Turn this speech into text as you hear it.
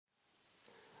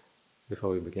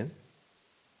Before we begin,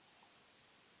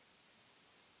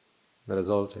 let us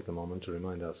all take a moment to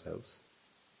remind ourselves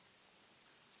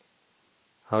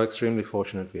how extremely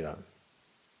fortunate we are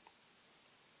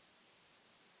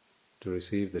to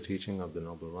receive the teaching of the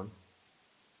Noble One.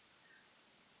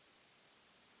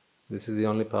 This is the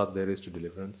only path there is to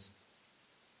deliverance,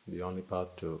 the only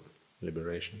path to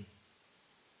liberation,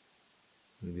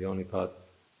 and the only path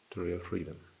to real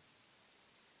freedom.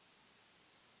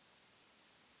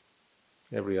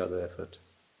 Every other effort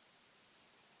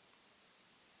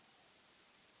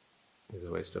is a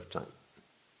waste of time.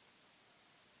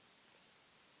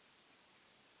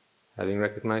 Having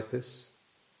recognized this,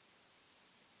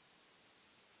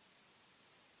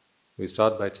 we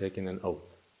start by taking an oath.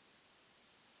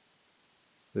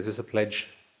 This is a pledge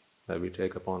that we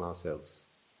take upon ourselves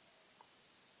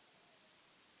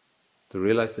to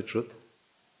realize the truth,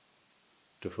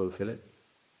 to fulfill it,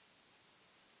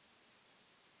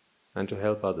 and to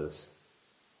help others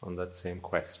on that same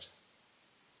quest.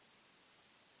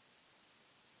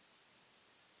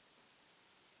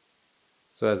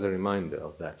 So as a reminder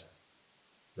of that,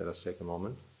 let us take a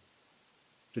moment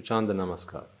to chant the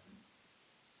Namaskar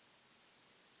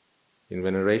in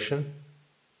veneration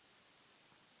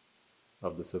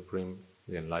of the Supreme,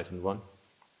 the Enlightened One.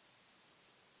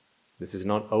 This is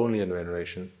not only a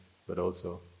veneration, but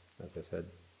also, as I said,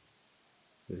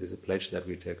 this is a pledge that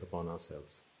we take upon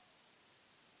ourselves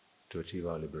to achieve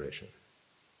our liberation.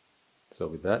 So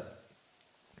with that,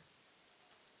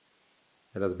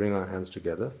 let us bring our hands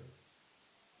together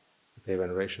to pay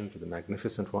veneration to the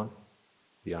Magnificent One,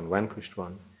 the Unvanquished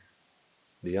One,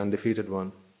 the Undefeated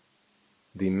One,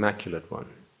 the Immaculate One.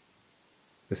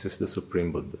 This is the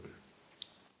Supreme Buddha.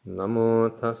 Namo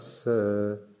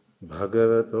tassa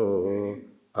bhagavato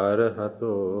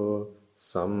arahato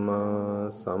samma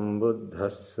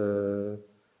sambuddhassa.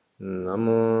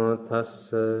 Namo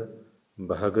tassa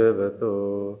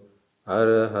bhagavato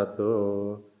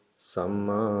arahato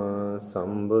samma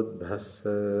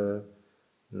sambuddhassa.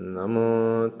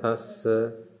 Namo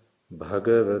tassa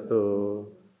bhagavato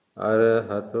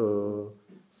arahato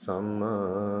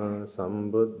samma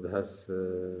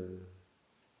sambuddhassa.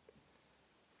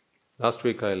 Last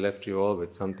week I left you all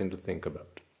with something to think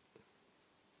about.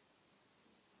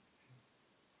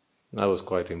 I was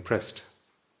quite impressed,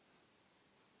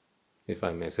 if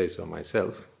I may say so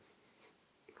myself,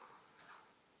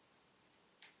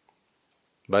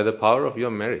 by the power of your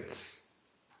merits.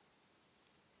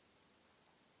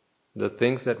 The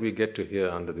things that we get to hear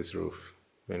under this roof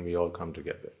when we all come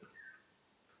together.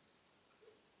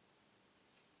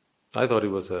 I thought it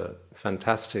was a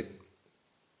fantastic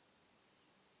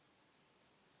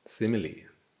simile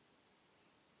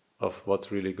of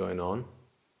what's really going on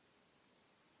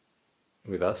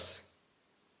with us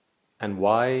and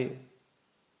why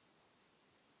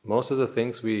most of the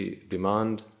things we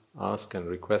demand, ask and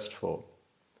request for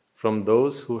from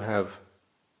those who have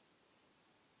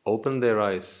opened their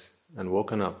eyes and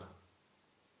woken up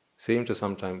seem to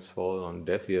sometimes fall on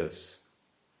deaf ears,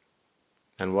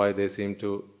 and why they seem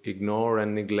to ignore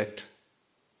and neglect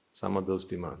some of those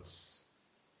demands.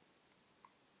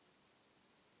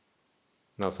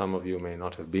 Now, some of you may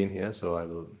not have been here, so I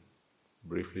will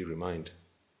briefly remind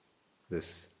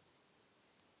this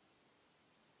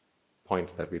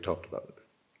point that we talked about.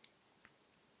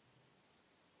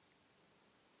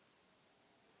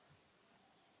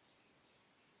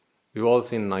 We've all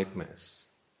seen nightmares.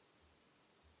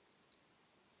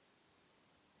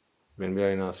 When we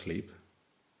are in our sleep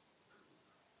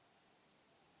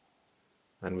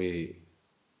and we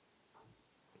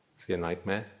see a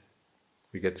nightmare,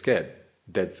 we get scared.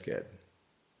 Dead scared.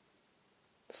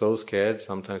 So scared,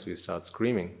 sometimes we start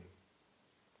screaming,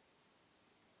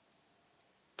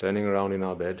 turning around in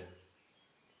our bed,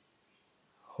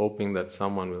 hoping that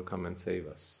someone will come and save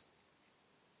us.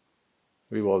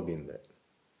 We've all been there.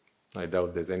 I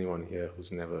doubt there's anyone here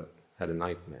who's never had a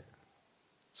nightmare.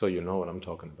 So you know what I'm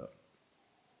talking about.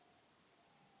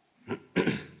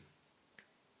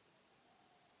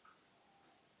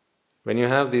 When you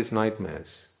have these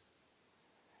nightmares,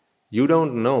 you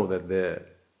don't know that they're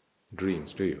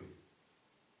dreams, do you?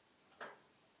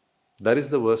 That is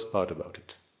the worst part about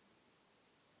it.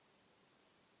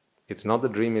 It's not the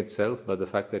dream itself, but the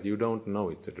fact that you don't know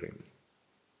it's a dream.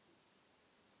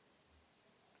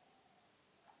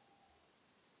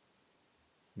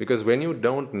 Because when you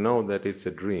don't know that it's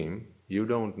a dream, you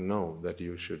don't know that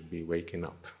you should be waking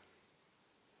up.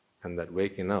 And that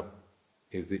waking up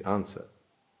is the answer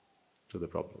to the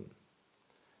problem.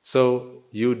 So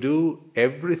you do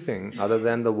everything other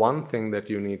than the one thing that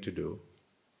you need to do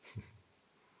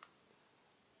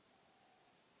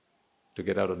to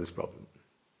get out of this problem.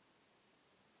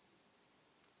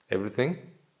 Everything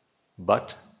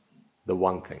but the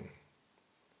one thing.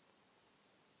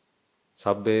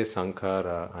 Sabbe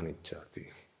sankhara anicchati.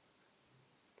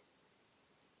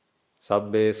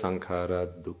 Sabbe sankhara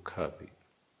dukkhati.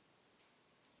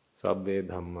 Sabbe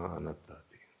dhamma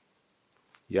anattati.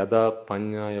 Yada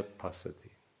panyaya passati.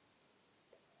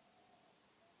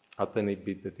 Ata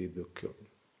nibbidati dukkho.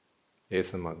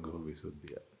 Esa maggo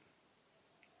visuddhya.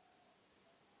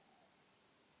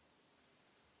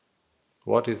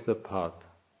 What is the path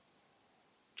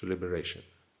to liberation?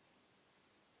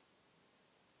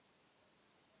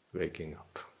 Waking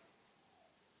up.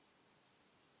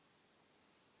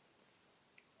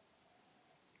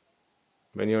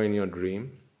 When you're in your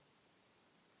dream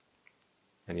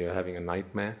and you're having a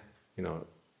nightmare,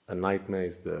 a nightmare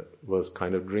is the worst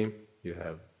kind of dream. You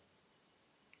have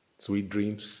sweet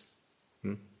dreams.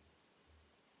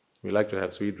 We like to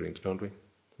have sweet dreams, don't we?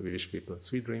 So we wish people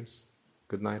sweet dreams,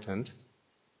 good night and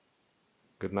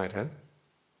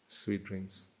sweet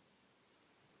dreams.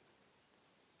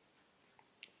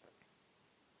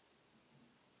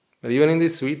 But even in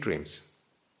these sweet dreams,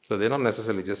 so they're not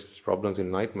necessarily just problems in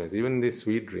nightmares, even in these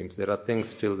sweet dreams, there are things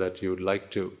still that you would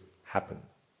like to happen.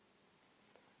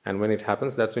 And when it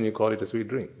happens, that's when you call it a sweet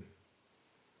dream.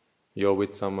 You're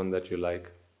with someone that you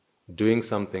like, doing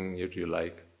something that you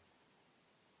like,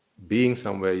 being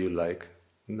somewhere you like,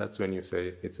 and that's when you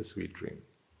say it's a sweet dream.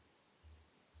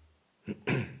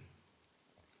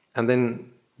 And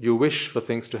then you wish for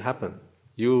things to happen.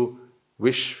 You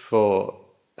wish for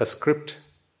a script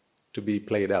to be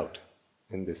played out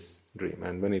in this dream.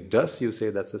 And when it does, you say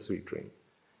that's a sweet dream.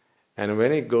 And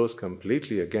when it goes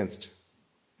completely against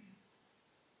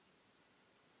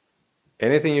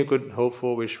anything you could hope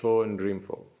for, wish for, and dream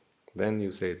for, then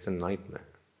you say it's a nightmare.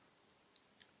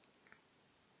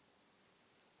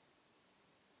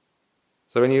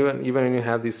 So even when you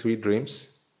have these sweet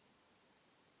dreams,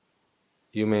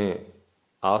 you may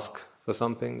ask for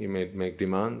something, you may make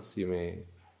demands, you may...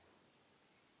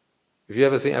 Have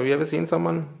you ever seen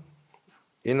someone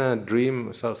in a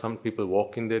dream? So some people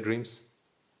walk in their dreams,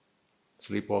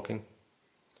 sleepwalking.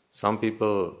 Some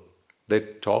people, they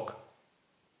talk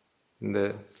in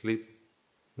their sleep.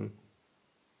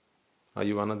 Are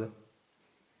you one of them?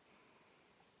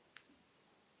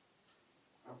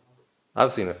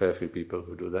 I've seen a fair few people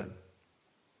who do that.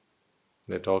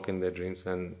 They talk in their dreams,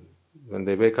 and when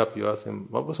they wake up, you ask them,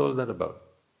 what was all that about?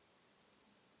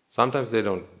 Sometimes they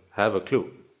don't have a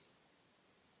clue.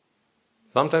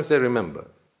 Sometimes they remember.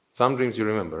 Some dreams you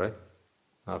remember, right?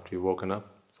 After you've woken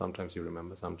up, sometimes you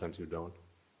remember, sometimes you don't.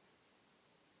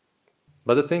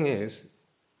 But the thing is,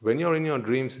 when you're in your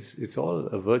dreams, it's all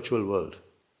a virtual world.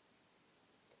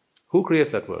 Who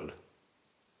creates that world?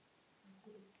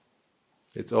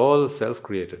 It's all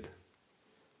self-created.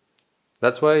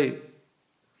 That's why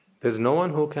there's no one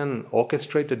who can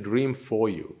orchestrate a dream for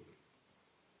you.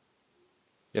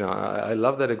 I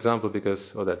love that example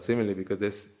or that simile, because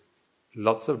there's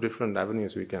lots of different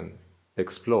avenues we can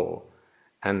explore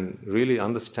and really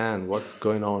understand what's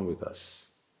going on with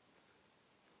us.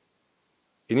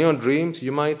 In your dreams,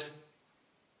 you might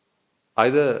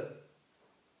either,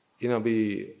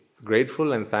 be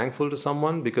grateful and thankful to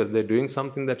someone because they're doing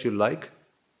something that you like,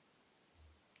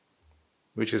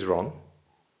 which is wrong,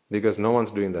 because no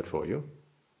one's doing that for you.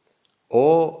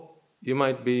 Or you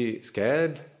might be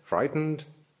scared, frightened,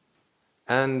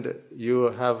 and you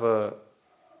have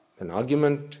an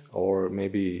argument, or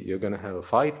maybe you're going to have a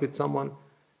fight with someone,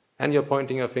 and you're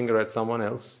pointing your finger at someone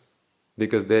else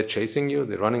because they're chasing you,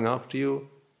 they're running after you,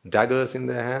 daggers in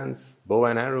their hands, bow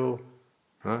and arrow,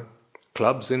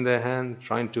 clubs in their hand,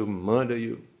 trying to murder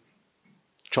you,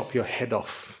 chop your head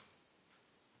off.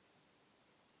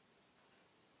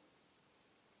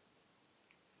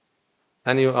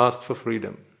 And you ask for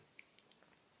freedom.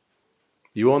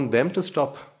 You want them to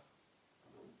stop.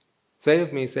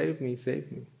 Save me, save me,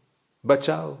 save me.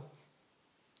 Bachao.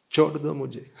 Chod do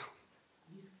mujhe.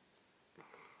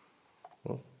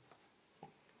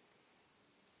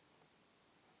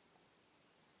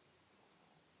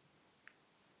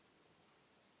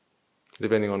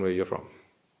 Depending on where you're from.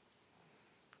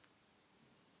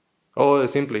 Or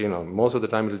simply, most of the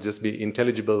time it'll just be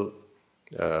intelligible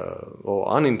or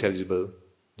unintelligible,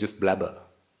 just blabber.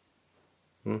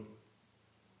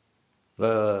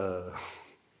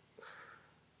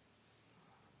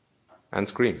 And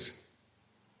screams.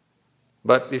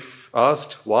 But if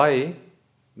asked why,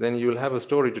 then you will have a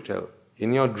story to tell.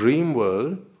 In your dream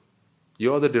world,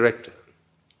 you're the director.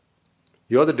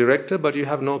 You're the director, but you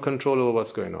have no control over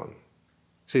what's going on.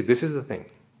 See, this is the thing.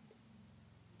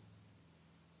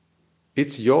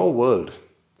 It's your world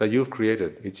that you've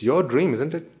created. It's your dream,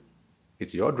 isn't it?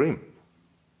 It's your dream.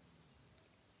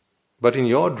 But in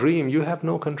your dream, you have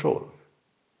no control.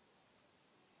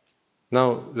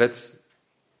 Now, let's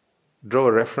draw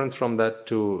a reference from that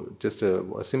to just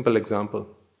a simple example.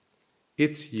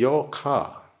 It's your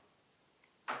car,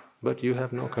 but you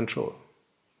have no control.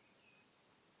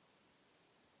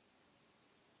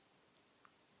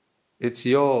 It's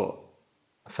your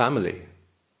family,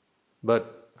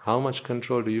 but how much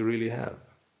control do you really have?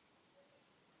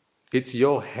 It's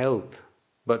your health,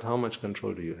 but how much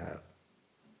control do you have?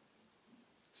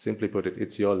 Simply put it,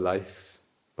 it's your life,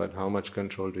 but how much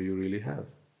control do you really have?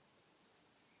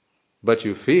 But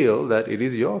you feel that it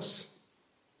is yours.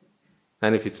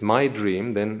 And if it's my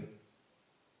dream, then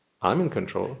I'm in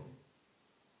control.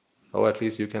 Or at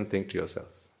least you can think to yourself.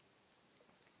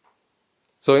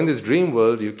 So in this dream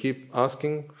world, you keep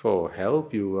asking for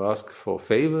help, you ask for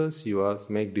favors, you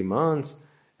make demands,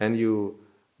 and you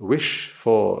wish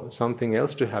for something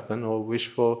else to happen or wish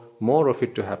for more of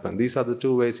it to happen. These are the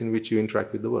two ways in which you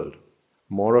interact with the world.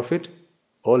 More of it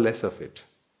or less of it.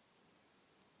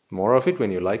 More of it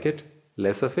when you like it,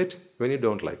 less of it when you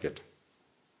don't like it.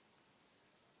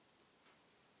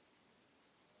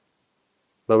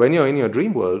 But when you're in your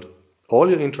dream world, all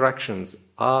your interactions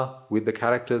are with the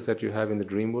characters that you have in the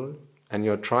dream world, and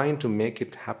you're trying to make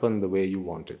it happen the way you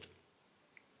want it.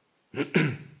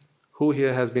 Who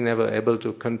here has been ever able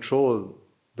to control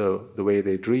the way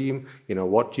they dream,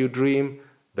 what you dream,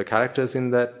 the characters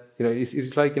in that?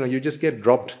 It's like, you just get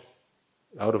dropped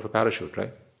out of a parachute,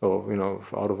 right? Or,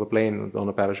 out of a plane on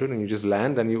a parachute, and you just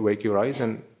land and you wake your eyes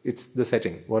and it's the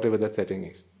setting, whatever that setting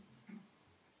is.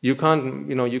 You can't,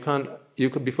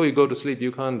 before you go to sleep,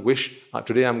 you can't wish,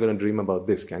 today I'm going to dream about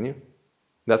this, can you?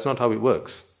 That's not how it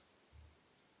works.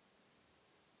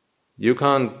 You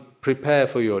can't prepare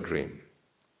for your dream.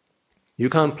 You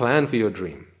can't plan for your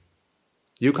dream.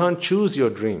 You can't choose your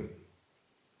dream.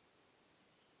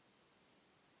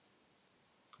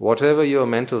 Whatever your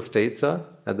mental states are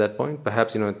at that point,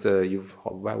 perhaps you've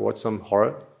watched some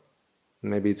horror,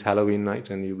 maybe it's Halloween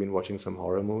night and you've been watching some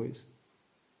horror movies.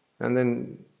 And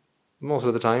then most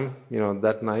of the time,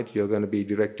 that night you're going to be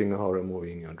directing a horror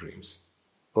movie in your dreams.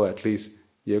 Or at least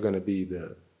you're going to be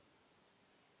the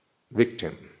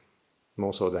victim,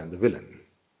 more so than the villain.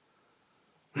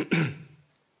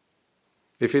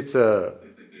 If it's an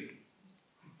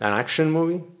action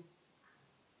movie,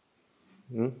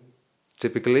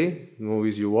 typically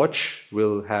movies you watch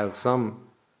will have some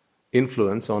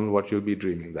influence on what you'll be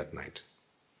dreaming that night.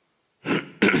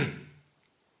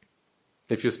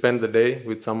 If you spend the day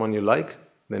with someone you like,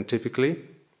 then typically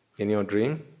in your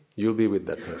dream you'll be with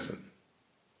that person.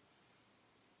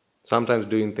 Sometimes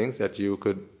doing things that you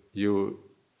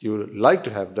like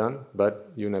to have done,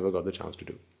 but you never got the chance to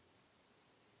do.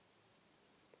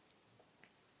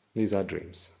 These are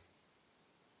dreams.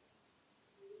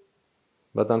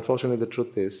 But unfortunately the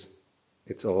truth is,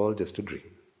 it's all just a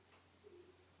dream.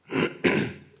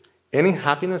 Any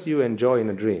happiness you enjoy in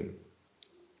a dream,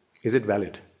 is it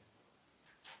valid?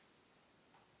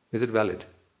 Is it valid?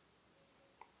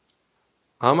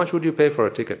 How much would you pay for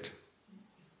a ticket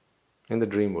in the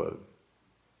dream world?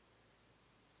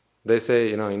 They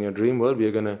say, in your dream world,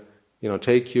 we're going to,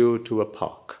 take you to a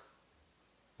park.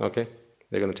 Okay?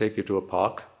 They're going to take you to a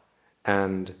park,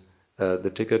 and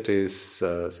the ticket is,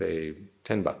 say,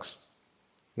 $10.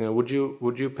 Would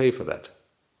you pay for that?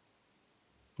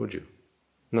 Would you?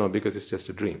 No, because it's just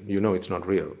a dream. It's not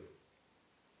real.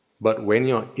 But when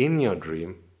you're in your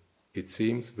dream, it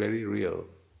seems very real.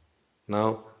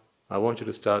 Now, I want you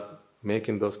to start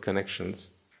making those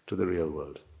connections to the real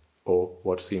world, or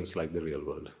what seems like the real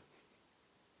world.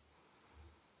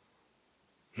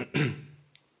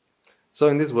 So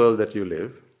in this world that you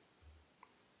live,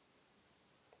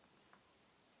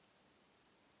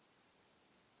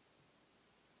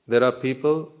 there are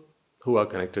people who are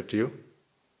connected to you.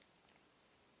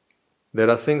 There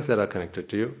are things that are connected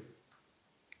to you.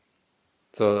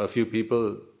 So a few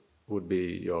people would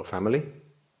be your family,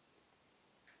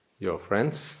 your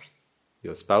friends,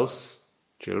 your spouse,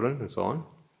 children, and so on.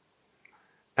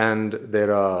 And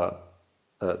there are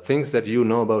things that you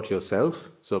know about yourself.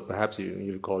 So perhaps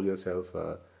you call yourself,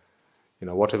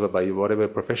 whatever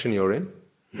profession you're in,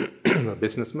 a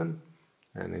businessman,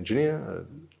 an engineer, a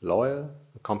lawyer,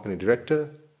 a company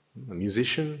director, a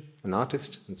musician, an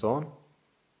artist, and so on.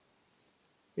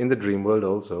 In the dream world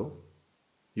also,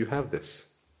 you have this.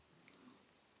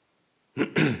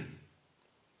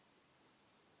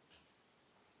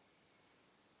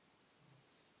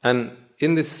 And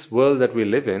in this world that we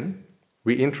live in,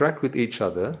 we interact with each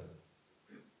other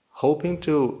hoping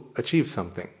to achieve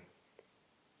something.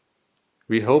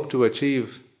 We hope to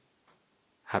achieve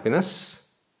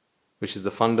happiness, which is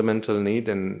the fundamental need,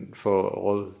 and for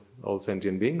all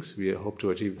sentient beings, we hope to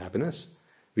achieve happiness.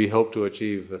 We hope to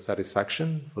achieve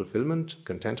satisfaction, fulfillment,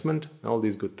 contentment, all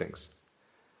these good things.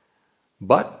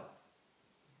 But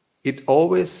it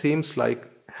always seems like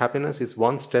happiness is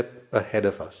one step ahead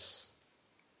of us.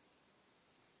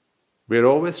 We're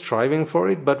always striving for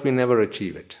it, but we never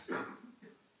achieve it.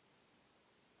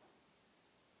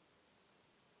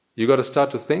 You got to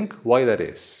start to think why that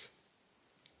is.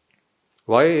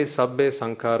 Why is sabbe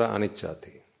sankhara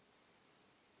anicchati?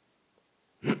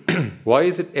 Why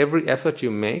is it every effort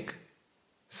you make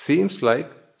seems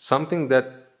like something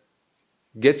that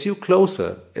gets you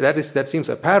closer? That seems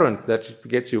apparent that it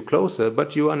gets you closer,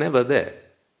 but you are never there.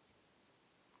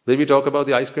 Did we talk about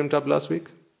the ice cream tub last week?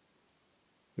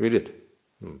 We did.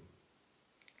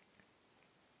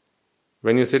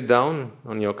 When you sit down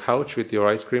on your couch with your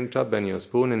ice cream tub and your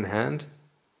spoon in hand,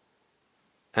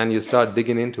 and you start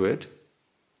digging into it,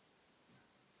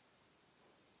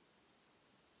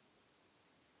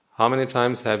 how many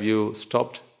times have you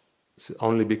stopped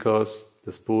only because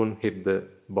the spoon hit the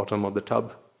bottom of the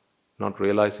tub, not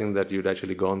realizing that you'd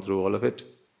actually gone through all of it?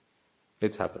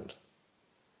 It's happened.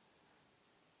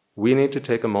 We need to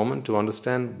take a moment to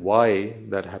understand why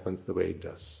that happens the way it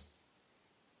does.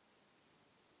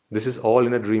 This is all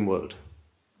in a dream world.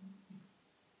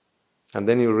 And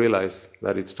then you realize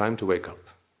that it's time to wake up.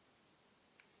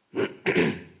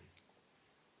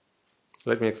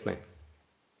 Let me explain.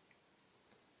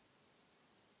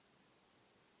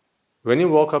 When you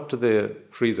walk up to the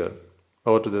freezer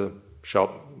or to the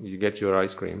shop, you get your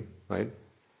ice cream, right?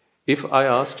 If I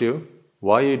asked you,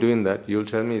 why are you doing that? You'll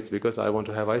tell me it's because I want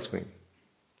to have ice cream.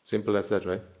 Simple as that,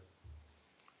 right?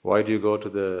 Why do you go to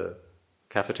the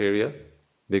cafeteria?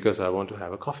 Because I want to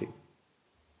have a coffee.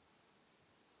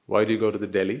 Why do you go to the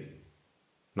deli?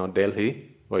 Not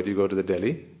Delhi. Why do you go to the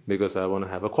deli? Because I want to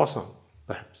have a croissant,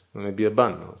 perhaps. Or maybe a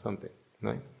bun or something,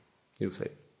 right? You'll say.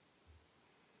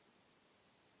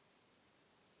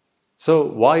 So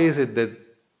why is it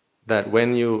that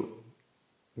when you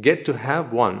get to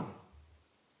have one,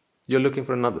 you're looking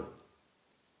for another?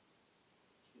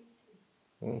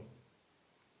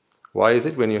 Why is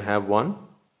it when you have one,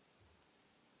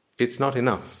 it's not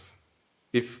enough?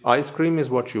 If ice cream is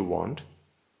what you want,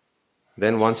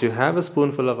 then once you have a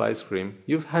spoonful of ice cream,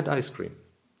 you've had ice cream.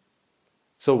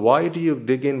 So why do you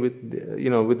dig in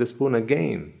with the spoon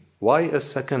again? Why a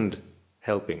second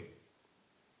helping?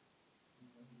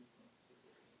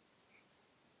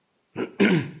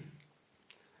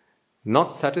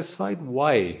 Not satisfied?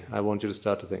 Why? I want you to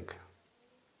start to think.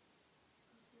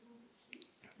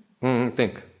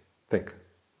 Think.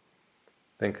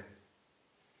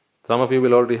 Some of you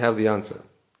will already have the answer.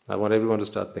 I want everyone to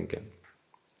start thinking.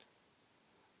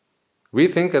 We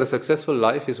think that a successful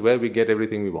life is where we get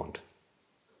everything we want.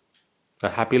 A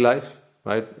happy life,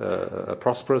 right? A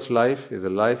prosperous life is a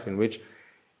life in which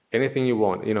anything you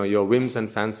want, your whims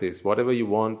and fancies, whatever you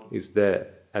want is there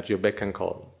at your beck and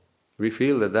call. We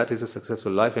feel that is a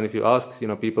successful life, and if you ask,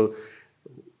 people,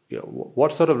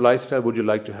 what sort of lifestyle would you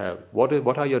like to have?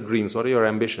 What are your dreams? What are your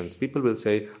ambitions? People will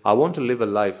say, I want to live a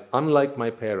life unlike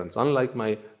my parents, unlike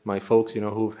my folks,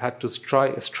 who've had to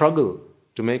struggle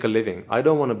to make a living. I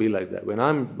don't want to be like that. When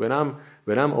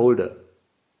I'm older,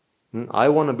 I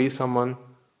want to be someone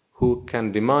who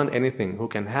can demand anything, who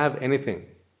can have anything.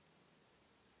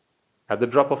 At the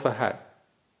drop of a hat,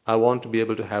 I want to be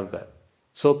able to have that.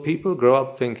 So people grow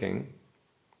up thinking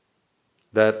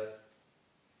that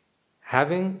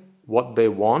having what they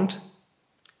want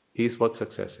is what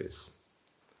success is.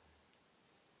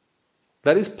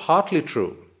 That is partly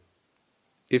true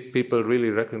if people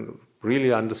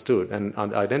really understood and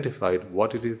identified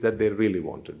what it is that they really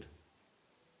wanted.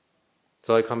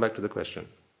 So I come back to the question.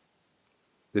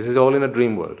 This is all in a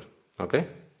dream world, okay?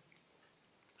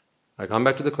 I come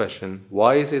back to the question,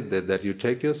 why is it that you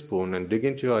take your spoon and dig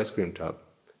into your ice cream tub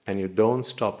and you don't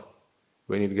stop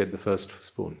when you get the first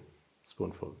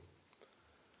spoonful?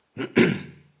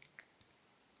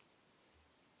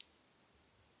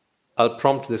 I'll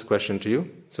prompt this question to you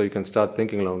so you can start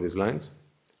thinking along these lines.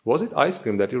 Was it ice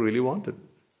cream that you really wanted?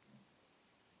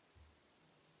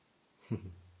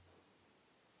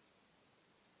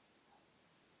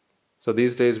 So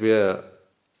these days we are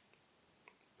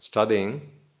studying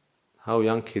how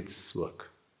young kids work,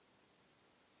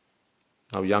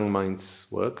 how young minds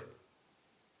work,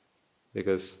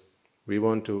 because we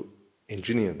want to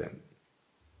engineer them.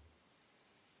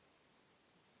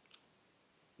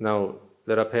 Now,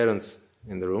 there are parents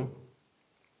in the room,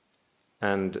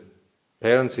 and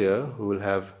parents here who will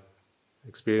have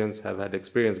had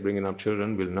experience bringing up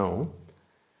children will know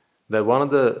that one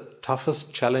of the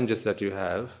toughest challenges that you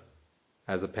have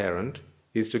as a parent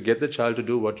is to get the child to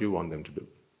do what you want them to do.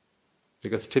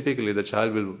 Because typically the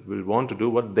child will want to do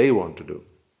what they want to do.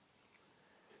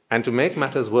 And to make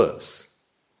matters worse,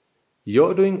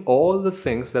 you're doing all the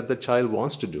things that the child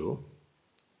wants to do,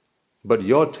 but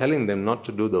you're telling them not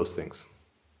to do those things.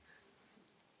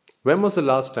 When was the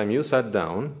last time you sat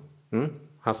down,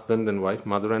 husband and wife,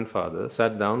 mother and father,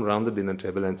 sat down around the dinner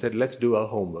table and said, let's do our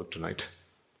homework tonight?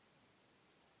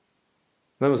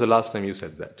 When was the last time you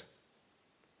said that?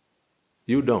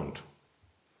 You don't.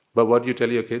 But what do you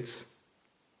tell your kids?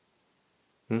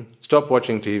 Stop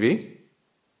watching TV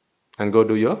and go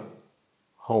do your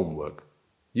homework.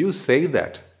 You say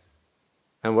that.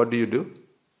 And what do?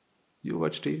 You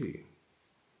watch TV.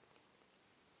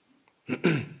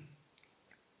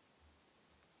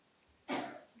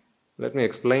 Let me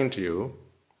explain to you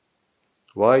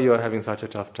why you are having such a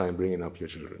tough time bringing up your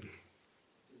children.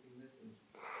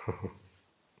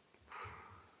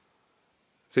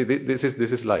 See, this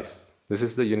is life. This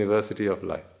is the university of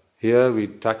life. Here we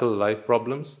tackle life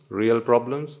problems, real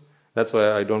problems. That's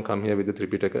why I don't come here with the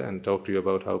Tripitaka and talk to you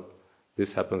about how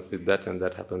this happens with that and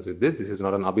that happens with this. This is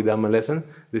not an Abhidhamma lesson.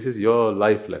 This is your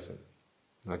life lesson.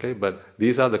 Okay? But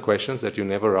these are the questions that you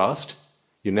never asked.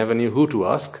 You never knew who to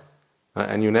ask.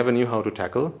 And you never knew how to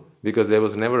tackle, because there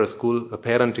was never a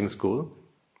parenting school.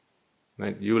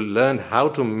 Right? You learned how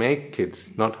to make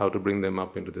kids, not how to bring them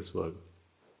up into this world.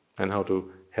 And how to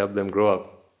help them grow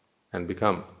up and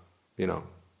become,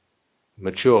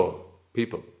 mature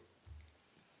people.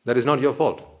 That is not your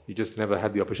fault. You just never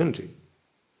had the opportunity.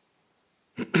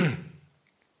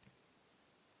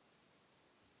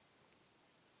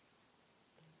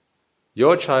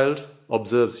 Your child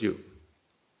observes you.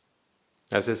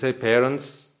 As I say,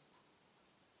 parents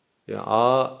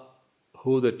are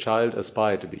who the child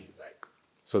aspires to be like.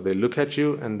 So they look at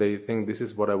you and they think, this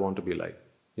is what I want to be like.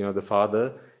 The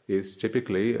father is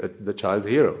typically the child's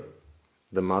hero.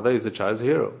 The mother is the child's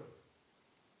hero.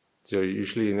 So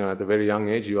usually, at a very young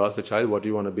age, you ask the child, what do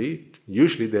you want to be?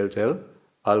 Usually they'll tell,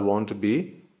 I'll want to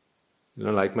be,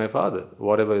 like my father.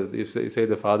 Whatever, if they say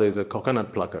the father is a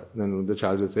coconut plucker, then the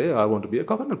child will say, I want to be a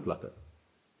coconut plucker.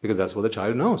 Because that's what the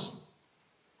child knows.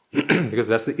 Because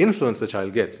that's the influence the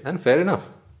child gets. And fair enough.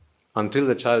 Until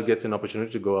the child gets an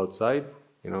opportunity to go outside,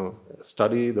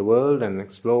 study the world and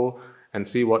explore and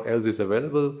see what else is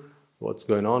available, what's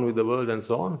going on with the world and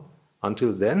so on.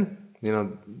 Until then,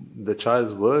 the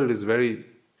child's world is very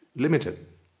limited.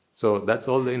 So that's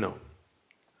all they know.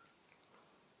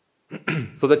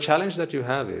 So the challenge that you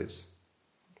have is,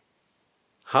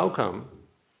 how come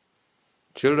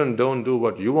children don't do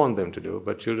what you want them to do,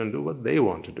 but children do what they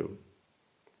want to do?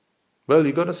 Well,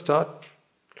 you got to start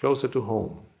closer to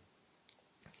home.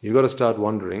 You got to start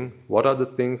wondering, what are the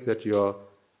things that you're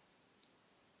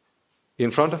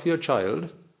in front of your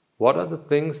child? What are the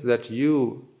things that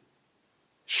you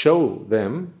show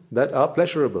them that are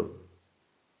pleasurable?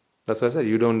 That's why I said,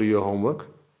 you don't do your homework.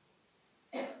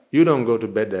 You don't go to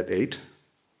bed at 8.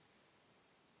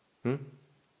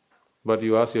 But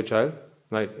you ask your child,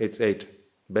 right, it's 8,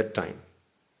 bedtime.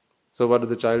 So what does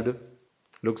the child do?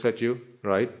 Looks at you,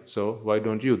 right, so why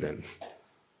don't you then?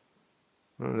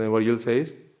 And then what you'll say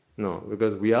is, no,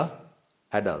 because we are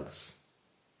adults.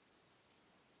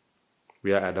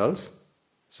 We are adults,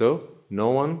 so no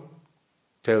one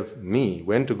tells me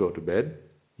when to go to bed.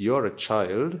 You're a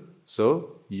child,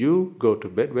 so you go to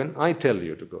bed when I tell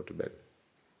you to go to bed.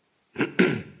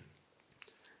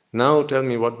 Now tell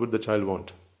me, what would the child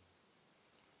want?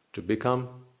 To become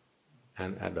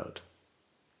an adult.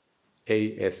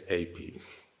 ASAP.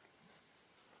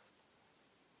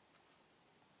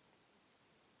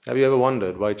 Have you ever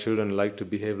wondered why children like to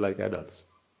behave like adults?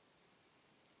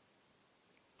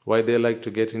 Why they like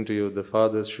to get into the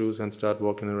father's shoes and start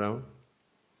walking around?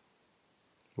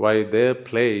 Why their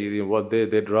play, what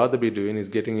they'd rather be doing is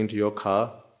getting into your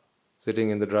car, sitting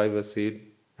in the driver's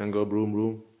seat and go broom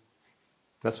broom.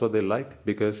 That's what they like,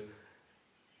 because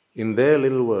in their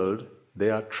little world,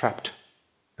 they are trapped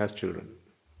as children.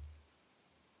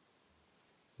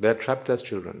 They're trapped as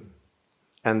children.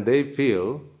 And they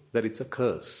feel that it's a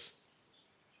curse.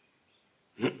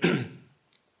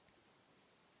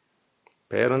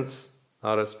 Parents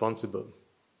are responsible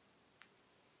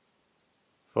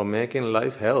for making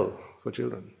life hell for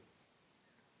children.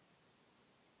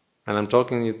 And I'm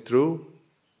talking you through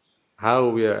how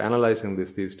we are analyzing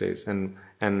this these days and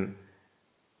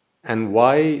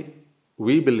why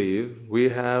we believe we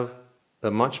have a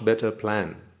much better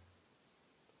plan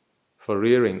for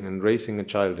rearing and raising a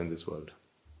child in this world.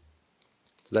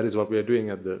 So that is what we are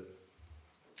doing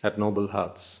at Noble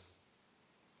Hearts.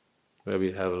 where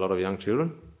we have a lot of young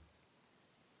children,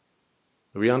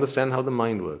 we understand how the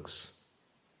mind works.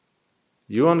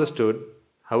 You understood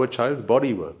how a child's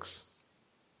body works.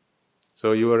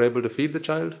 So you were able to feed the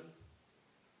child,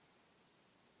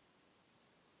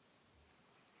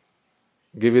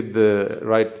 give it the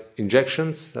right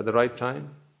injections at the right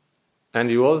time, and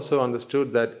you also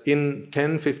understood that in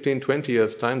 10, 15, 20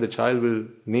 years' time, the child will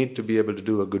need to be able to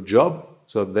do a good job,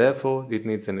 so therefore it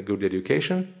needs a good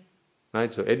education.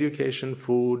 Right? So education,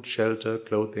 food, shelter,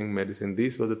 clothing, medicine,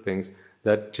 these were the things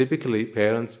that typically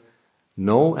parents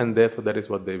know, and therefore that is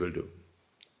what they will do.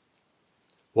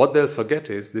 What they'll forget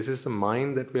is, this is the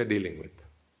mind that we are dealing with.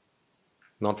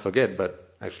 Not forget,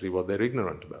 but actually what they're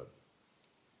ignorant about.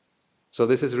 So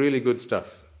this is really good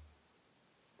stuff.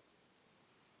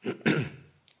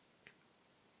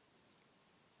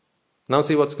 Now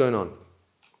see what's going on.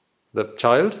 The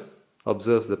child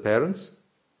observes the parents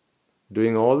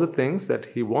doing all the things that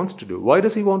he wants to do. Why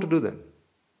does he want to do them?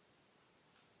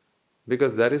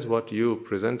 Because that is what you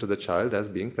present to the child as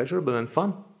being pleasurable and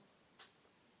fun.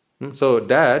 So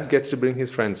dad gets to bring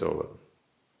his friends over.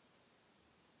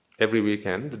 Every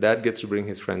weekend, dad gets to bring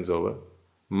his friends over.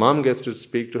 Mom gets to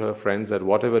speak to her friends at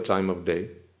whatever time of day,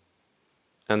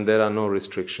 and there are no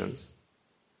restrictions.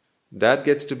 Dad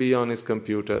gets to be on his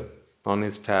computer, on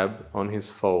his tab, on his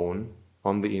phone,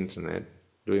 on the internet,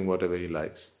 doing whatever he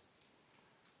likes.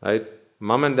 Right?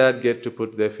 Mom and dad get to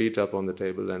put their feet up on the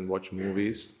table and watch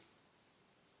movies.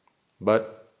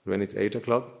 But when it's 8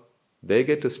 o'clock, they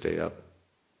get to stay up,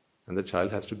 and the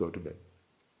child has to go to bed.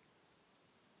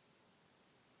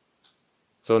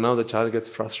 So now the child gets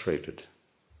frustrated.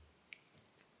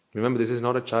 Remember, this is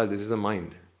not a child, this is a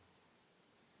mind.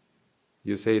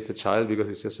 You say it's a child because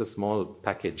it's just a small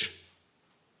package.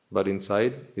 But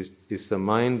inside is a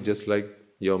mind just like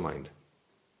your mind.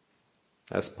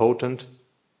 As potent,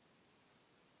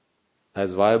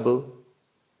 as viable,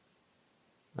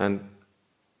 and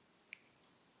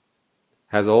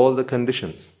has all the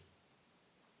conditions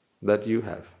that you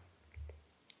have.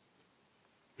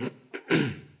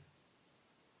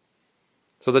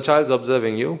 So the child's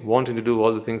observing you, wanting to do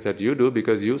all the things that you do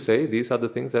because you say these are the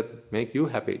things that make you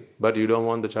happy. But you don't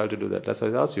want the child to do that. That's why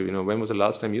I asked you, when was the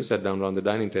last time you sat down around the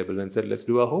dining table and said, let's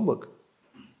do our homework?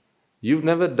 You've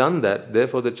never done that,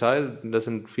 therefore the child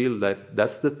doesn't feel that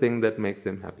that's the thing that makes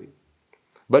them happy.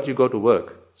 But you go to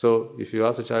work. So if you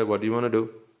ask a child, what do you want to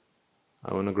do?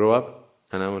 I want to grow up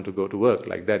and I want to go to work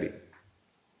like daddy.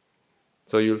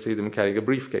 So you'll see them carrying a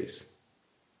briefcase,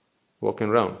 walking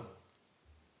around.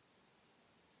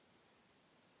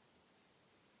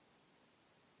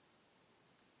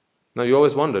 Now you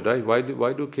always wondered, right?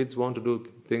 Why do kids want to do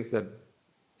things that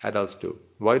adults do?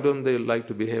 Why don't they like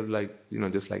to behave like,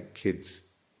 just like kids?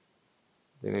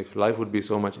 If life would be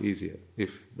so much easier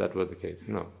if that were the case.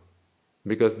 No.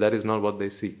 Because that is not what they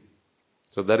see.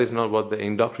 So that is not what they're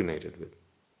indoctrinated with.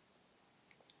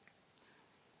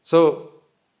 So,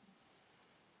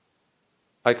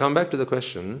 I come back to the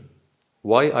question,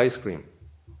 why ice cream?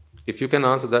 If you can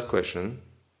answer that question,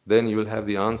 then you will have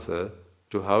the answer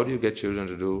to how do you get children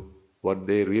to do what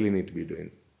they really need to be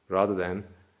doing, rather than,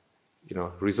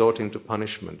 resorting to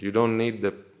punishment. You don't need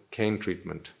the cane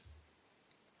treatment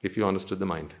if you understood the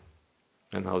mind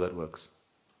and how that works.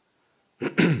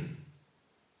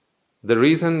 The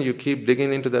reason you keep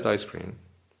digging into that ice cream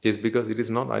is because it is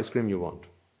not ice cream you want.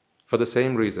 For the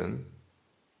same reason,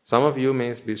 some of you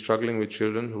may be struggling with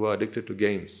children who are addicted to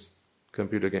games,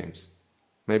 computer games,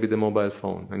 maybe the mobile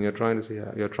phone, and you're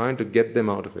trying to get them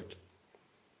out of it.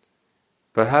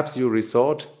 Perhaps you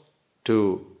resort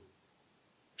to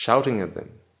shouting at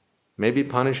them, maybe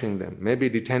punishing them, maybe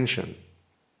detention.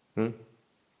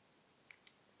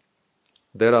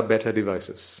 There are better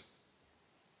devices.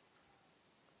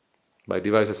 By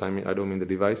devices, I don't mean the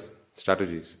device,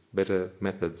 strategies, better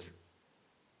methods.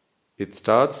 It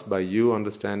starts by you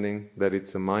understanding that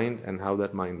it's a mind and how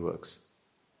that mind works.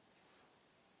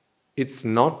 It's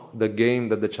not the game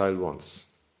that the child wants.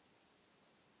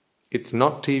 It's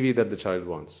not TV that the child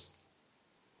wants.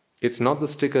 It's not the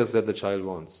stickers that the child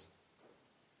wants.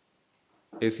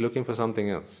 It's looking for something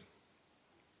else.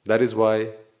 That is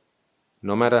why,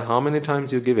 no matter how many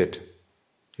times you give it,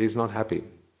 he's not happy.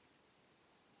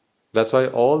 That's why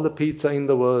all the pizza in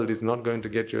the world is not going to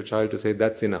get your child to say,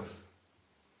 that's enough.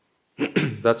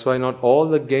 That's why not all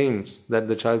the games that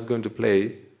the child's going to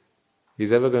play,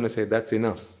 he's ever going to say, that's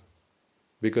enough.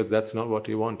 Because that's not what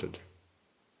he wanted.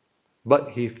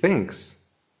 But he thinks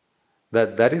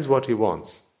that that is what he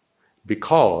wants.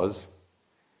 Because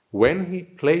when he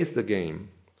plays the game,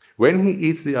 when he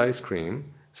eats the ice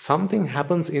cream, something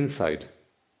happens inside.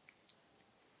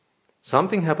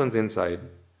 Something happens inside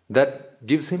that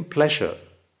gives him pleasure.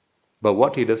 But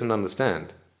what he doesn't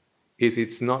understand is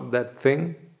it's not that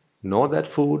thing, nor that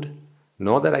food,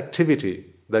 nor that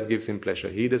activity that gives him pleasure.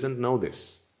 He doesn't know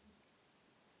this.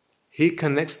 He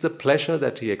connects the pleasure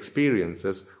that he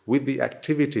experiences with the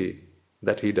activity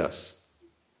that he does.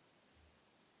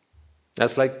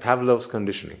 That's like Pavlov's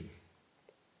conditioning.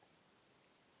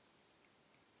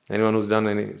 Anyone who's done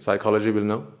any psychology will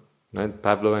know, right?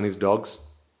 Pavlov and his dogs,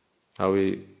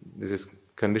 this is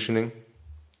conditioning.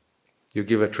 You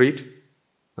give a treat,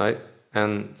 right?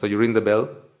 And so you ring the bell,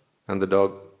 and the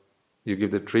dog, you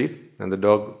give the treat, and the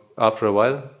dog, after a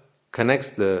while,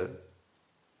 connects the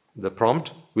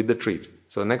prompt with the treat.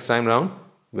 So next time round,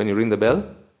 when you ring the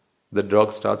bell, the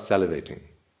dog starts salivating.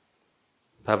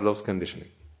 Pavlov's conditioning.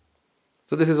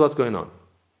 So this is what's going on.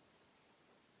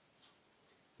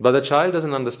 But the child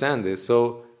doesn't understand this.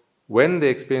 So when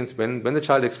the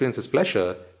child experiences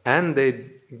pleasure, and they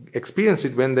experienced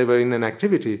it when they were in an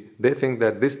activity, they think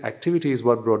that this activity is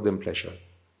what brought them pleasure.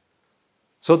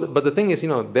 But the thing is,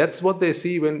 that's what they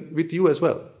see with you as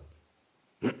well.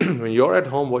 When you're at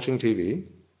home watching TV,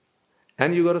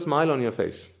 and you got a smile on your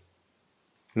face.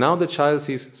 Now the child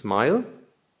sees smile,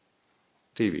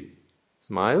 TV.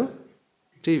 Smile,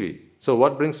 TV. So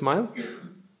what brings smile?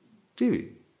 TV.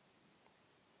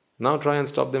 Now try and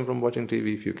stop them from watching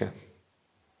TV if you can.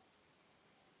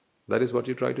 That is what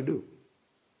you try to do.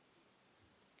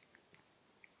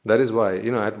 That is why,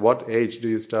 at what age do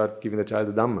you start giving the child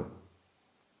the Dhamma?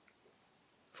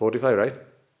 45, right?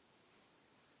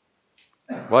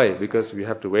 Why? Because we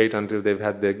have to wait until they've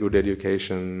had their good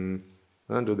education,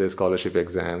 do their scholarship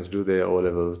exams, do their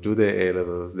O-levels, do their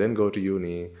A-levels, then go to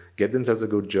uni, get themselves a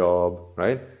good job,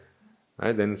 right?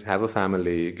 Then have a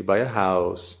family, buy a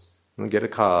house, get a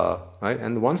car, right?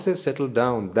 And once they've settled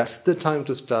down, that's the time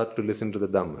to start to listen to the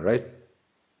Dhamma, right?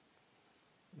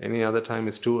 Any other time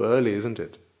is too early, isn't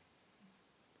it?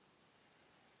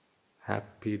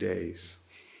 Happy days.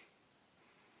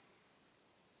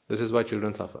 This is why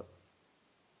children suffer.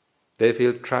 They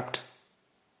feel trapped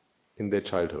in their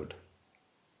childhood.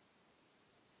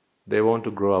 They want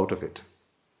to grow out of it.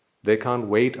 They can't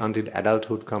wait until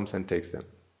adulthood comes and takes them.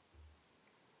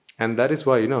 And that is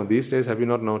why, these days, have you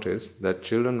not noticed that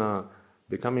children are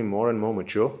becoming more and more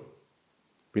mature?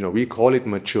 We call it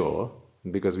mature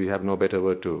because we have no better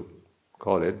word to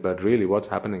call it, but really what's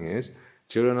happening is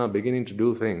children are beginning to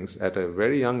do things at a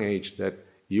very young age that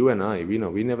you and I, we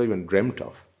never even dreamt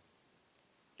of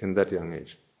in that young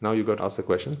age. Now you got to ask the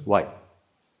question, why?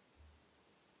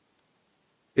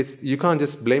 You can't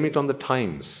just blame it on the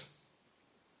times.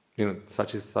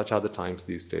 Such are the times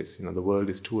these days. The world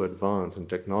is too advanced in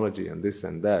technology and this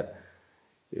and that.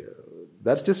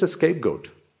 That's just a scapegoat.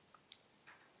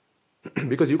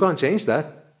 Because you can't change that.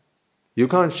 You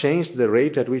can't change the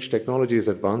rate at which technology is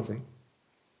advancing.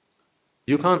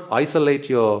 You can't isolate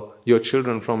your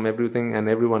children from everything and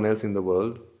everyone else in the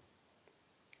world.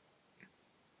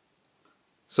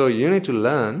 So you need to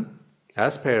learn,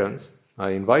 as parents, I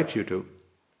invite you to,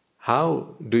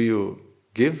 how do you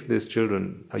give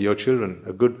your children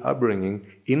a good upbringing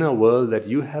in a world that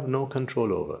you have no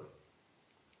control over?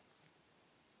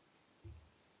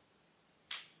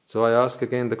 So I ask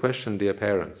again the question, dear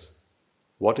parents,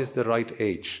 what is the right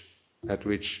age at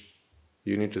which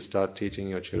you need to start teaching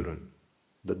your children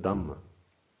the Dhamma?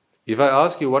 If I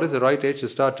ask you what is the right age to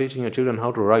start teaching your children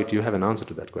how to write, you have an answer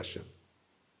to that question.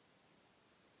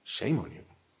 Shame on you.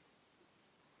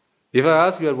 If I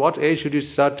ask you at what age should you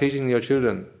start teaching your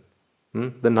children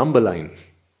the number line,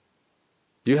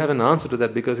 you have an answer to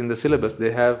that because in the syllabus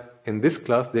in this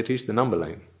class they teach the number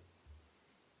line.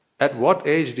 At what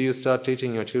age do you start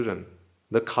teaching your children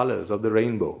the colors of the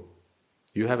rainbow?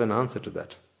 You have an answer to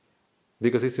that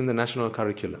because it's in the national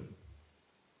curriculum.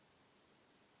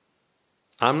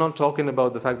 I'm not talking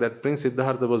about the fact that Prince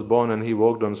Siddhartha was born and he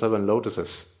walked on 7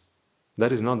 lotuses.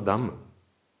 That is not Dhamma.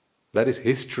 That is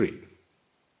history.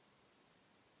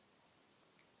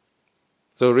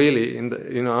 So really,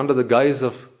 under the guise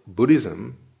of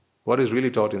Buddhism, what is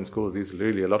really taught in schools is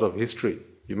really a lot of history.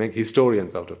 You make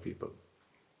historians out of people.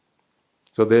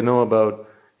 So they know about,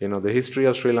 the history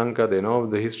of Sri Lanka, they know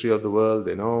the history of the world,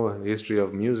 they know the history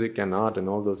of music and art and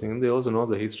all those things. And they also know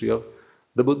the history of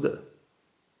the Buddha.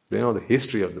 They know the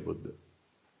history of the Buddha.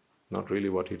 Not really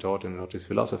what he taught and what his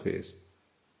philosophy is.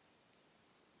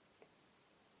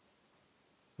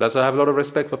 That's why I have a lot of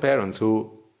respect for parents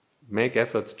who make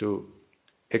efforts to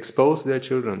expose their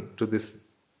children to the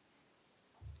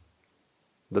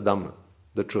Dhamma,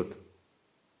 the truth.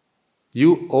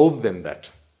 You owe them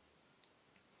that.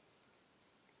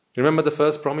 Remember the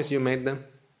first promise you made them?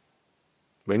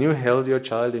 When you held your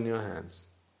child in your hands,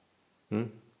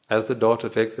 as the daughter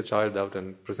takes the child out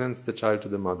and presents the child to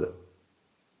the mother.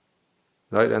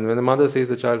 Right? And when the mother sees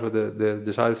the child for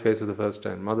the child's face for the first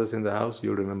time, mother's in the house,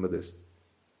 you remember this.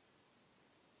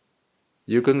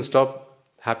 You couldn't stop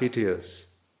happy tears.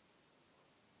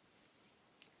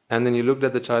 And then you looked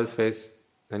at the child's face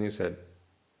and you said,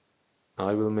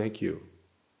 I will make you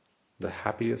the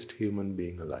happiest human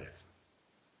being alive.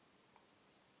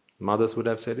 Mothers would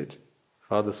have said it,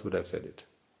 fathers would have said it.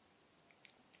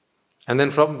 And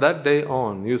then from that day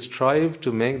on, you strive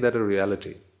to make that a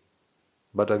reality.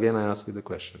 But again, I ask you the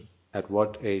question, at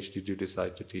what age did you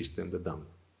decide to teach them the Dhamma?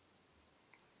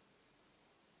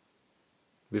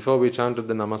 Before we chanted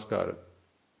the Namaskara,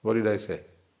 what did I say?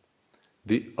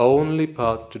 The only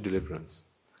path to deliverance,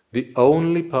 the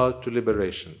only path to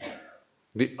liberation,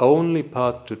 the only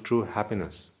path to true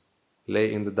happiness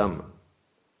lay in the Dhamma.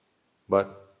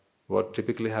 But what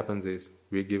typically happens is,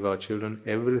 we give our children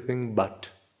everything but.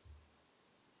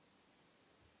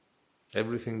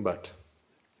 Everything but.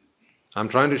 I'm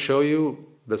trying to show you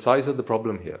the size of the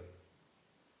problem here.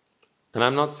 And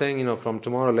I'm not saying, from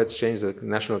tomorrow let's change the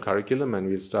national curriculum and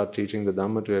we'll start teaching the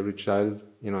Dhamma to every child,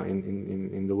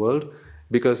 in the world,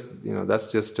 because,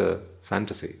 that's just a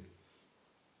fantasy.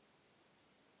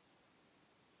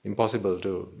 Impossible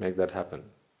to make that happen.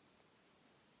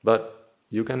 But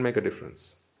you can make a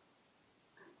difference.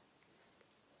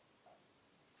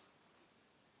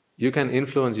 You can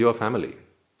influence your family.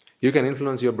 You can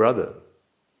influence your brother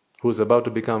who's about to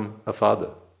become a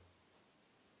father.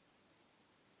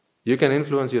 You can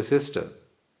influence your sister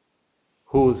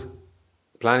who's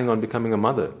planning on becoming a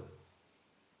mother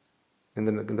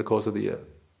in the course of the year.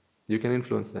 You can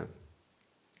influence them.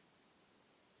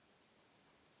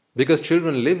 Because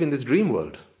children live in this dream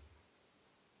world.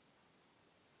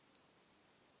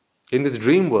 In this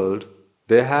dream world,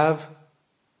 they have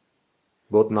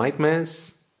both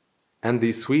nightmares and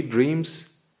these sweet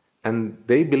dreams, and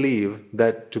they believe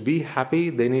that to be happy,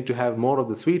 they need to have more of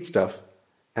the sweet stuff,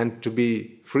 and to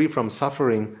be free from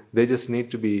suffering, they just need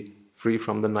to be free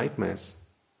from the nightmares.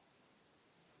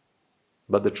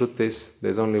 But the truth is,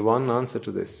 there's only one answer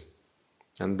to this,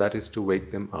 and that is to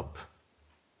wake them up.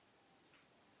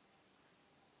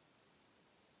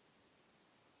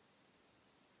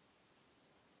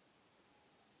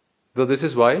 So this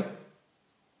is why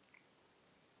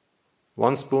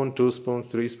 1 spoon, 2 spoons,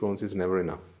 3 spoons is never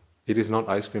enough. It is not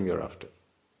ice cream you're after.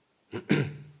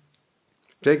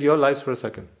 Take your lives for a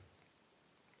second.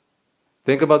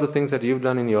 Think about the things that you've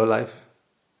done in your life,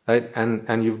 right?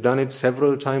 And you've done it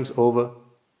several times over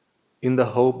in the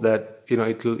hope that,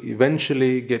 it will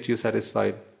eventually get you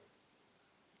satisfied.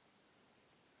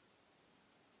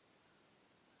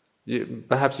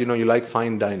 Perhaps, you like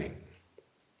fine dining.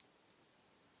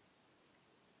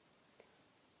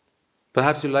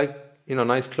 Perhaps you like,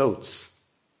 nice clothes.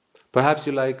 Perhaps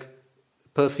you like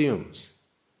perfumes,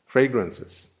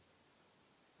 fragrances.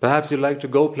 Perhaps you like to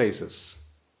go places.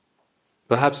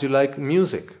 Perhaps you like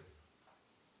music.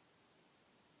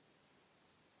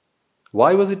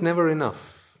 Why was it never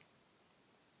enough?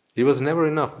 It was never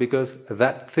enough because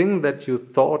that thing that you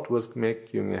thought was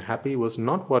making you happy was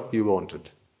not what you wanted.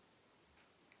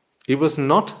 It was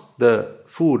not the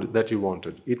food that you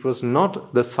wanted. It was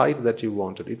not the sight that you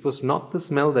wanted. It was not the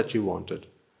smell that you wanted.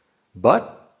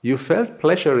 But you felt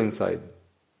pleasure inside.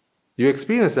 You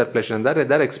experienced that pleasure, and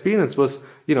that experience was,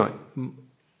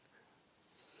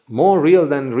 more real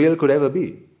than real could ever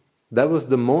be. That was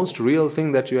the most real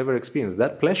thing that you ever experienced,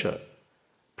 that pleasure.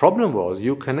 Problem was,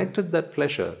 you connected that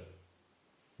pleasure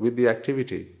with the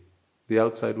activity, the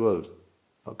outside world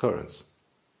occurrence.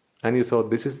 And you thought,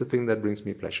 this is the thing that brings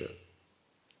me pleasure.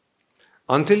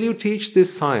 Until you teach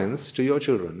this science to your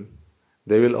children,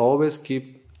 they will always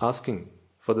keep asking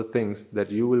for the things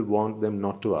that you will want them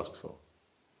not to ask for.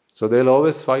 So they'll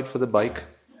always fight for the bike,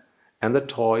 and the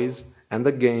toys, and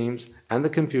the games, and the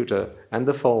computer, and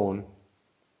the phone.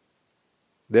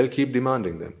 They'll keep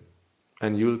demanding them,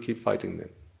 and you'll keep fighting them.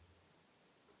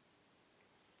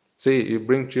 See, you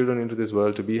bring children into this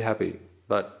world to be happy,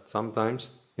 but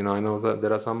sometimes, I know that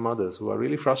there are some mothers who are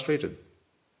really frustrated.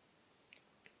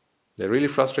 They're really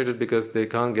frustrated because they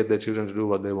can't get their children to do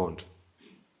what they want.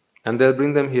 And they'll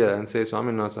bring them here and say,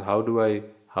 Swaminatha,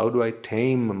 how do I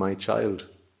tame my child?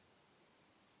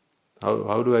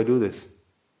 How do I do this?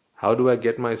 How do I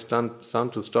get my son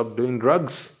to stop doing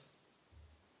drugs?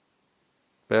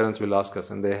 Parents will ask us,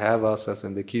 and they have asked us,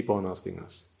 and they keep on asking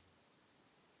us.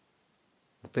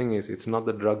 The thing is, it's not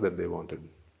the drug that they wanted.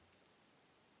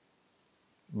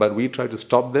 But we try to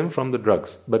stop them from the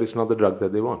drugs, but it's not the drugs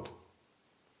that they want.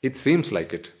 It seems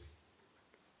like it.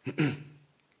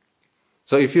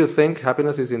 So if you think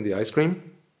happiness is in the ice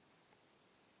cream,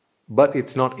 but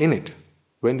it's not in it.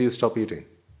 When do you stop eating?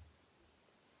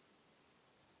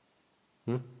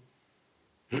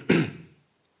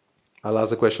 I'll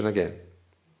ask the question again.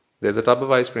 There's a tub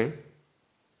of ice cream.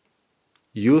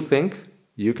 You think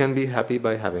you can be happy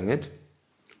by having it,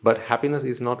 but happiness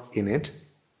is not in it.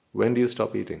 When do you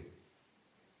stop eating?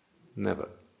 Never.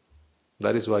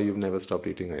 That is why you've never stopped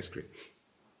eating ice cream.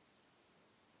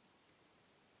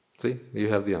 See, you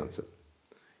have the answer.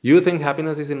 You think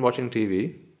happiness is in watching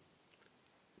TV,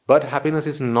 but happiness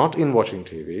is not in watching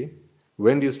TV.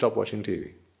 When do you stop watching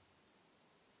TV?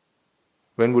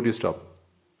 When would you stop?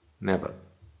 Never.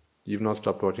 You've not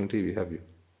stopped watching TV, have you?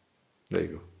 There you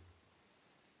go.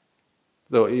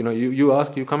 So,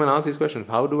 you come and ask these questions.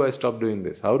 How do I stop doing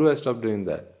this? How do I stop doing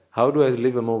that? How do I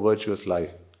live a more virtuous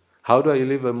life? How do I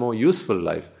live a more useful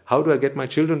life? How do I get my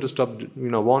children to stop,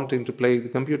 wanting to play the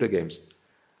computer games?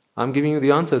 I'm giving you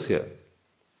the answers here.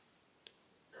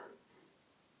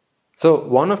 So,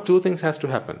 one of two things has to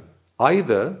happen.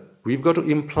 Either we've got to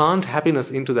implant happiness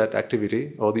into that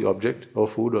activity or the object or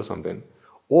food or something,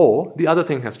 or the other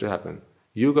thing has to happen.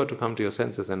 You've got to come to your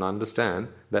senses and understand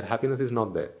that happiness is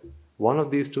not there. One of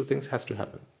these two things has to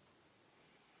happen.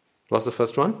 What's the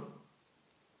first one?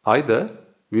 Either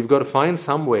we've got to find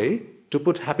some way to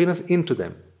put happiness into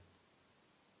them.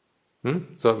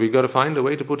 So we've got to find a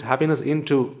way to put happiness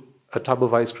into a tub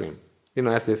of ice cream.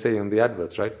 As they say in the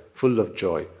adverts, right? Full of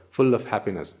joy, full of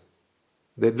happiness.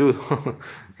 They do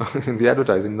in the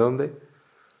advertising, don't they?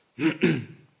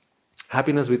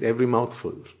 Happiness with every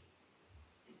mouthful.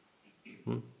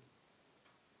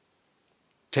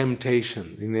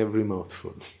 Temptation in every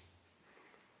mouthful.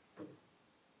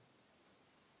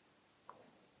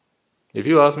 If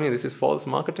you ask me, this is false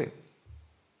marketing.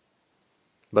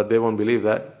 But they won't believe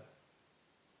that,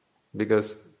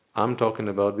 because I'm talking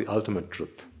about the ultimate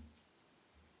truth.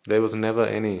 There was never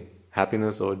any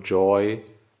happiness or joy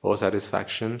or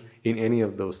satisfaction in any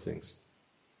of those things.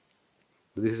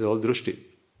 This is all drushti.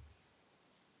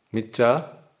 Miccha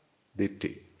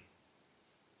ditti.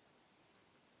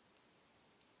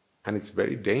 And it's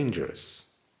very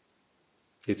dangerous.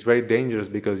 It's very dangerous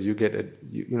because you get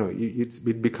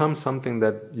it becomes something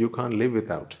that you can't live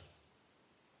without.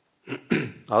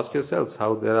 Ask yourselves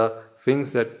how there are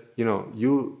things that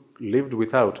you lived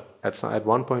without at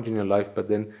one point in your life, but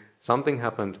then something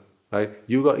happened, right?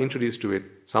 You got introduced to it.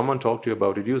 Someone talked to you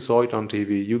about it. You saw it on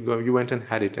TV. You went and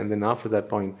had it, and then after that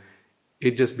point,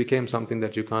 it just became something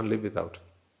that you can't live without.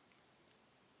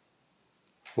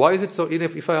 Why is it so?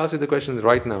 If I ask you the question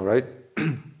right now, right?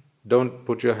 Don't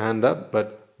put your hand up,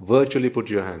 but virtually put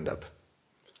your hand up.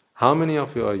 How many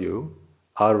of you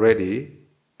are ready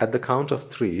at the count of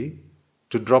 3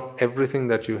 to drop everything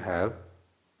that you have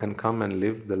and come and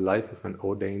live the life of an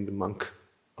ordained monk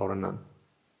or a nun?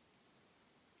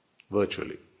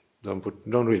 Virtually. Don't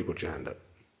really put your hand up.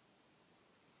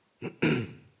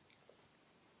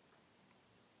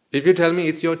 If you tell me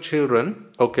it's your children,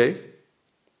 okay.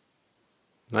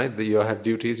 Right? You have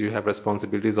duties, you have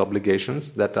responsibilities,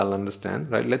 obligations, that I'll understand.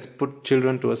 Right? Let's put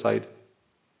children to a side.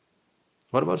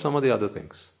 What about some of the other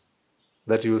things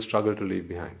that you will struggle to leave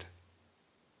behind?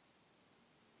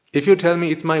 If you tell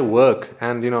me it's my work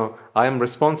and I am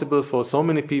responsible for so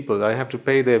many people, I have to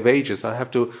pay their wages, I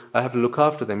have to look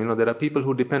after them. There are people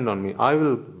who depend on me. I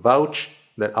will vouch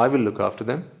that I will look after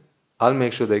them. I'll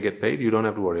make sure they get paid. You don't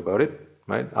have to worry about it.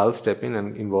 Right? I'll step in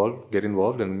and get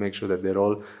involved and make sure that they're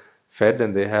all fed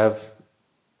and they have,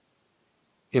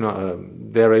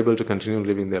 they're able to continue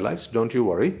living their lives. Don't you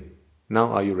worry.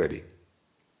 Now are you ready?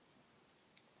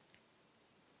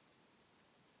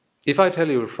 If I tell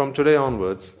you from today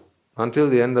onwards, until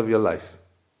the end of your life,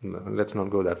 let's not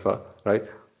go that far, right?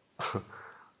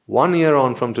 1 year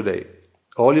on from today,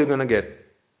 all you're going to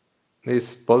get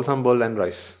is polsambol and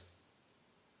rice.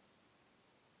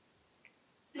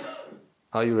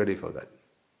 Are you ready for that?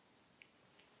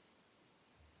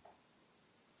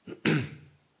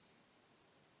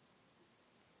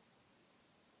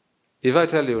 If I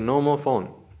tell you no more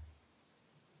phone,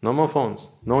 no more phones,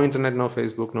 no internet, no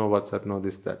Facebook, no WhatsApp, no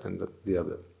this, that and the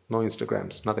other, no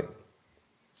Instagrams, nothing.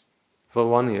 For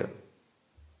 1 year,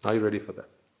 are you ready for that?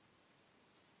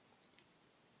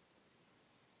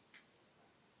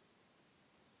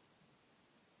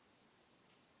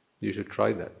 You should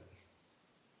try that.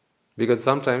 Because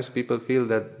sometimes people feel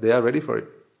that they are ready for it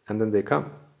and then they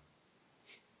come.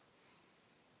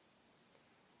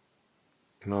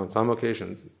 On some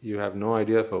occasions, you have no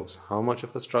idea, folks, how much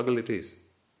of a struggle it is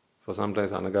for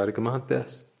sometimes anagarika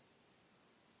mahatyas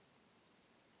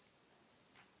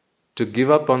to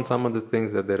give up on some of the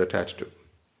things that they're attached to.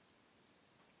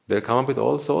 They'll come up with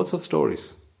all sorts of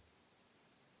stories.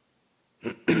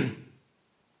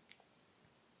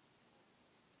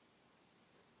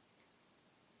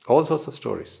 All sorts of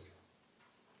stories.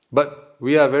 But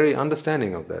we are very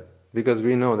understanding of that, because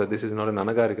we know that this is not an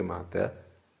anagarika mahatya,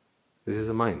 this is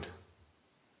a mind.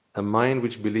 A mind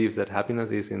which believes that happiness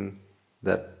is in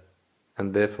that,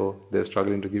 and therefore they're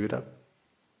struggling to give it up.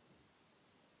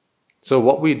 So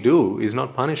what we do is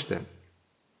not punish them.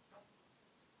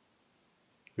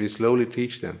 We slowly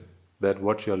teach them that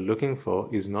what you're looking for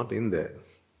is not in there.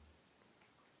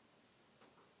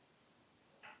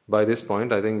 By this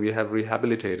point, I think we have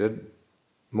rehabilitated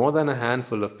more than a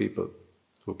handful of people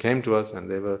who came to us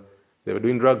and they were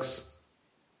doing drugs.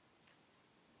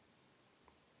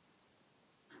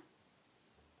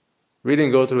 We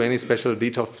didn't go through any special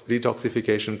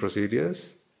detoxification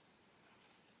procedures.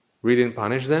 We didn't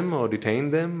punish them or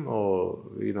detain them or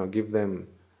give them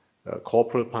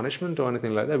corporal punishment or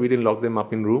anything like that. We didn't lock them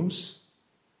up in rooms.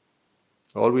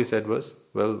 All we said was,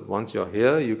 well, once you're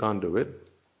here, you can't do it.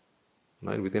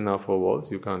 Right? Within our four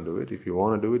walls, you can't do it. If you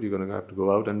want to do it, you're going to have to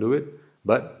go out and do it.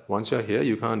 But once you're here,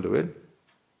 you can't do it.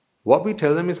 What we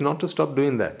tell them is not to stop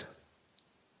doing that.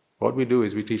 What we do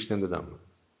is we teach them the Dhamma.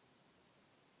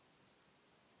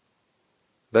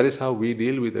 That is how we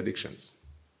deal with addictions.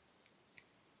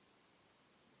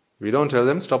 We don't tell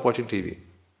them, stop watching TV.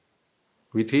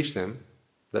 We teach them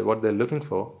that what they're looking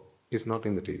for is not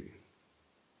in the TV.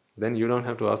 Then you don't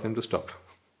have to ask them to stop.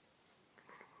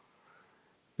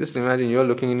 Just imagine you're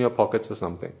looking in your pockets for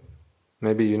something.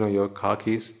 Maybe your car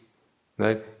keys.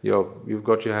 Right? You've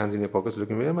got your hands in your pockets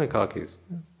looking, where are my car keys?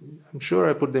 I'm sure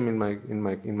I put them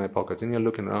in my pockets. And you're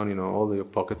looking around, all your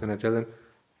pockets, and I tell them,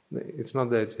 it's not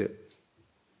there, it's here.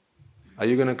 Are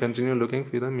you going to continue looking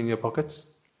for them in your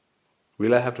pockets?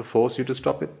 Will I have to force you to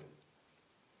stop it?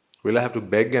 Will I have to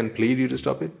beg and plead you to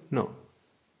stop it? No.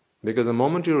 Because the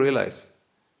moment you realize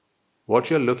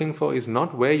what you're looking for is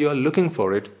not where you're looking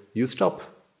for it, you stop.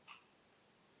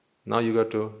 Now you got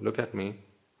to look at me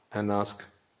and ask,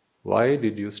 why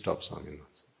did you stop,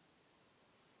 Swaminathan?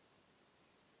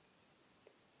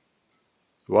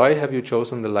 Why have you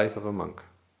chosen the life of a monk?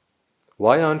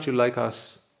 Why aren't you like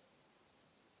us?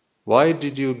 Why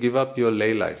did you give up your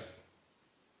lay life?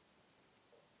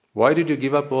 Why did you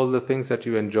give up all the things that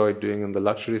you enjoyed doing and the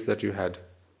luxuries that you had?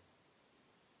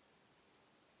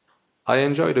 I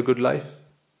enjoyed a good life.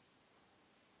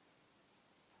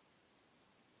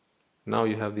 Now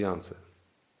you have the answer.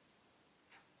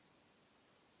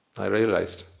 I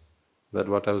realized that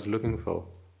what I was looking for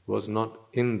was not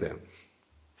in them.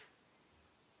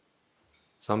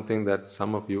 Something that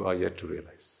some of you are yet to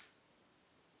realize.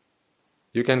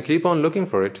 You can keep on looking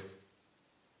for it,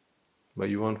 but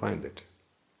you won't find it.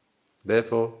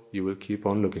 Therefore, you will keep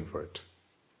on looking for it.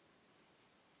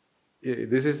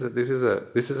 This is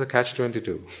a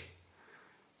catch-22.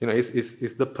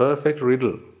 It's the perfect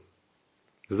riddle.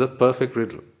 It's the perfect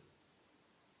riddle.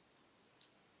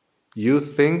 You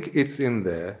think it's in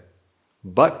there,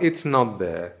 but it's not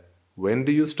there. When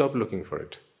do you stop looking for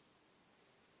it?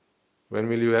 When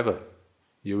will you ever?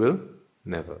 You will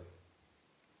never.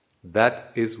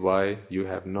 That is why you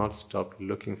have not stopped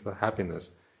looking for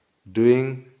happiness,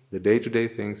 doing the day-to-day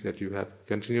things that you have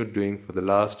continued doing for the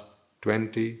last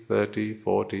 20, 30,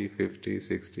 40, 50,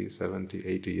 60, 70,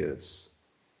 80 years.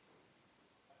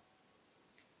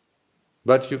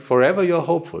 But forever you're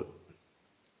hopeful.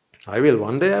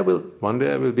 One day I will,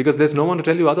 because there's no one to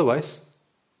tell you otherwise.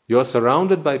 You're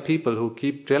surrounded by people who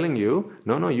keep telling you,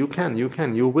 no, you can,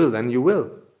 you will, and you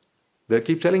will. They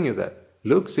keep telling you that.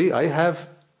 Look, see, I have.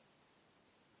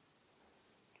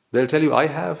 They'll tell you, I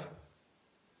have.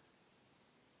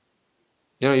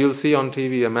 You'll see on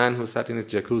TV a man who sat in his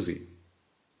jacuzzi,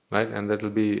 right? And that'll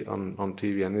be on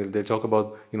TV, and they'll talk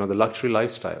about, the luxury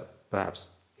lifestyle, perhaps.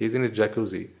 He's in his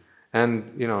jacuzzi.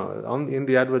 And, in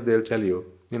the advert they'll tell you,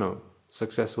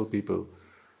 successful people,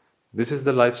 this is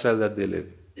the lifestyle that they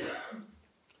live.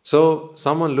 So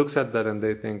someone looks at that and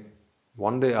they think,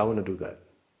 one day I want to do that.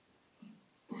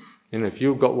 If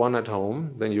you've got one at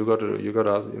home, then you got to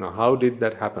ask, how did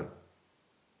that happen?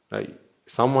 Right?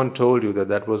 Someone told you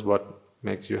that was what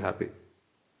makes you happy.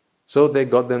 So they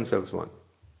got themselves one.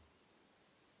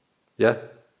 Yeah?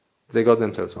 They got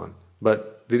themselves one.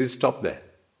 But did it stop there?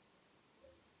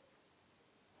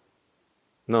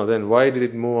 No, then why did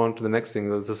it move on to the next thing?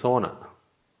 It was the sauna.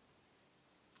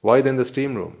 Why then the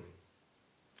steam room?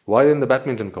 Why then the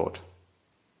badminton court?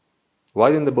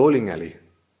 Why then the bowling alley?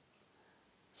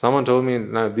 Someone told me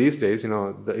now these days,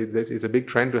 it's a big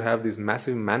trend to have these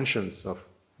massive mansions of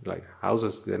like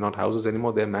houses. They're not houses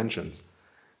anymore, they're mansions.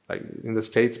 Like in the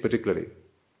States particularly.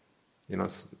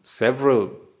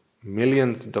 Several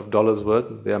millions of dollars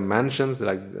worth. They are mansions,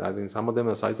 like I think some of them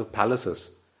are the size of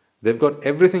palaces. They've got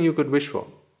everything you could wish for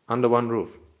under one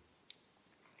roof.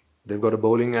 They've got a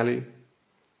bowling alley.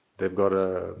 They've got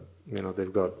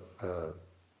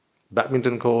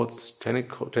badminton courts,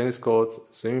 tennis courts,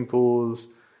 swimming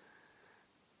pools.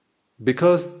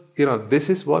 Because, this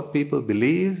is what people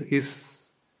believe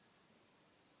is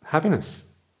happiness.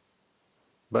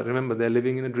 But remember, they're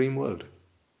living in a dream world.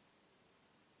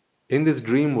 In this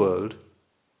dream world,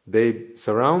 they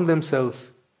surround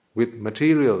themselves with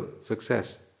material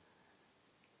success.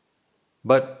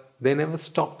 But they never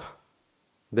stop.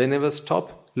 They never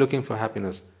stop looking for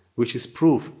happiness, which is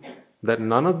proof that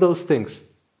none of those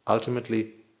things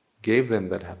ultimately gave them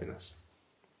that happiness.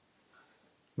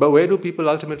 But where do people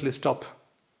ultimately stop?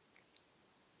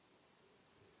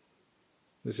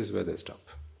 This is where they stop.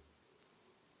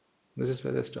 This is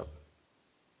where they stop.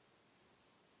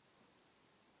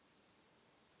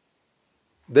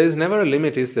 There is never a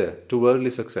limit, is there, to worldly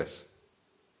success?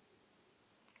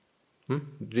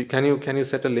 Can you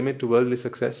set a limit to worldly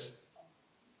success?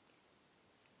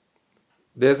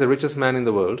 There's the richest man in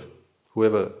the world,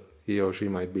 whoever he or she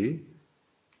might be.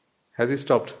 Has he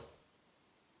stopped?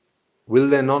 Will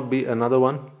there not be another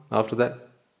one after that?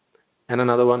 And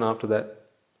another one after that?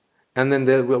 And then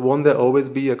won't there always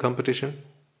be a competition?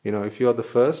 If you're the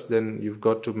first, then you've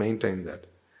got to maintain that.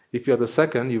 If you're the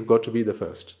second, you've got to be the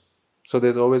first. So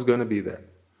there's always going to be that.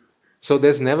 So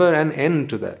there's never an end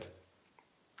to that.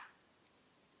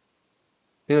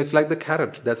 It's like the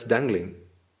carrot that's dangling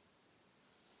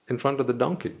in front of the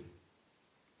donkey.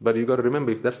 But you've got to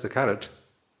remember, if that's the carrot,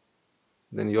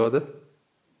 then you're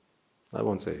I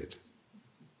won't say it.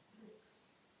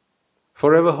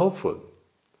 Forever hopeful.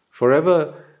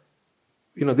 Forever,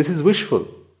 this is wishful.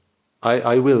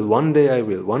 I will, one day I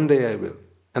will, one day I will.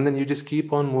 And then you just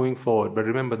keep on moving forward. But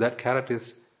remember, that carrot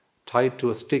is tied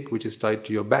to a stick which is tied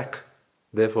to your back.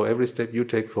 Therefore, every step you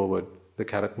take forward, the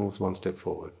carrot moves one step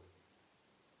forward.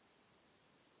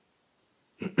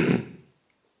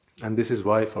 And this is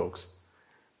why, folks,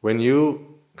 when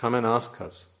you come and ask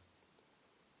us,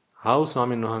 how,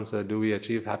 Swami Nuhansa, do we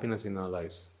achieve happiness in our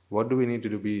lives? What do we need to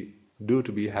do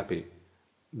to be happy?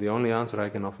 The only answer I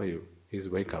can offer you is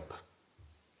wake up.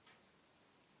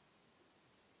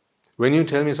 When you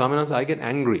tell me, Swami Nuhansa, I get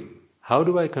angry, how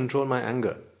do I control my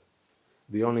anger?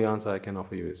 The only answer I can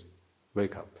offer you is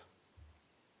wake up.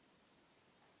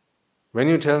 When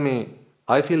you tell me,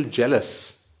 I feel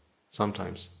jealous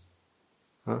sometimes,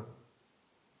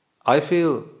 I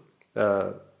feel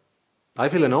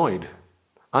annoyed,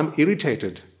 I'm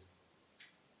irritated.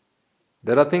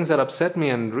 There are things that upset me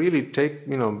and really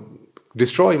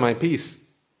destroy my peace.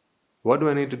 What do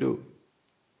I need to do?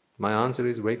 My answer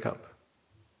is wake up.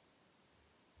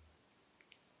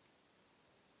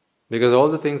 Because all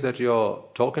the things that you're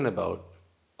talking about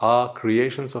are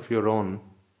creations of your own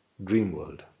dream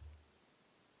world.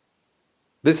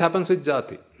 This happens with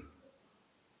jati.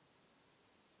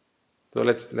 So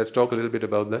let's talk a little bit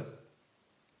about that.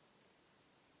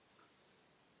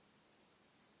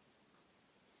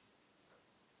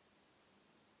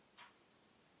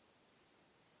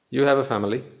 You have a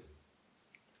family.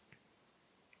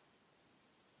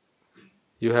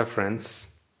 You have friends.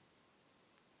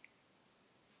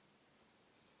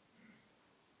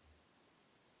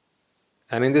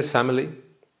 And in this family,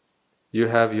 you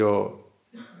have your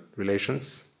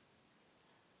relations.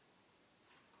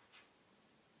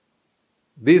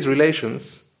 These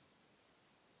relations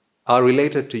are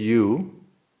related to you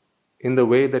in the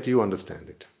way that you understand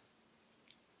it.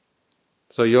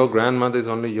 So your grandmother is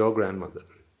only your grandmother.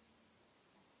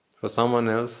 For someone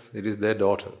else, it is their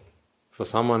daughter. For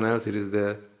someone else, it is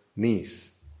their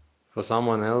niece. For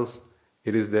someone else,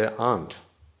 it is their aunt.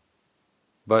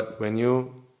 But when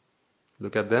you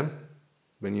look at them,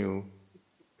 when you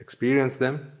experience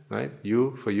them, right?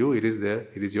 For you, it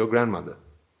is your grandmother.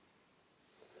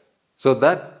 So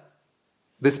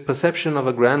this perception of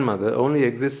a grandmother only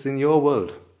exists in your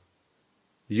world.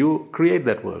 You create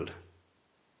that world.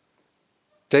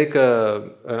 Take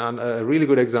a really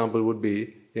good example would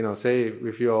be, say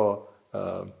if you're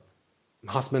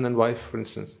husband and wife, for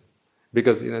instance.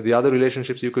 Because the other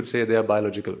relationships you could say they are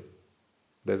biological.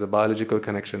 There's a biological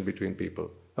connection between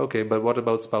people. Okay, but what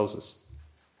about spouses?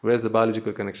 Where's the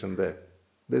biological connection there?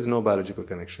 There's no biological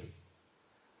connection.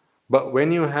 But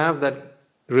when you have that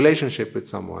relationship with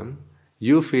someone,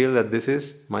 you feel that this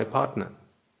is my partner.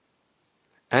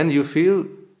 And you feel,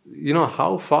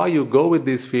 how far you go with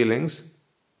these feelings,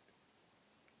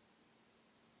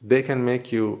 they can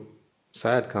make you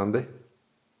sad, can't they?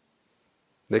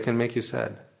 They can make you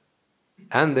sad.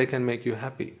 And they can make you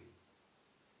happy.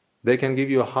 They can give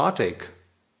you a heartache.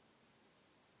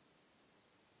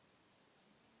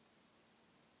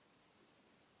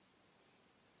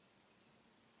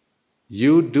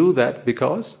 You do that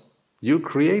because you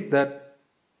create that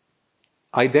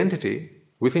identity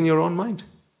within your own mind.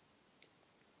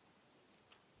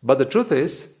 But the truth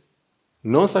is,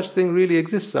 no such thing really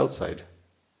exists outside.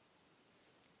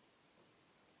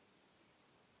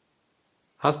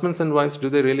 Husbands and wives, do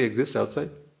they really exist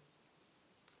outside?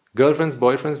 Girlfriends,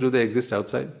 boyfriends, do they exist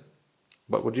outside?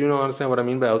 But would you understand what I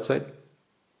mean by outside?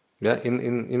 Yeah,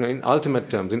 in ultimate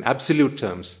terms, in absolute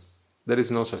terms, there is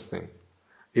no such thing.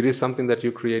 It is something that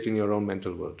you create in your own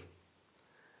mental world.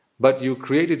 But you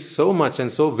create it so much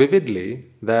and so vividly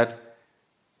that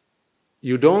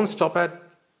you don't stop at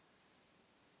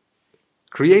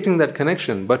creating that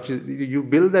connection, but you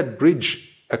build that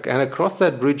bridge, and across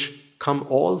that bridge come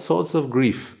all sorts of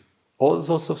grief, all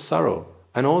sorts of sorrow,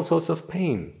 and all sorts of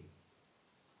pain.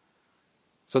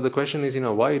 So the question is,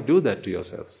 why do that to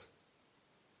yourselves?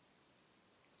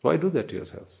 Why do that to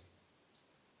yourselves?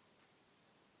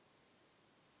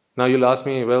 Now you'll ask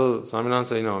me, well,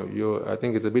 Swaminathan, I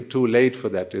think it's a bit too late for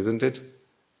that, isn't it?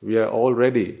 We are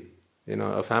already,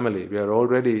 a family. We are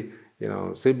already,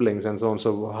 siblings and so on.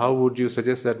 So how would you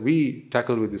suggest that we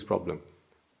tackle with this problem?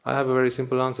 I have a very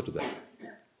simple answer to that.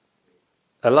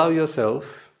 Allow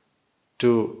yourself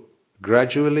to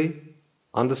gradually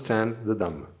understand the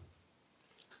Dhamma.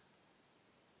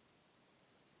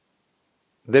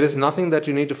 There is nothing that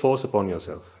you need to force upon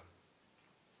yourself.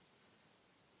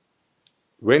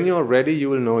 When you're ready, you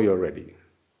will know you're ready.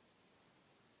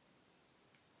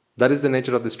 That is the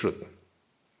nature of this truth.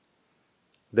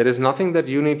 There is nothing that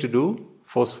you need to do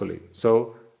forcefully.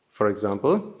 So, for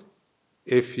example,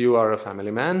 if you are a family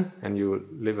man and you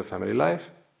live a family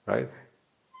life, right?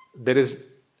 There is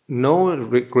no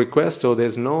request or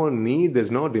there's no need,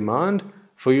 there's no demand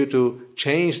for you to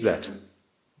change that.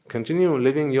 Continue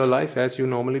living your life as you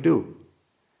normally do.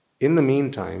 In the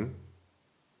meantime,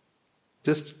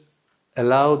 just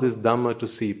allow this Dhamma to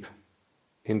seep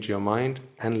into your mind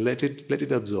and let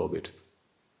it absorb it.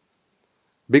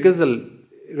 Because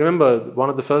remember, one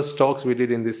of the first talks we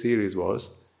did in this series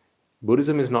was,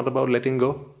 Buddhism is not about letting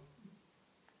go.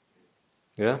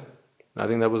 Yeah? I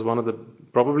think that was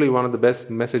probably one of the best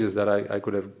messages that I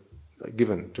could have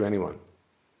given to anyone.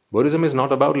 Buddhism is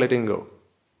not about letting go.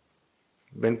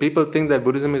 When people think that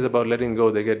Buddhism is about letting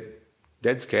go, they get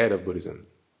dead scared of Buddhism.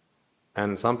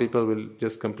 And some people will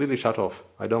just completely shut off.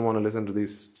 I don't want to listen to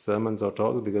these sermons or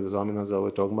talks because the Swaminathan is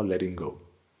always talking about letting go.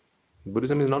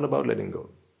 Buddhism is not about letting go.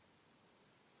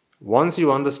 Once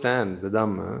you understand the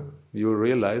Dhamma, you will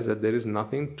realize that there is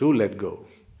nothing to let go.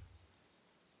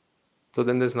 So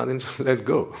then there's nothing to let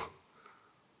go.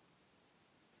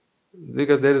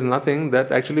 Because there is nothing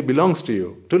that actually belongs to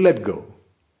you to let go.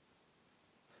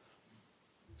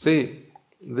 See,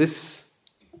 this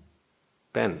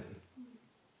pen,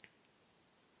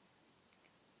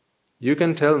 you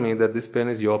can tell me that this pen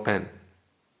is your pen.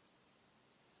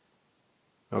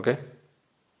 Okay?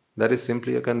 That is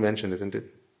simply a convention, isn't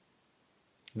it?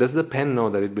 Does the pen know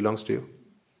that it belongs to you?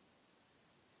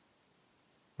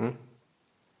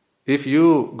 If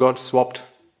you got swapped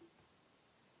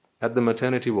at the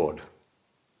maternity ward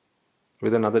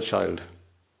with another child,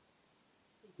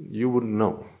 you wouldn't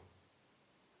know.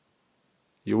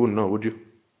 You wouldn't know, would you?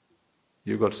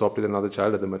 You got swapped with another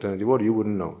child at the maternity ward, you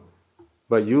wouldn't know.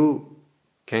 But you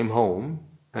came home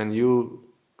and you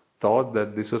thought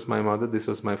that this was my mother, this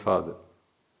was my father.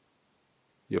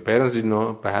 Your parents didn't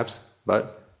know, perhaps,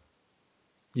 but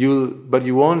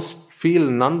you won't feel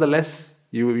nonetheless,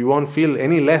 you won't feel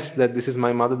any less that this is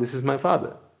my mother, this is my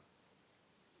father.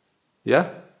 Yeah?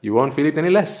 You won't feel it any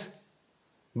less.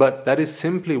 But that is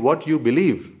simply what you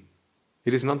believe.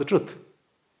 It is not the truth.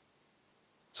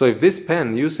 So if this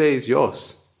pen you say is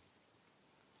yours,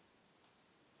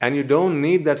 and you don't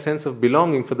need that sense of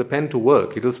belonging for the pen to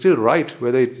work, it will still write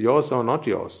whether it's yours or not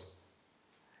yours.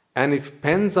 And if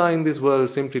pens are in this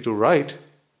world simply to write,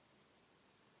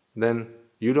 then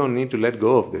you don't need to let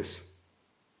go of this.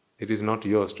 It is not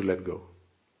yours to let go.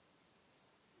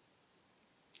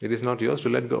 It is not yours to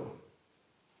let go.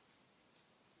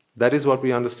 That is what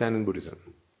we understand in Buddhism.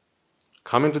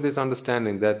 Coming to this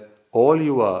understanding that all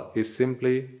you are is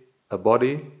simply a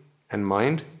body and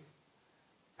mind.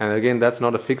 And again, that's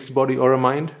not a fixed body or a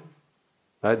mind.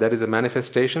 Right? That is a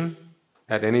manifestation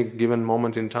at any given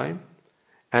moment in time.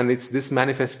 And it's this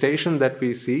manifestation that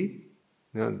we see.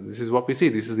 This is what we see.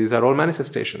 These are all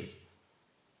manifestations.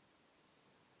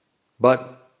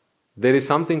 But there is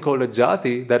something called a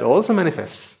jati that also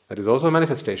manifests. That is also a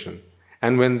manifestation.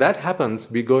 And when that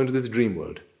happens, we go into this dream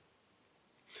world.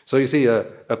 So you see, a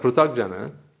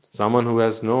pruthakjana, someone who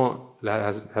has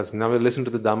never listened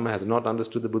to the Dhamma, has not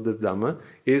understood the Buddha's Dhamma,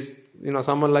 is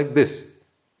someone like this.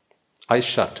 Eyes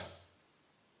shut.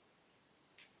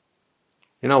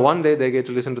 One day they get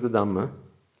to listen to the Dhamma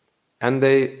and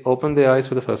they open their eyes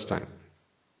for the first time.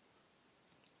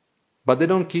 But they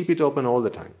don't keep it open all the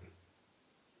time.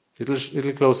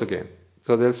 It'll close again.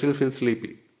 So they'll still feel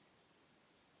sleepy.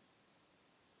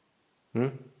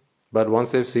 But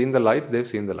once they've seen the light, they've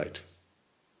seen the light.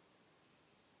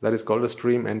 That is called a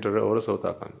stream enterer or a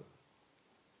Sotapanna.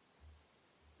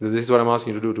 This is what I'm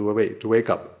asking you to do, to wake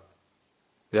up.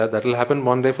 Yeah, that will happen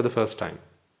one day for the first time.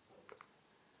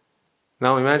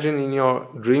 Now imagine in your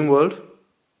dream world,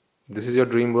 this is your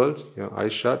dream world, your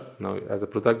eyes shut. Now as a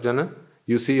Pruthakjana,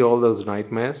 you see all those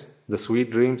nightmares, the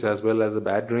sweet dreams as well as the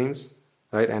bad dreams,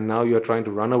 right? And now you're trying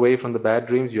to run away from the bad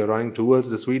dreams, you're running towards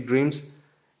the sweet dreams,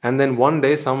 and then one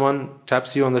day someone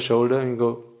taps you on the shoulder and you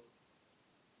go,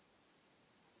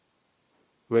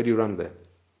 where do you run there?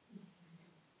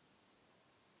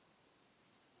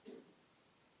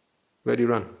 Where do you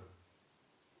run?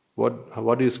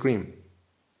 What do you scream?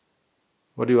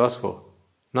 What do you ask for?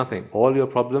 Nothing. All your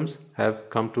problems have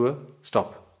come to a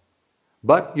stop.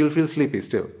 But you'll feel sleepy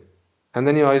still. And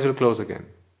then your eyes will close again.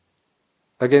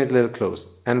 Again it will close.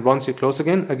 And once you close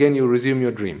again you resume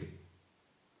your dream.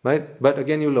 Right? But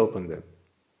again you'll open them.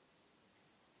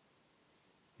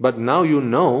 But now you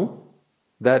know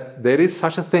that there is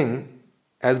such a thing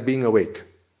as being awake.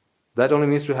 That only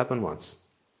needs to happen once.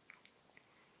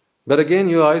 But again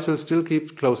your eyes will still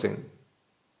keep closing.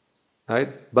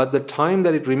 Right? But the time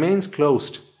that it remains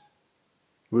closed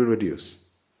will reduce.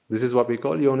 This is what we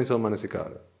call yoniso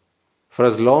manasikara. For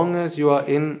as long as you are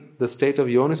in the state of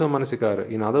yoniso manasikara,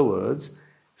 in other words,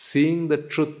 seeing the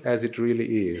truth as it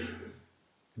really is,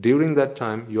 during that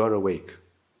time you are awake.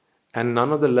 And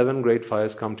none of the 11 great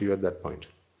fires come to you at that point.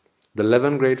 The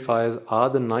 11 great fires are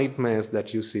the nightmares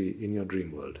that you see in your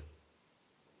dream world.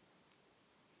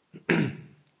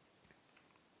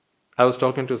 I was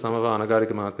talking to some of our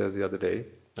Anagarika Mahathas the other day.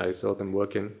 I saw them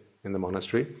working in the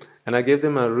monastery, and I gave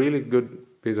them a really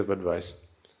good piece of advice.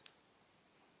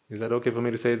 Is that okay for me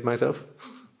to say it myself?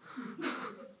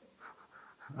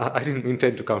 I didn't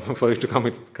intend for it to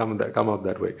come out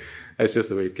that way. It's just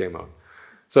the way it came out.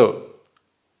 So,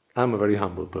 I'm a very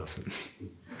humble person.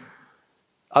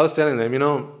 I was telling them,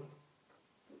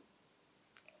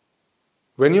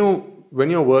 when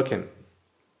you're working,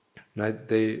 right?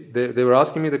 They were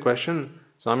asking me the question.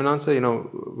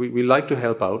 Swaminatha, we like to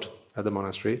help out at the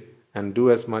monastery and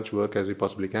do as much work as we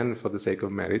possibly can for the sake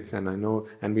of merits, and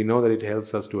we know that it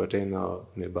helps us to attain our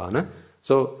nibbana.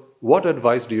 So, what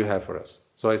advice do you have for us?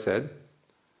 So I said,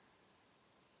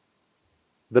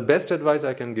 the best advice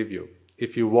I can give you,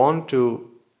 if you want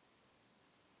to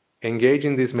engage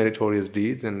in these meritorious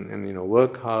deeds and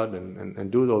work hard and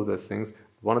do all those things,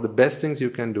 one of the best things you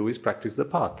can do is practice the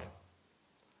path.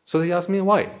 So he asked me,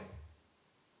 why?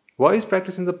 Why is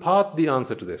practicing the path the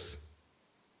answer to this?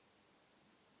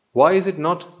 Why is it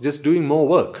not just doing more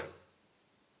work?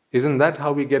 Isn't that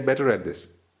how we get better at this?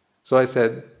 So I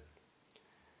said,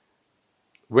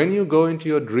 when you go into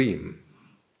your dream,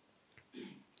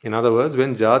 in other words,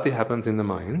 when jati happens in the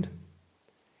mind,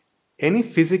 any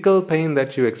physical pain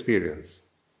that you experience,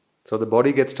 so the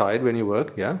body gets tired when you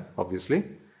work, yeah, obviously,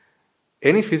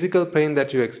 any physical pain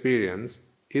that you experience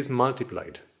is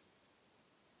multiplied.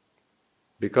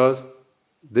 Because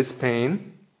this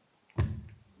pain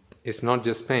is not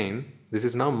just pain, this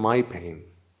is now my pain.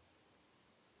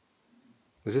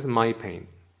 This is my pain.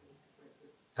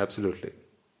 Absolutely.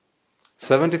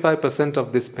 75%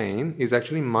 of this pain is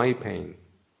actually my pain.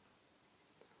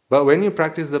 But when you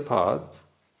practice the path,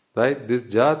 right, this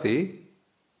jati,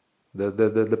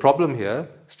 the problem here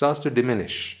starts to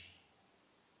diminish.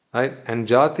 Right? And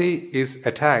jati is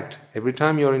attacked every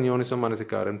time you're in yoniso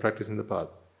manasikara and practicing the path.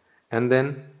 And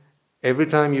then every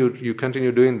time you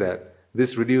continue doing that,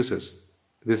 this reduces.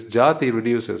 This jati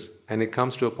reduces, and it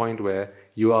comes to a point where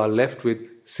you are left with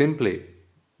simply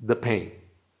the pain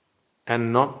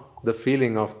and not the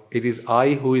feeling of it is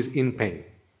I who is in pain.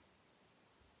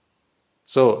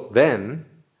 So then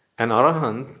an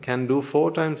arahant can do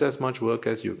 4 times as much work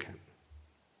as you can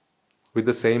with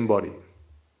the same body.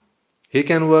 He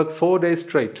can work 4 days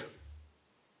straight,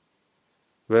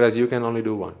 whereas you can only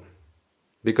do 1.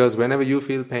 Because whenever you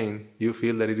feel pain, you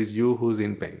feel that it is you who's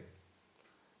in pain.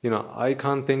 I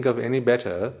can't think of any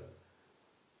better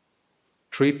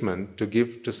treatment to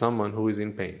give to someone who is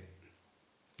in pain.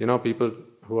 People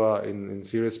who are in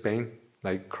serious pain,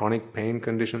 like chronic pain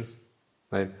conditions.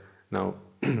 Right? Now,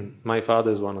 my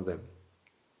father is one of them.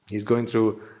 He's going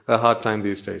through a hard time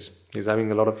these days. He's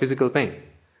having a lot of physical pain.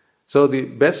 So the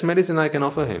best medicine I can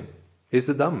offer him is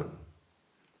the Dhamma.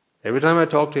 Every time I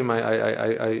talk to him,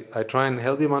 I try and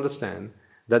help him understand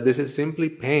that this is simply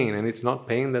pain and it's not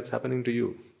pain that's happening to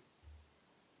you.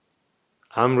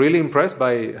 I'm really impressed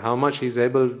by how much he's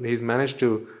managed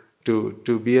to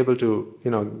be able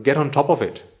to, get on top of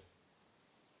it.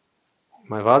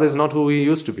 My father is not who he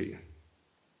used to be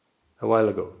a while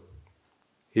ago.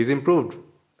 He's improved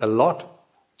a lot.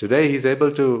 Today he's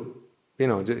able to,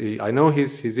 I know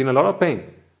he's in a lot of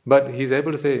pain, but he's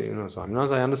able to say,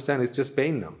 Swaminas, I understand it's just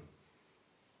pain now.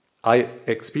 I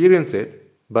experience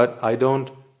it, but I don't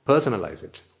personalize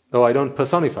it. Or I don't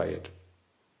personify it.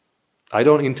 I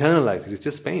don't internalize it. It's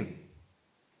just pain.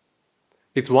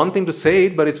 It's one thing to say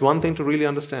it, but it's one thing to really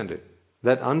understand it.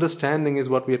 That understanding is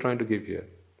what we are trying to give here.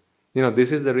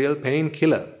 This is the real pain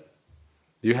killer.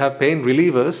 You have pain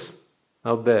relievers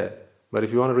out there, but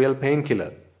if you want a real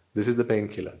painkiller, this is the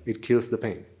painkiller. It kills the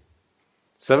pain.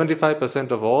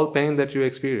 75% of all pain that you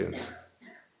experience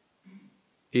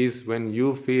is when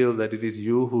you feel that it is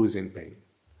you who is in pain.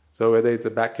 So whether it's a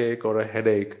backache or a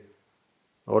headache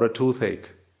or a toothache,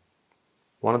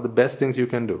 one of the best things you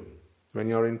can do when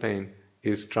you're in pain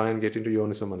is try and get into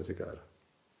yoniso manasikara.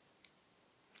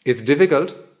 It's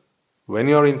difficult when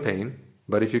you're in pain,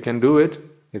 but if you can do it,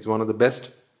 it's one of the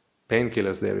best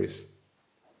painkillers there is.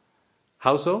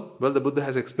 How so? Well, the Buddha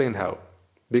has explained how.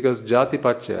 Because jati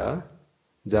pacchaya,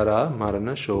 jara,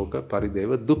 marana, shoka,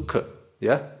 parideva, dukkha.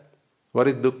 Yeah? What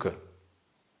is dukkha?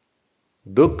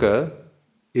 Dukkha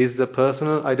is the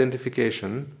personal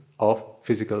identification of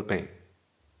physical pain.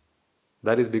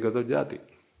 That is because of jati.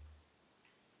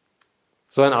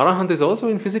 So an arahant is also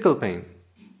in physical pain,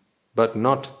 but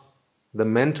not the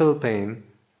mental pain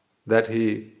that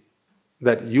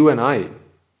you and I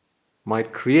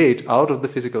might create out of the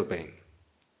physical pain.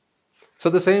 So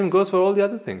the same goes for all the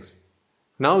other things.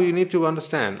 Now you need to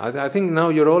understand. I think now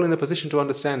you're all in a position to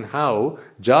understand how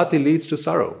jati leads to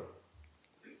sorrow.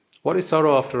 What is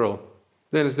sorrow after all?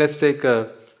 Then let's take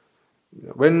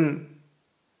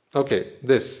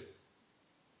this.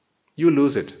 You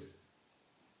lose it.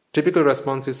 Typical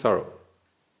response is sorrow.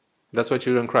 That's why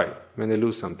children cry when they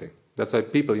lose something. That's why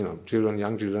people, children,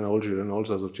 young children, old children, all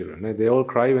sorts of children, they all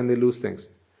cry when they lose things.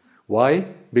 Why?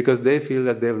 Because they feel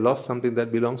that they've lost something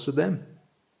that belongs to them.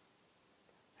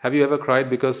 Have you ever cried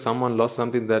because someone lost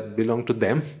something that belonged to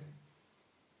them?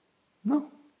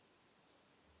 No.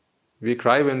 We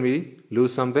cry when we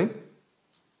lose something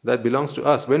that belongs to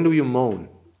us. When do you mourn?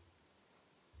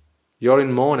 You're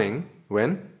in mourning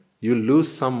when you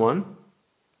lose someone,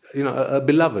 a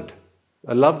beloved,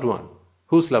 a loved one.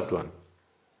 Whose loved one?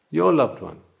 Your loved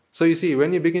one. So you see,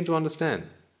 when you begin to understand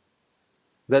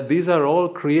that these are all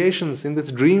creations in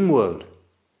this dream world.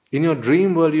 In your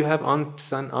dream world you have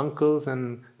aunts and uncles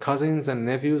and cousins and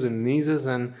nephews and nieces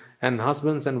and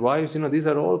husbands and wives. These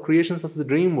are all creations of the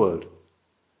dream world.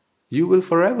 You will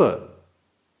forever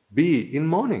be in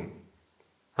mourning.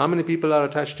 How many people are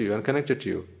attached to you and connected to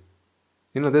you?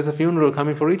 There's a funeral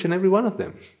coming for each and every one of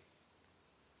them.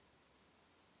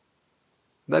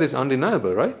 That is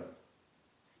undeniable, right?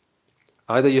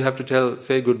 Either you have to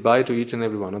say goodbye to each and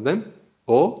every one of them,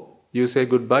 or you say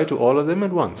goodbye to all of them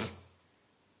at once.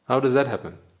 How does that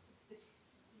happen?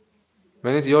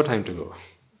 When it's your time to go.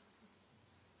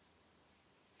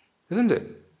 Isn't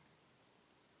it?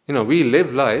 We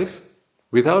live life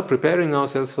without preparing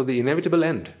ourselves for the inevitable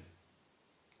end.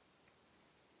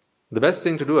 The best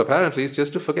thing to do apparently is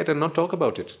just to forget and not talk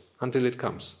about it until it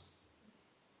comes.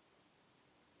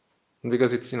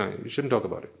 Because it's, you shouldn't talk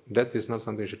about it. Death is not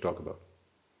something you should talk about.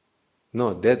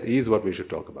 No, death is what we should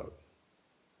talk about.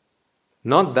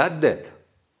 Not that death.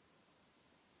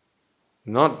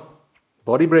 Not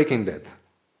body-breaking death.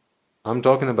 I'm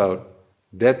talking about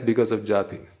death because of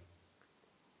jati.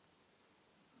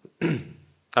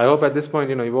 I hope at this point,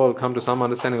 you've all come to some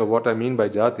understanding of what I mean by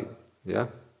jati. Yeah?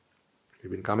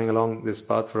 You've been coming along this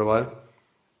path for a while.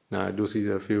 Now I do see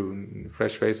a few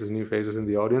fresh faces, new faces in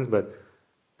the audience, but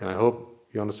I hope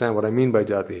you understand what I mean by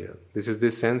jati here. This is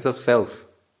this sense of self.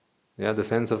 Yeah, the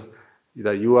sense of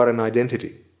that you are an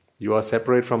identity. You are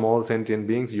separate from all sentient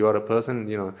beings. You are a person.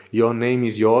 Your name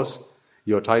is yours.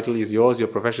 Your title is yours. Your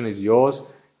profession is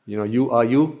yours. You are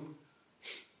you.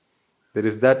 There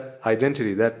is that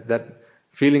identity, that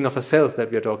feeling of a self that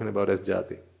we are talking about as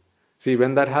jati. See,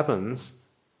 when that happens,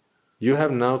 you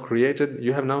have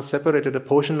now separated a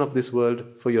portion of this world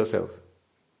for yourself.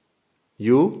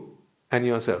 You and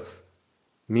yourself.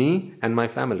 Me and my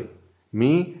family.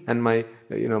 Me and my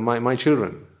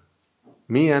children.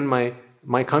 Me and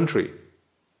my country.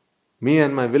 Me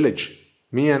and my village.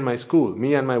 Me and my school.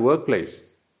 Me and my workplace.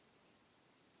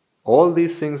 All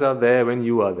these things are there when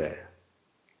you are there.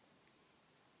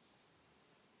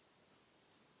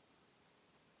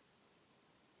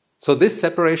 So this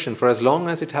separation, for as long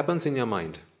as it happens in your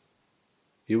mind,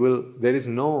 there is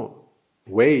no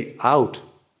way out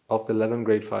of the 11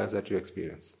 great fires that you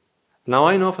experience. Now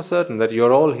I know for certain that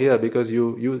you're all here because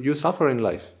you suffer in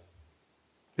life.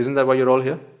 Isn't that why you're all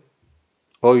here?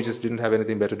 Or you just didn't have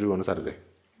anything better to do on a Saturday?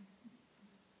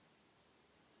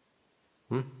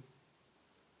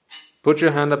 Put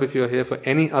your hand up if you're here for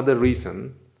any other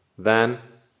reason than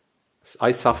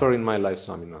I suffer in my life,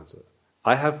 Swaminatha.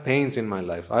 I have pains in my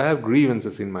life. I have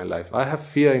grievances in my life. I have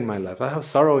fear in my life. I have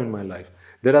sorrow in my life.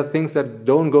 There are things that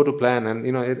don't go to plan and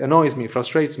it annoys me,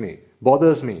 frustrates me,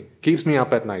 bothers me, keeps me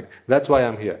up at night. That's why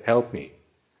I'm here. Help me.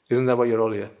 Isn't that why you're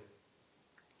all here?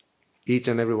 Each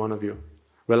and every one of you.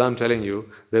 Well, I'm telling you,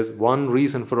 there's one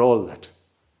reason for all that.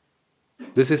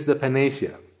 This is the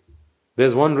panacea.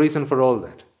 There's one reason for all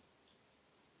that.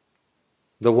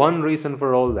 The one reason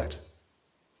for all that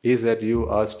is that you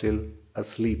are still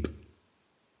asleep.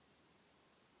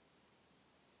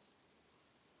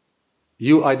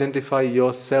 You identify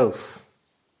yourself.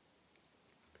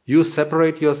 You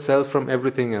separate yourself from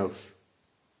everything else.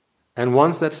 And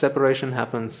once that separation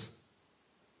happens,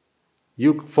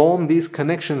 you form these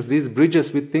connections, these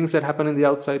bridges with things that happen in the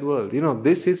outside world.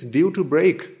 This is due to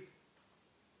break.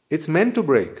 It's meant to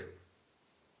break.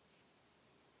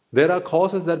 There are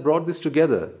causes that brought this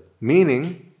together,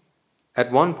 meaning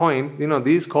at one point,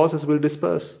 these causes will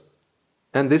disperse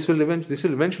and this will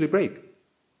eventually break.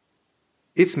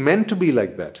 It's meant to be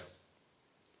like that.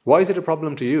 Why is it a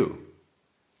problem to you?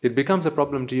 It becomes a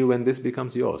problem to you when this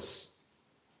becomes yours.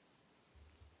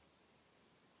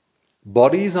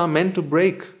 Bodies are meant to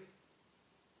break.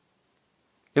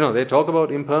 They talk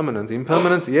about impermanence.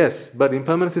 Impermanence, yes, but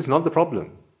impermanence is not the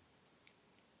problem.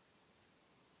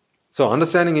 So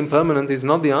understanding impermanence is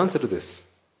not the answer to this.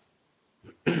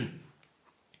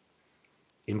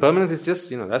 Impermanence is just,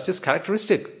 that's just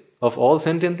characteristic of all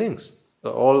sentient things,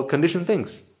 all conditioned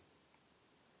things.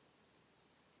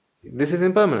 This is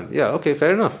impermanent. Yeah, okay,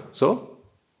 fair enough. So,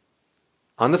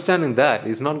 understanding that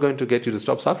is not going to get you to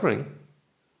stop suffering.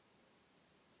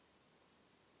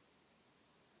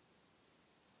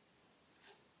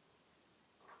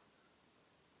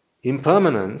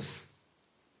 Impermanence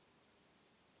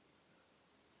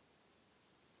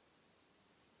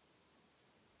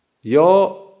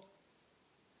your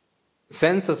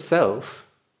sense of self,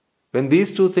 when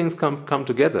these two things come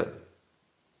together,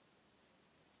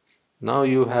 now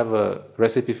you have a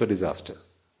recipe for disaster.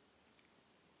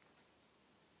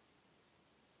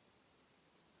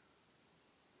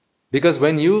 Because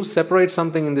when you separate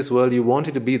something in this world, you want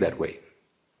it to be that way.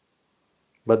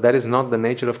 But that is not the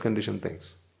nature of conditioned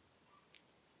things.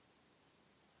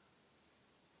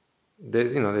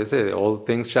 They say all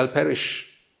things shall perish.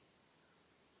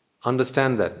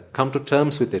 Understand that. Come to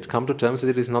terms with it. Come to terms with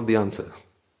it is not the answer.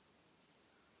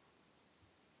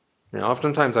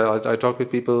 Oftentimes I talk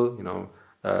with people,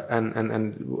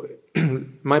 and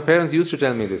my parents used to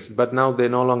tell me this, but now they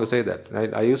no longer say that.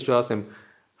 Right? I used to ask them,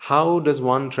 how does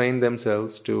one train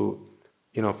themselves to,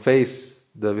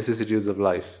 face the vicissitudes of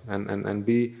life and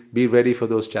be ready for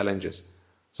those challenges?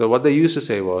 So what they used to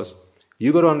say was,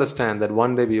 you got to understand that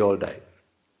one day we all die.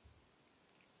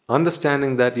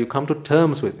 Understanding that, you come to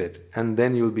terms with it, and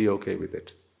then you'll be okay with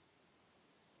it.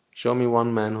 Show me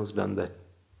one man who's done that.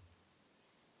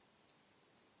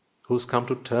 Who's come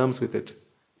to terms with it.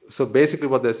 So basically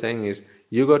what they're saying is,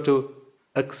 you got to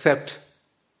accept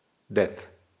death.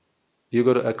 You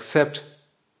got to accept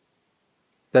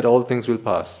that all things will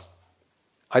pass.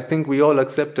 I think we all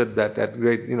accepted that at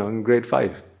in grade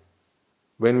 5,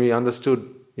 when we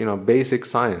understood basic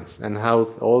science and how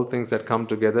all things that come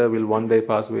together will one day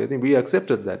pass away. I think we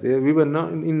accepted that. We were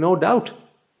in no doubt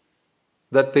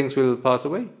that things will pass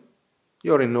away.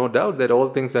 You're in no doubt that all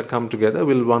things that come together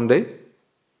will one day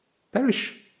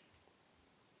perish.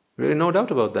 We're in no doubt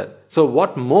about that. So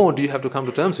what more do you have to come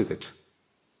to terms with it?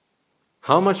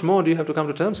 How much more do you have to come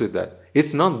to terms with that?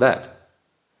 It's not that.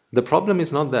 The problem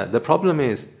is not that. The problem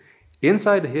is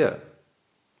inside here,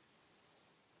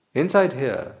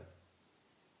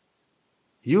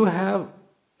 you have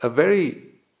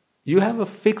a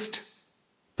fixed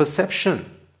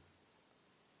perception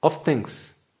of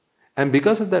things. And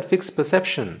because of that fixed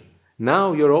perception,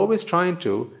 now you're always trying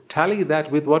to tally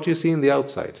that with what you see in the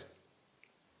outside.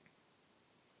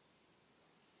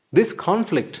 This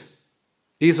conflict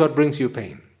is what brings you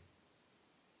pain.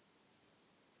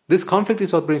 This conflict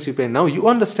is what brings you pain. Now you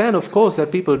understand, of course,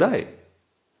 that people die.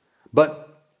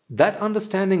 But that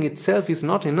understanding itself is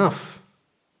not enough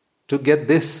to get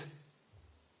this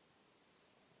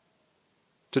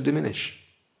to diminish.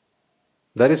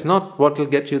 That is not what will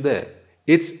get you there.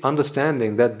 It's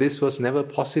understanding that this was never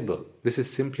possible. This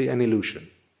is simply an illusion.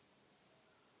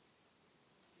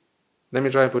 Let me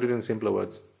try and put it in simpler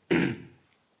words.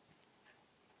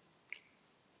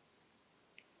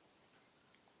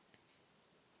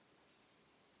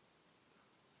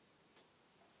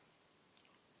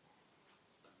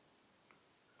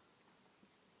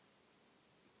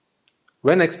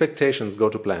 When expectations go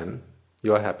to plan,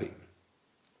 you are happy.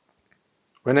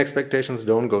 When expectations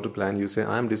don't go to plan, you say,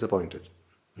 I am disappointed.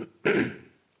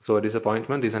 So a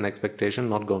disappointment is an expectation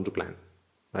not gone to plan,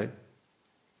 right?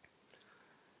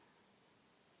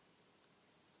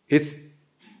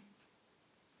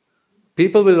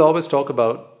 People will always talk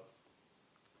about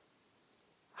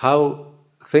how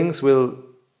things will,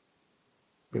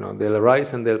 they'll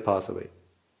arise and they'll pass away,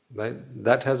 right?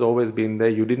 That has always been there.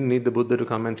 You didn't need the Buddha to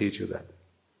come and teach you that.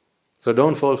 So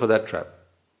don't fall for that trap.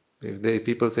 If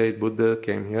people say Buddha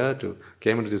came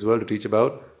into this world to teach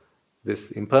about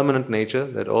this impermanent nature,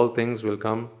 that all things will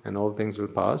come and all things will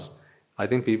pass, I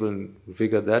think people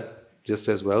figured that just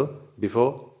as well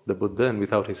before the Buddha and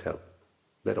without his help,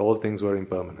 that all things were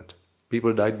impermanent.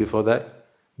 People died before that,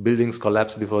 buildings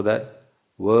collapsed before that,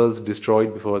 worlds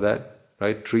destroyed before that,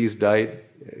 right? Trees died,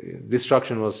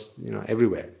 destruction was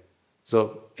everywhere.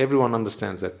 So everyone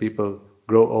understands that people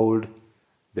grow old,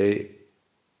 they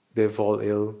fall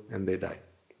ill and they die.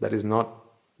 That is not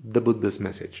the Buddha's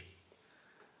message.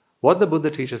 What the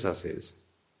Buddha teaches us is,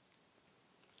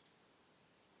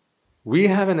 we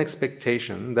have an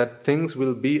expectation that things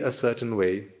will be a certain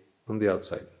way on the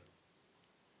outside.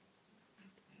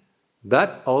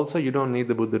 That also you don't need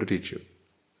the Buddha to teach you.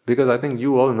 Because I think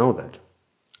you all know that.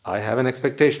 I have an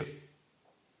expectation.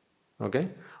 Okay?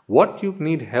 What you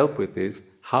need help with is,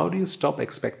 how do you stop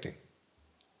expecting?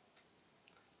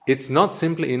 It's not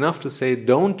simply enough to say,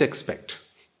 don't expect.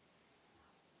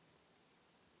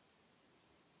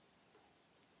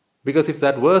 Because if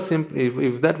that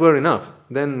were enough,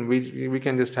 then we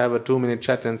can just have a 2-minute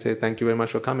chat and say, thank you very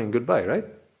much for coming, goodbye, right?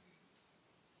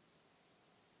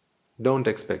 Don't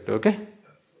expect, okay?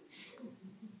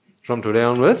 From today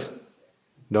onwards,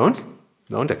 don't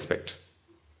expect.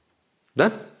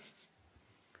 Done?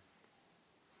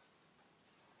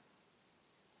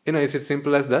 Is it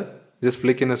simple as that? Just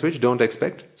flick in a switch, don't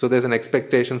expect. So there's an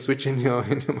expectation switch in your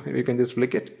mind, you can just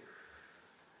flick it.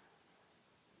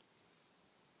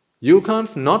 You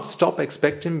can't not stop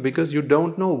expecting because you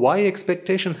don't know why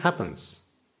expectation happens.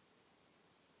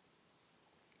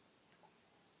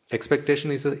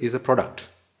 Expectation is a product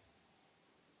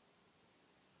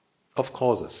of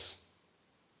causes.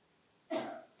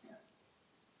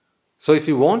 So if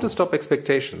you want to stop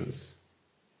expectations,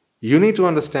 you need to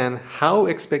understand how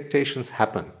expectations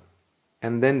happen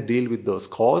and then deal with those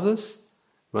causes.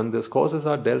 When those causes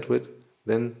are dealt with,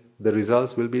 then the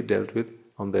results will be dealt with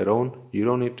on their own. You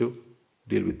don't need to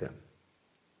deal with them.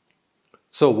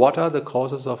 So what are the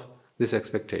causes of this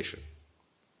expectation?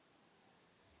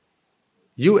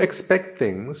 You expect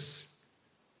things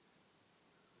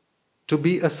to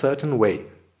be a certain way.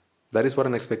 That is what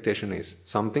an expectation is.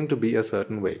 Something to be a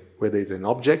certain way. Whether it's an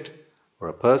object or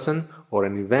a person or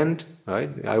an event, right?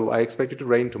 I expect it to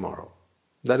rain tomorrow.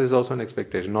 That is also an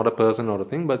expectation. Not a person or a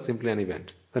thing, but simply an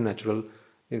event, a natural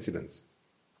incidence.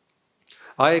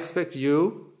 I expect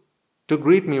you to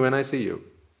greet me when I see you.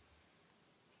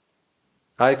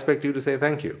 I expect you to say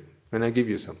thank you when I give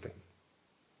you something.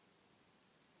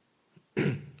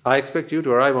 I expect you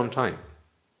to arrive on time.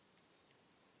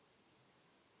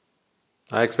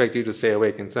 I expect you to stay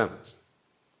awake in sermons.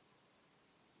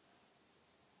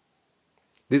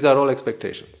 These are all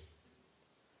expectations.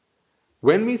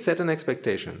 When we set an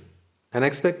expectation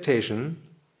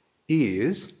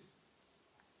is,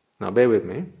 now bear with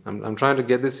me, I'm trying to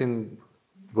get this in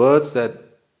words that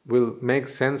will make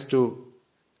sense to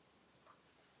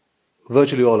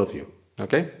virtually all of you,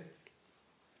 okay?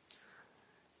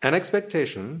 An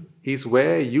expectation is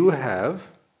where you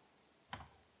have,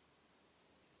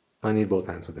 I need both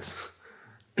hands for this,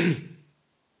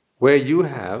 where you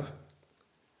have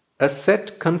a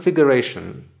set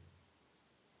configuration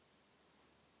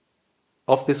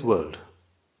of this world,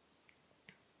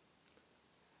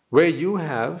 where you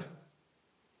have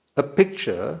a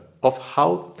picture of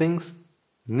how things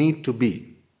need to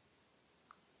be.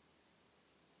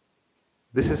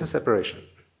 This is a separation.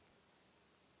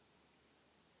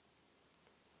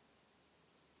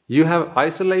 You have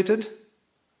isolated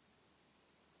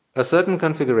a certain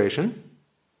configuration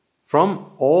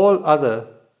from all other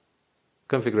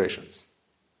configurations.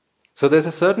 So there's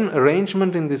a certain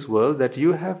arrangement in this world that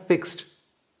you have fixed,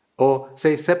 or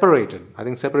say separated. I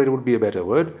think separated would be a better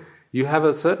word. You have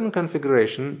a certain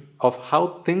configuration of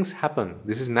how things happen.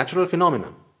 This is natural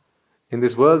phenomena in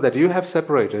this world that you have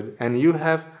separated, and you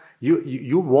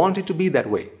want it to be that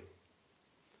way.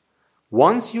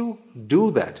 Once you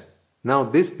do that, now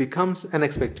this becomes an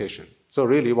expectation. So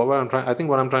really, what I'm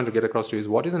trying to get across to you is,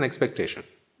 what is an expectation?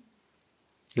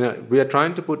 We are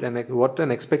trying to put what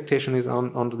an expectation is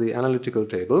onto the analytical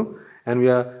table, and we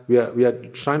are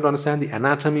trying to understand the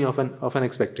anatomy of an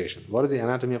expectation. What is the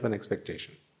anatomy of an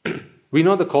expectation? We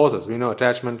know the causes. We know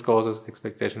attachment causes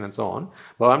expectation and so on.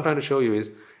 But what I'm trying to show you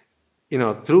is,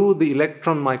 through the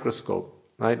electron microscope,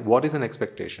 right? What is an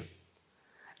expectation?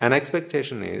 An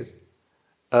expectation is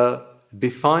a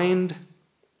defined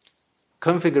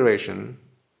configuration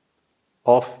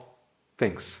of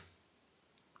things.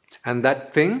 And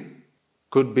that thing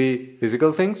could be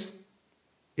physical things,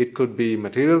 it could be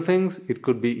material things, it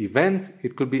could be events,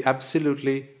 it could be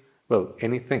absolutely,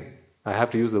 anything. I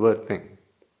have to use the word thing.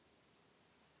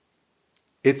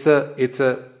 It's a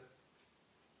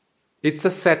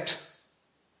set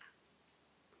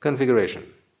configuration.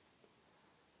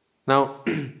 Now,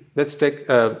 let's take,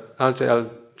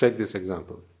 I'll take this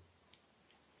example.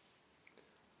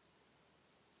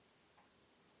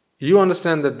 You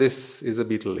understand that this is a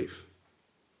betel leaf,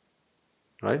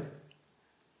 right?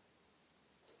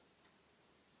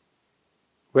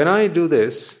 When I do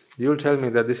this, you'll tell me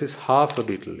that this is half a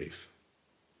betel leaf.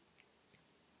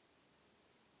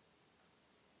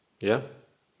 Yeah?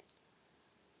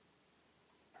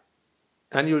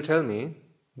 And you'll tell me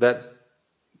that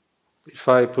if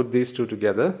I put these two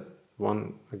together,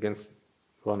 one next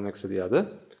to the other,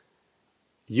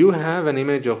 you have an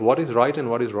image of what is right and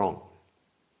what is wrong.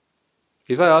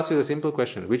 If I ask you the simple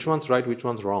question, which one's right, which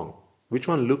one's wrong? Which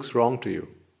one looks wrong to you?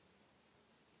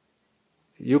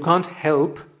 You can't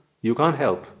help.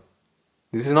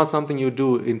 This is not something you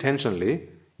do intentionally.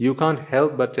 You can't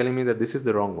help but telling me that this is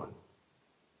the wrong one.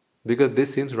 Because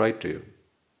this seems right to you.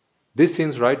 This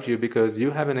seems right to you because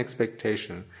you have an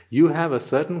expectation. You have a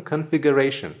certain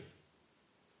configuration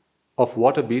of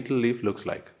what a betel leaf looks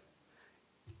like.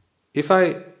 If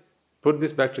I put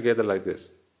this back together like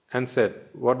this and said,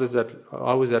 what is that?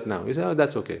 How is that now? You say, oh,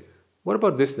 that's okay. What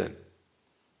about this then?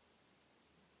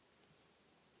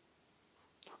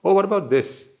 Oh, what about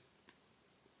this?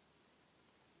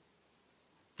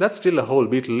 That's still a whole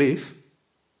betel leaf.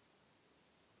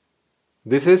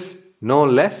 This is no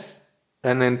less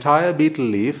an entire betel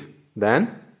leaf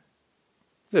than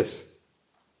this.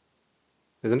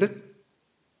 Isn't it?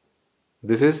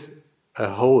 This is a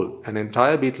whole, an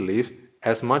entire betel leaf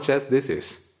as much as this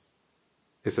is.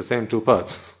 It's the same two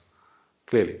parts,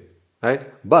 clearly. Right?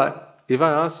 But if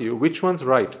I ask you which one's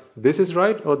right, this is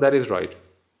right or that is right,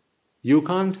 you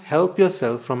can't help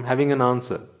yourself from having an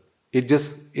answer.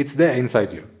 It's there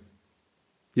inside you.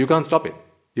 You can't stop it.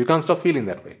 You can't stop feeling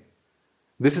that way.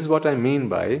 This is what I mean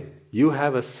by you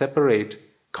have a separate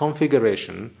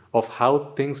configuration of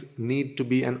how things need to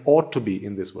be and ought to be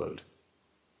in this world.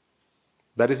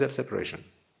 That is that separation.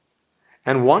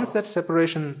 And once that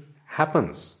separation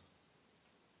happens,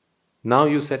 now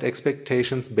you set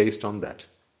expectations based on that.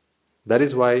 That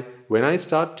is why when I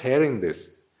start tearing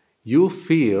this, you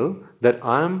feel that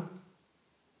I'm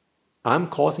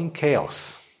causing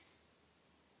chaos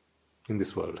in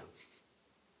this world.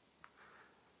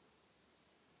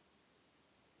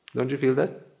 Don't you feel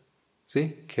that?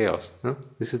 See? Chaos. Huh?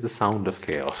 This is the sound of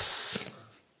chaos.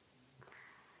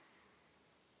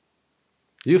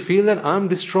 You feel that I'm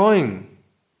destroying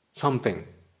something.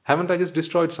 Haven't I just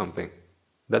destroyed something?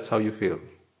 That's how you feel.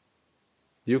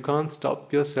 You can't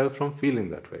stop yourself from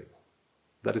feeling that way.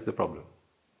 That is the problem.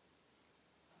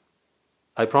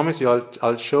 I promise you,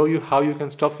 I'll show you how you can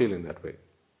stop feeling that way.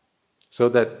 So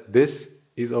that this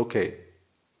is okay.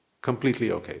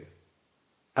 Completely okay.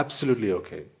 Absolutely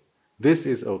okay. This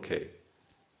is okay.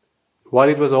 While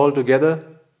it was all together,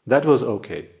 that was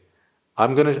okay.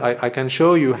 I can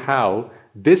show you how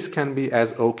this can be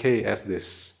as okay as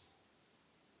this.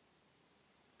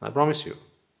 I promise you.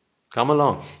 Come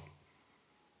along.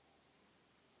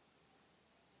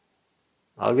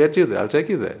 I'll get you there. I'll take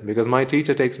you there. Because my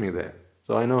teacher takes me there.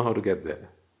 So I know how to get there.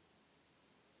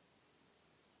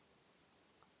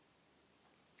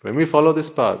 When we follow this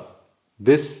path,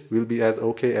 this will be as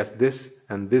okay as this,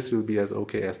 and this will be as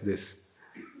okay as this.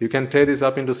 You can tear this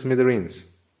up into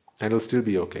smithereens, and it'll still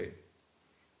be okay.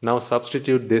 Now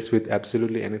substitute this with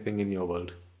absolutely anything in your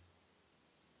world.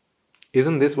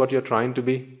 Isn't this what you're trying to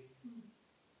be?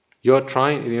 You're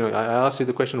trying, I asked you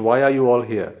the question, why are you all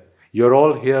here? You're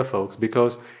all here, folks,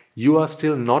 because you are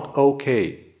still not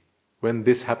okay when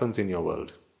this happens in your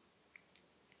world.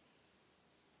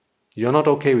 You're not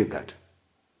okay with that.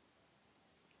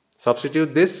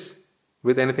 Substitute this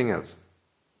with anything else.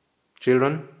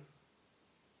 Children?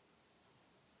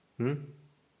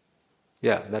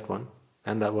 Yeah, that one.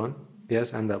 And that one.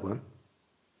 Yes, and that one.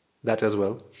 That as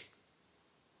well.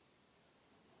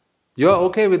 You're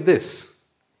okay with this.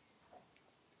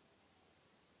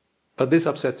 But this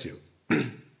upsets you.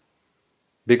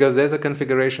 Because there's a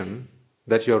configuration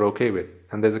that you're okay with,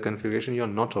 and there's a configuration you're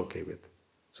not okay with.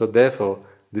 So therefore,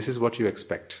 this is what you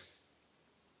expect.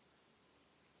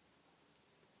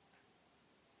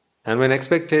 And when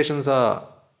expectations are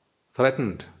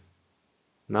threatened,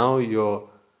 now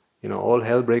all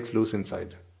hell breaks loose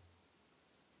inside.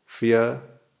 Fear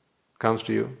comes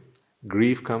to you,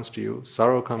 grief comes to you,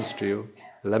 sorrow comes to you,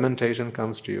 lamentation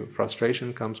comes to you,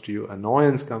 frustration comes to you,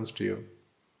 annoyance comes to you,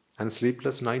 and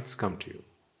sleepless nights come to you.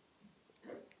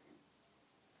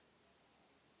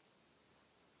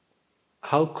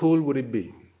 How cool would it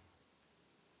be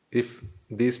if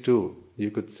these two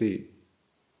you could see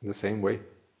the same way?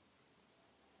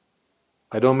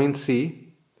 I don't mean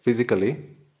see physically.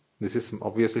 This is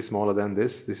obviously smaller than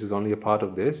this. This is only a part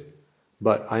of this.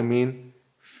 But I mean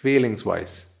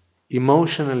feelings-wise.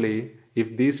 Emotionally,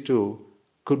 if these two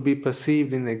could be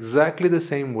perceived in exactly the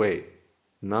same way,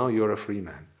 now you're a free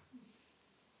man.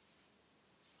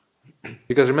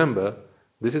 Because remember,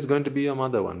 this is going to be your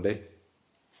mother one day.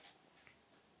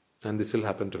 And this will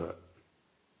happen to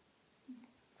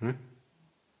her.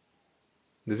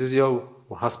 This is your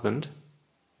husband.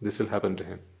 This will happen to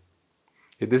him.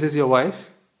 If this is your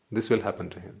wife, this will happen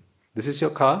to him. This is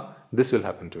your car, this will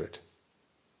happen to it.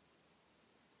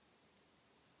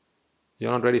 You're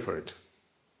not ready for it.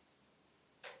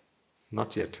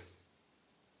 Not yet.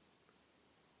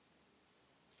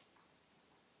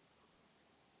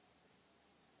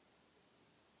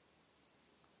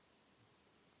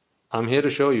 I'm here to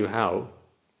show you how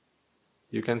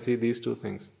you can see these two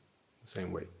things the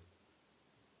same way.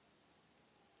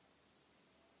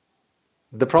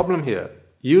 The problem here,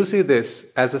 you see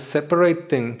this as a separate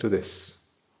thing to this.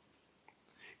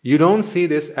 You don't see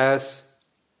this as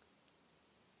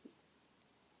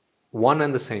one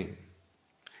and the same.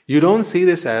 You don't see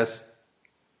this as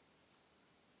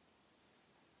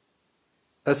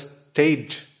a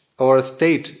stage or a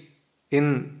state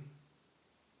in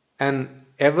an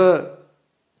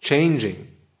ever-changing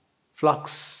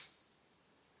flux.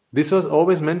 This was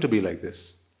always meant to be like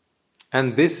this.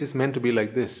 And this is meant to be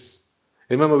like this.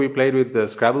 Remember we played with the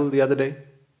Scrabble the other day?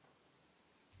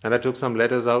 And I took some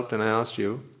letters out and I asked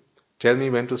you, tell me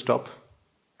when to stop.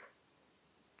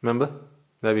 Remember?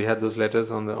 That we had those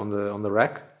letters on the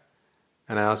rack.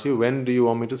 And I asked you, when do you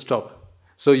want me to stop?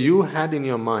 So you had in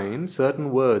your mind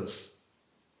certain words.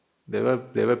 They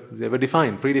were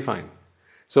defined, predefined.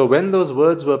 So when those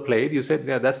words were played, you said,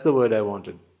 yeah, that's the word I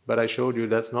wanted. But I showed you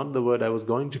that's not the word I was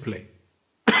going to play.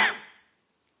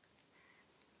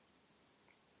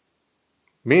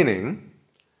 Meaning,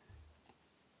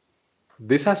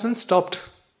 this hasn't stopped.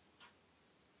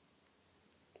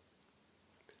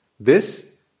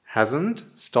 This hasn't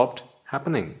stopped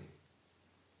happening.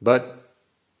 But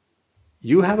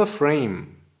you have a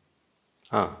frame.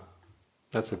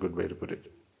 That's a good way to put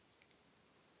it.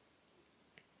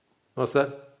 What's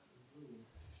that?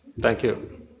 Thank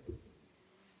you.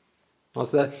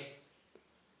 What's that?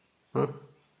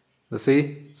 The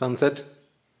sea? Sunset?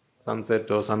 Sunset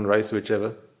or sunrise,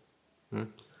 whichever.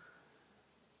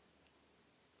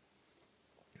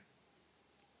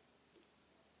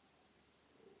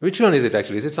 Which one is it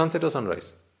actually? Is it sunset or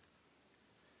sunrise?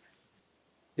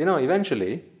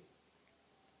 Eventually,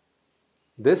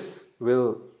 this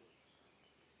will,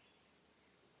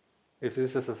 if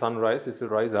this is a sunrise, it will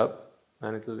rise up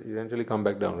and it will eventually come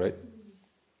back down, right?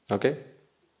 Okay?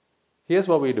 Here's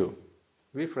what we do.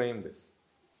 We frame this.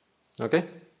 Okay?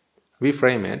 We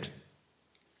frame it.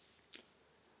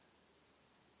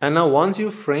 And now once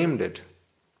you've framed it,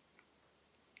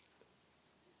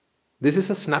 this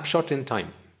is a snapshot in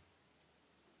time.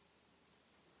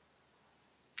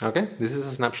 Okay? This is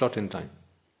a snapshot in time.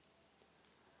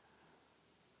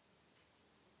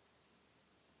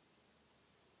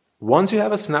 Once you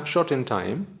have a snapshot in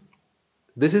time,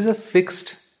 this is a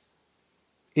fixed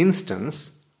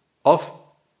instance of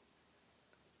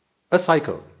a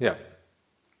cycle. Yeah.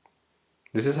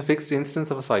 This is a fixed instance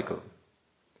of a cycle.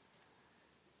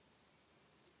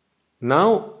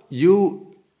 Now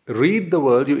you read the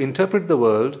world, you interpret the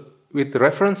world with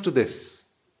reference to this.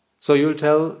 So you'll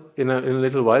tell in a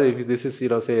little while, if this is, say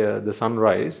the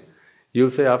sunrise,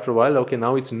 you'll say after a while, okay,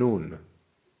 now it's noon.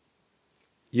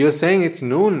 You're saying it's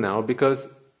noon now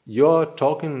because you're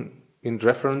talking in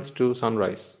reference to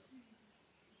sunrise.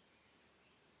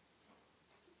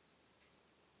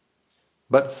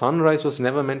 But sunrise was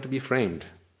never meant to be framed.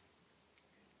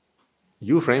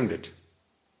 You framed it.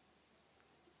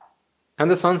 And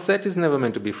the sunset is never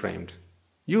meant to be framed.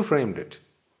 You framed it.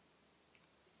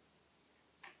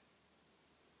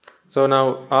 So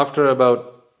now, after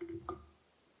about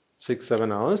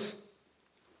 6-7 hours,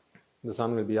 the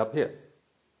sun will be up here,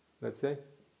 let's say.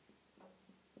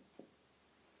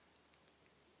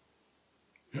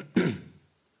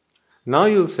 Now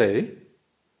you'll say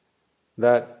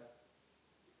that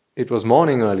it was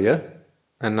morning earlier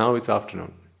and now it's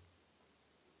afternoon.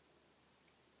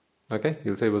 Okay?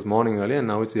 You'll say it was morning earlier and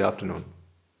now it's the afternoon.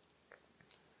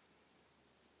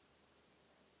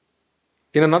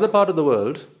 In another part of the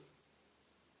world,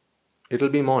 it'll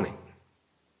be morning.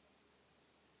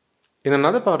 In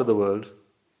another part of the world,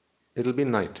 it'll be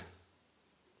night.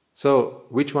 So,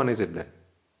 which one is it then?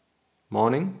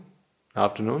 Morning,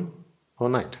 afternoon, or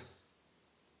night?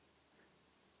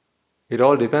 It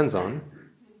all depends on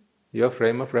your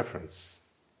frame of reference.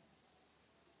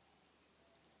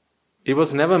 It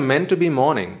was never meant to be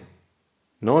morning,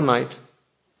 nor night,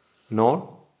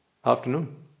 nor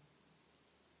afternoon.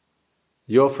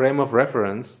 Your frame of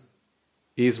reference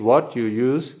is what you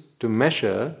use to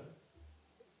measure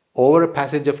over a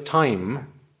passage of time.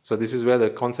 So this is where the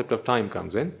concept of time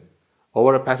comes in.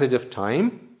 Over a passage of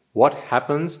time, what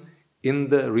happens in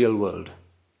the real world.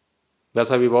 That's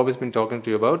why we've always been talking to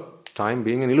you about time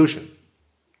being an illusion.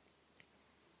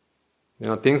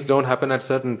 Things don't happen at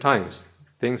certain times.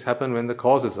 Things happen when the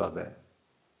causes are there.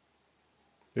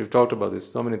 We've talked about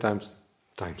this so many times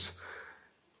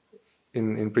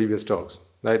in previous talks.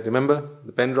 Right? Remember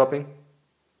the pen dropping?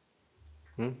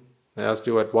 I asked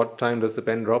you, at what time does the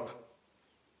pen drop?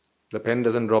 The pen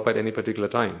doesn't drop at any particular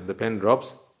time. The pen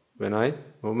drops when I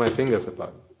move my fingers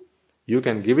apart. You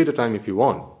can give it a time if you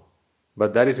want,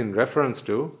 but that is in reference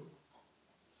to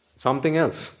something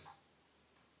else.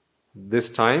 This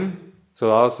time,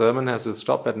 so our sermon has to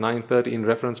stop at 9:30 in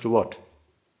reference to what?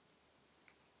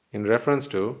 In reference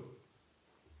to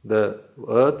the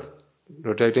earth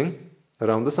rotating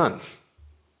around the sun.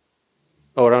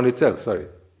 Oh, around itself, sorry.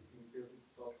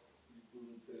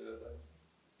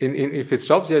 If it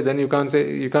stops here, then you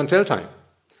can't tell time.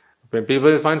 When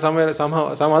people find some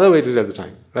other way to tell the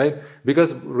time, right?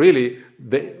 Because really,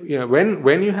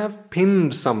 when you have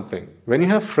pinned something, when you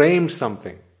have framed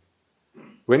something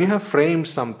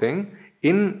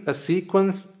in a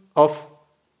sequence of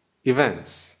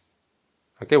events,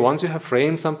 okay, once you have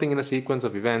framed something in a sequence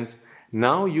of events,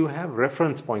 now you have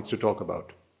reference points to talk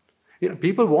about.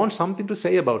 People want something to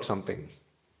say about something.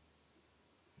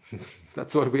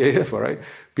 That's what we are here for, right?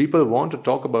 People want to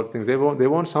talk about things. They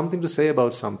want something to say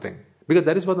about something. Because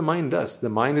that is what the mind does. The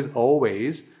mind is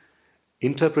always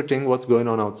interpreting what's going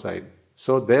on outside.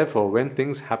 So therefore, when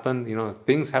things happen,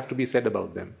 things have to be said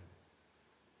about them.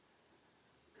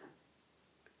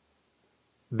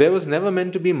 There was never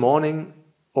meant to be morning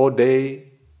or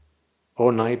day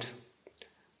or night.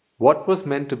 What was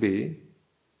meant to be,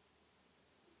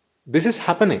 this is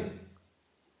happening.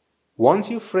 Once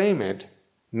you frame it,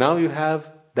 now you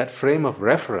have that frame of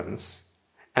reference,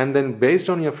 and then based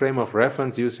on your frame of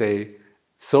reference, you say,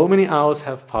 so many hours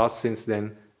have passed since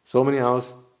then, so many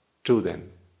hours to then.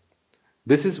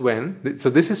 This is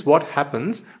what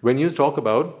happens when you talk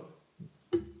about,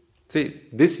 see,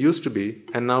 this used to be,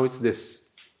 and now it's this.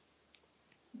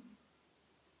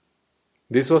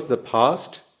 This was the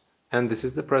past, and this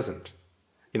is the present.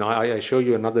 I show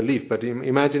you another leaf, but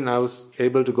imagine I was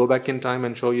able to go back in time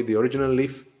and show you the original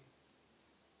leaf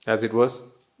as it was,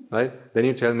 right? Then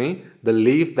you tell me the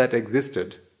leaf that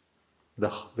existed, the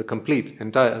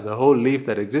whole leaf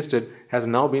that existed has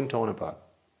now been torn apart.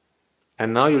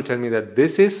 And now you'll tell me that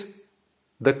this is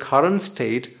the current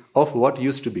state of what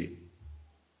used to be.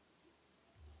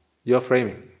 You're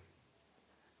framing.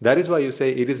 That is why you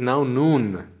say it is now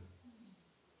noon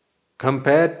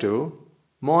compared to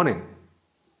morning.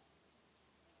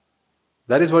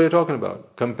 That is what you're talking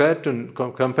about. Compared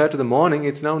to the morning,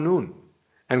 it's now noon.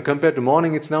 And compared to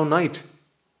morning, it's now night.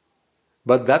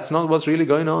 But that's not what's really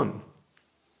going on.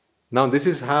 Now this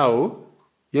is how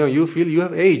you feel you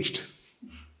have aged.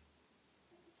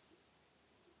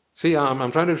 See,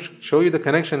 I'm trying to show you the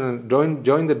connection and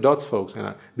join the dots, folks.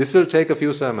 This will take a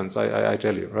few sermons, I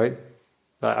tell you, right?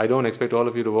 I don't expect all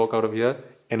of you to walk out of here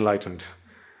enlightened.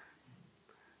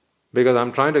 Because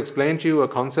I'm trying to explain to you a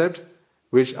concept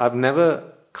which I've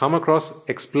never come across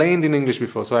explained in English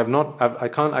before. So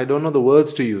I don't know the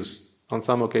words to use on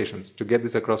some occasions to get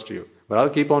this across to you. But I'll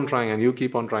keep on trying, and you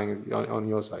keep on trying on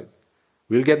your side.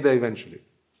 We'll get there eventually.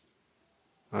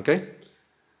 Okay?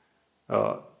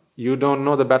 You don't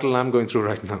know the battle I'm going through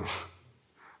right now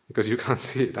because you can't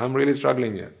see it. I'm really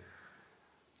struggling here.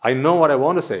 I know what I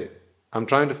want to say. I'm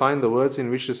trying to find the words in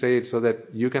which to say it so that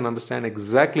you can understand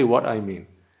exactly what I mean.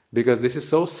 Because this is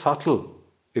so subtle.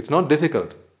 It's not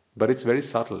difficult, but it's very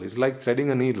subtle. It's like threading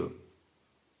a needle.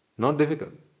 Not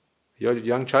difficult. Your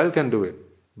young child can do it,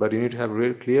 but you need to have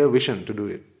real clear vision to do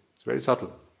it. It's very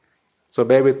subtle. So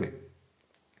bear with me.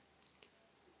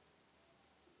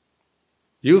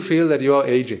 You feel that you are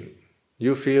aging.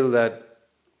 You feel that,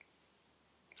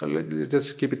 so let's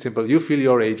just keep it simple. You feel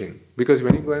you're aging. Because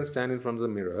when you go and stand in front of the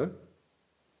mirror,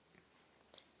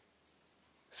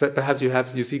 so perhaps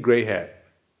you see grey hair.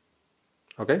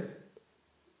 Okay?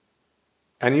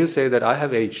 And you say that I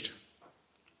have aged.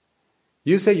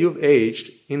 You say you've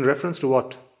aged in reference to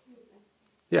what?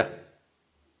 Yeah.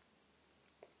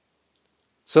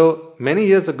 So many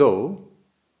years ago,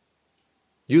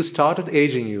 you started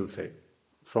aging, you'll say.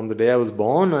 From the day I was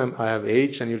born, I have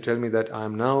aged, and you tell me that I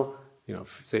am now,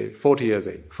 say 40 years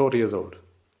old.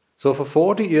 So for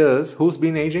 40 years, who's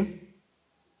been aging?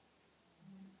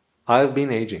 I've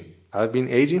been aging. I've been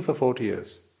aging for 40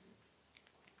 years.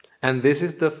 And this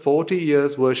is the 40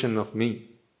 years version of me.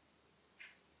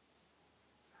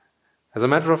 As a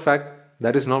matter of fact,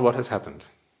 that is not what has happened.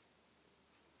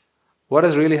 What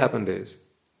has really happened is,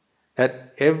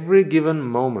 at every given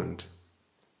moment,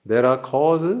 there are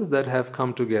causes that have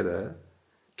come together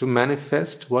to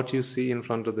manifest what you see in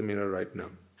front of the mirror right now.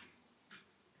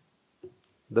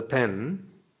 The pen,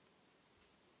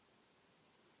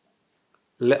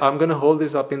 I'm going to hold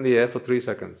this up in the air for 3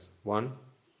 seconds. 1,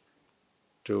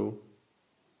 2,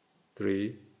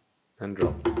 3, and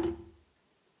drop.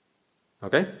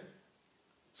 Okay?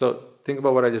 So, think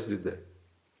about what I just did there.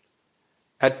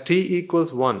 At t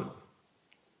equals 1,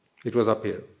 it was up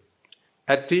here.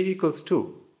 At t equals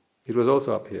 2, it was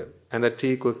also up here. And at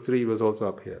t equals 3, it was also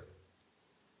up here.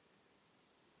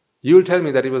 You'll tell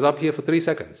me that it was up here for 3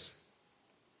 seconds.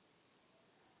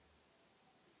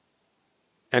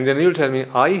 And then you'll tell me,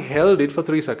 I held it for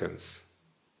 3 seconds.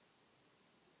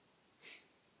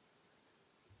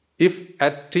 If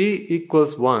at t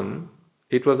equals 1,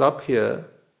 it was up here,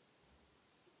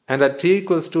 and at t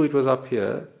equals 2, it was up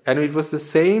here, and it was the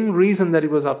same reason that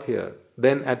it was up here,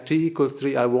 then at t equals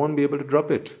 3, I won't be able to drop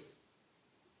it.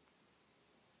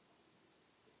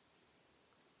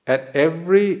 At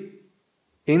every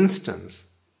instance,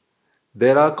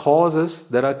 there are causes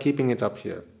that are keeping it up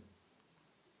here.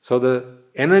 So the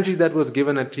energy that was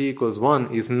given at t equals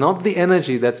 1 is not the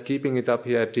energy that's keeping it up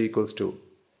here at t equals 2.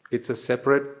 It's a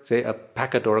separate, say, a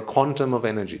packet or a quantum of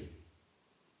energy.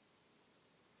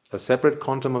 A separate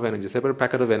quantum of energy, a separate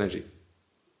packet of energy.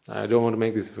 I don't want to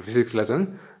make this a physics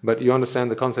lesson, but you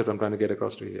understand the concept I'm trying to get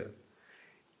across to you here.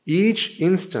 Each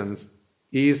instance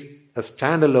is a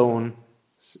standalone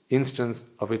instance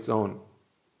of its own.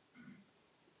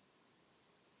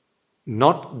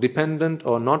 Not dependent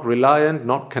or not reliant,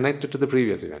 not connected to the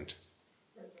previous event.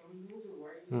 But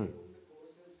why don't the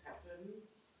causes happen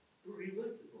to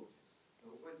reverse the causes?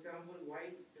 For example, why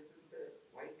doesn't the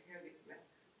white hair get black?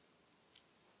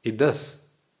 It does.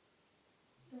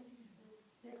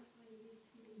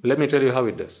 Let me tell you how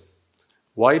it does.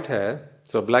 White hair,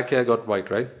 so black hair got white,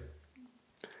 right?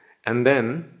 And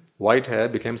then white hair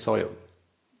became soil.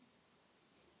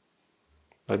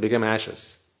 It became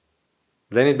ashes.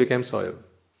 Then it became soil.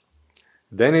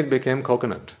 Then it became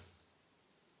coconut.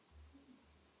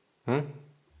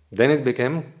 Then it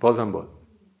became polsambol.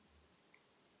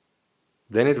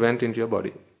 Then it went into your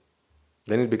body.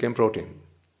 Then it became protein.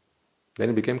 Then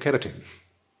it became keratin.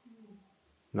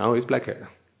 Now it's black hair.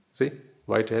 See?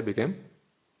 White hair became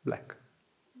black.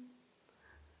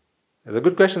 It's a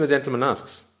good question the gentleman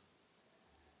asks.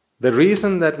 The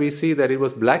reason that we see that it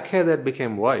was black hair that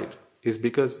became white is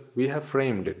because we have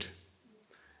framed it.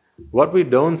 What we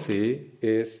don't see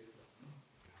is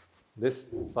this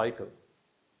cycle.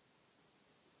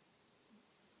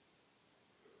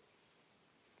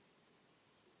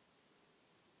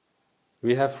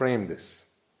 We have framed this.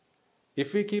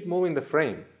 If we keep moving the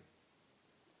frame,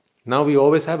 now we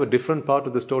always have a different part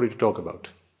of the story to talk about.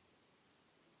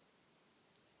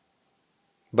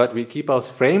 But we keep our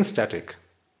frame static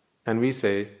and we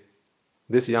say,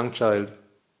 this young child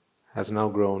has now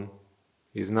grown,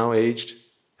 he is now aged,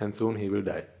 and soon he will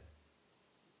die.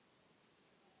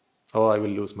 Or I will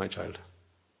lose my child.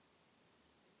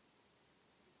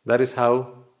 That is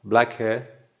how black hair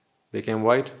became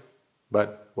white,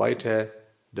 but white hair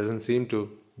doesn't seem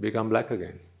to become black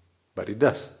again. But it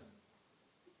does.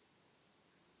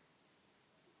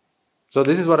 So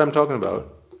this is what I'm talking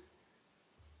about.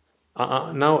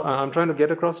 Now I'm trying to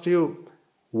get across to you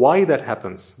why that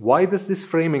happens. Why does this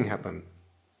framing happen?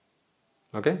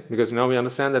 Okay? Because now we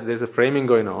understand that there's a framing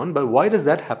going on, but why does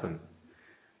that happen?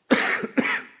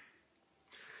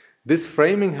 This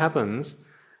framing happens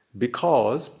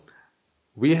because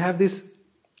we have this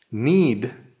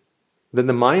need that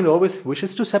the mind always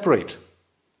wishes to separate.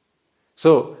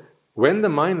 So, when the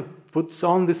mind puts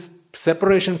on this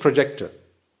separation projector,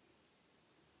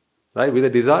 right, with a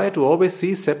desire to always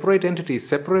see separate entities,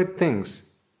 separate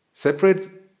things, separate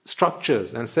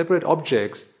structures and separate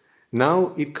objects,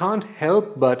 now it can't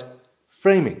help but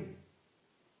framing.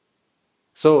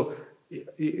 So,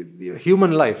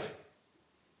 human life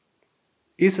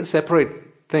is a separate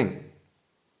thing.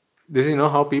 This is,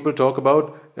 how people talk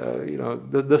about,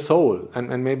 the soul,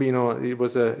 and maybe, it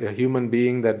was a human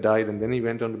being that died, and then he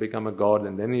went on to become a god,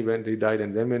 and then he died,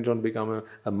 and then went on to become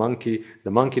a monkey.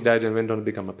 The monkey died and went on to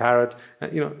become a parrot.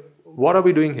 And, what are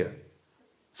we doing here?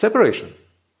 Separation.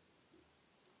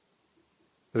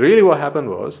 Really, what happened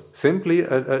was simply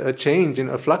a change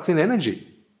a flux in energy.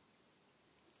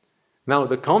 Now,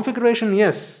 the configuration,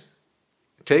 yes,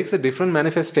 takes a different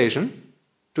manifestation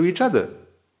to each other.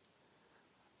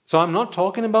 So I'm not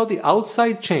talking about the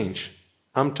outside change.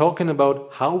 I'm talking about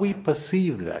how we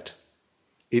perceive that.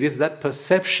 It is that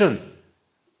perception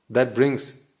that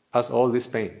brings us all this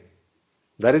pain.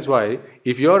 That is why,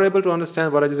 if you're able to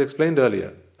understand what I just explained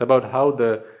earlier, about how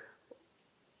the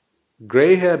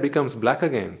grey hair becomes black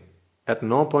again, at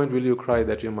no point will you cry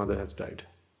that your mother has died.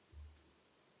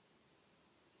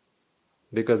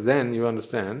 Because then you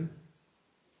understand,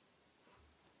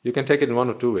 you can take it in one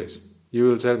of two ways. You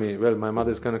will tell me, well, my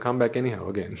mother is going to come back anyhow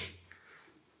again.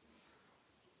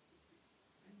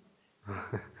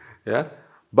 Yeah?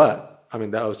 But,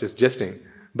 that was just jesting.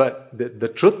 But the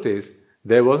truth is,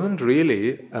 there wasn't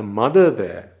really a mother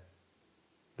there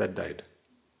that died.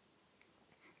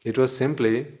 It was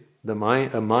simply a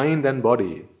mind and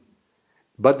body.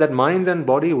 But that mind and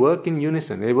body work in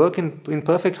unison. They work in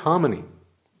perfect harmony.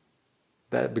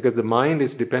 Because the mind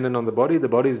is dependent on the body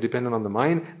is dependent on the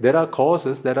mind. There are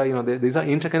causes that are, these are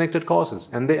interconnected causes,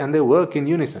 and they work in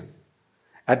unison.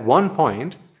 At one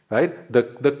point, right,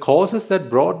 the causes that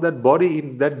brought that body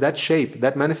in that shape,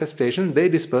 that manifestation, they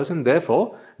disperse, and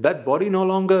therefore that body no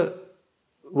longer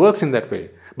works in that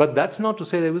way. But that's not to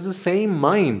say there was the same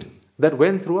mind that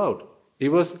went throughout. It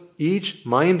was each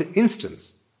mind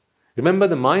instance. Remember,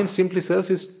 the mind simply serves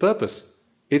its purpose.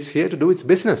 It's here to do its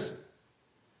business.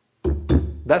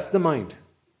 That's the mind.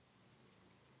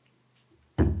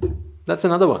 That's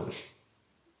another one.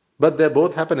 But they're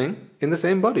both happening in the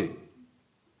same body.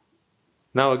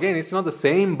 Now again, it's not the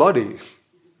same body.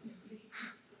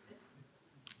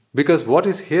 Because what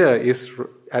is here is,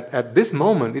 at this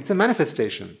moment, it's a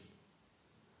manifestation.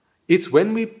 It's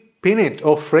when we pin it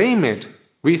or frame it,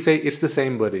 we say it's the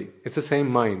same body, it's the same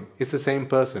mind, it's the same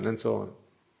person, and so on.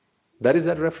 That is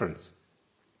that reference.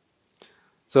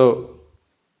 So,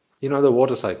 the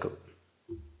water cycle.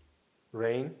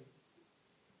 Rain,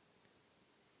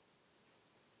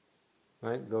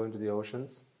 right, go into the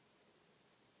oceans,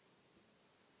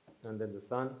 and then the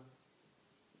sun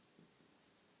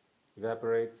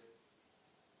evaporates,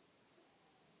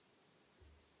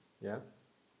 yeah,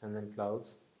 and then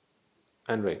clouds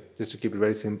and rain. Just to keep it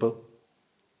very simple,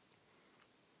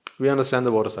 we understand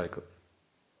the water cycle.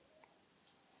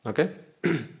 Okay?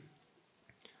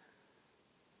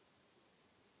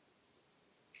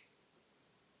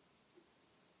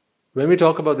 When we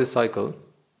talk about this cycle,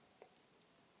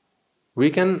 we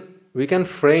can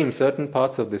frame certain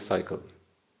parts of this cycle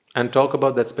and talk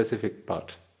about that specific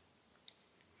part.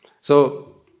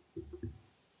 So,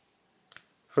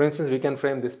 for instance, we can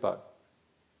frame this part.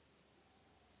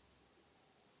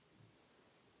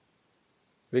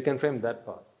 We can frame that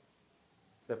part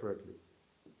separately.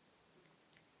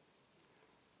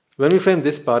 When we frame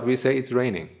this part, we say it's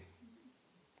raining.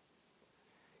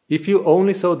 If you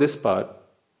only saw this part,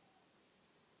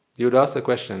 you would ask the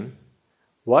question,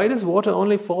 why does water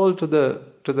only fall to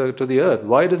the earth?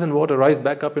 Why doesn't water rise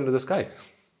back up into the sky?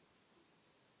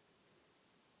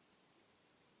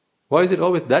 Why is it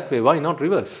always that way? Why not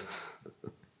reverse?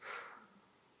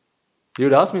 You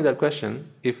would ask me that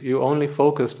question if you only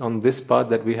focused on this part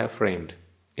that we have framed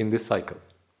in this cycle.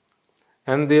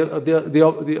 And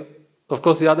of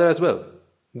course the other as well,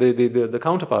 the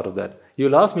counterpart of that.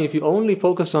 You'll ask me, if you only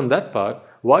focused on that part,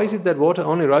 why is it that water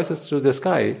only rises to the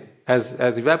sky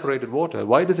as evaporated water?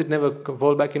 Why does it never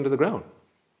fall back into the ground?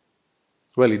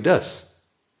 Well, it does.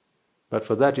 But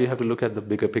for that you have to look at the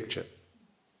bigger picture.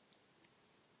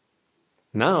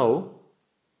 Now,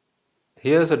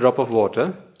 here's a drop of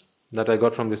water that I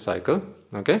got from this cycle.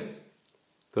 Okay?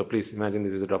 So please imagine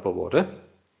this is a drop of water.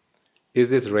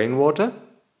 Is this rainwater?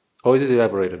 Or is this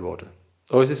evaporated water?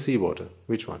 Or is this seawater?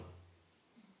 Which one?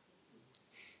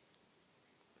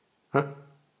 Huh?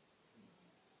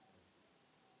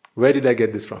 Where did I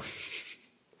get this from?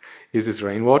 Is this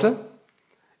rainwater?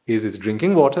 Is this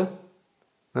drinking water?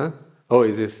 Huh? Or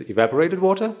is this evaporated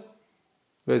water?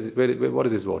 What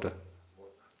is this water?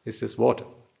 It's just water.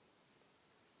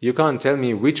 You can't tell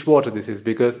me which water this is,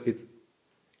 because it's,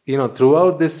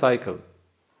 throughout this cycle,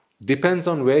 depends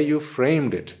on where you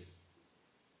framed it.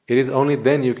 It is only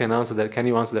then you can answer that. Can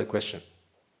you answer that question?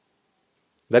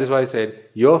 That is why I said,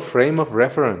 your frame of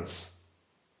reference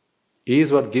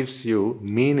is what gives you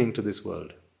meaning to this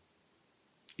world.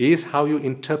 Is how you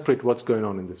interpret what's going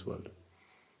on in this world.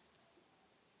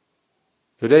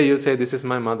 Today you say, this is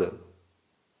my mother.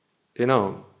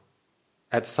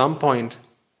 At some point,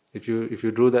 if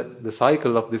you drew the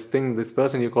cycle of this thing, this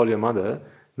person you call your mother,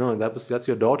 no, that's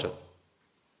your daughter.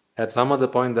 At some other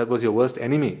point, that was your worst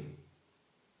enemy.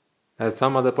 At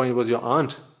some other point, it was your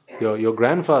aunt, your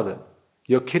grandfather,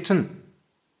 your kitten.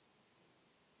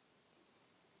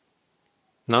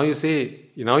 Now you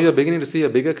see, now you're beginning to see a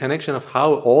bigger connection of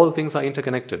how all things are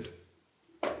interconnected.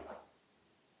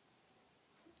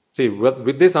 See,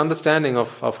 with this understanding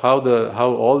of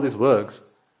how all this works,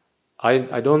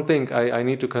 I don't think I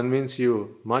need to convince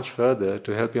you much further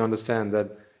to help you understand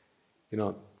that,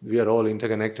 we are all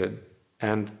interconnected.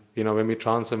 And, when we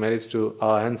transfer merits to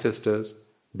our ancestors,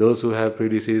 those who have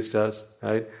predeceased us,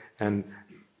 right, and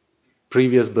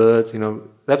previous births,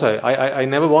 that's why I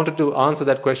never wanted to answer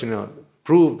that question,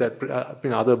 prove that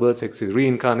other births exist,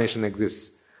 reincarnation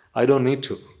exists. I don't need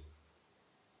to.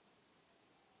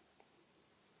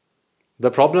 The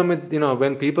problem with,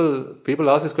 when people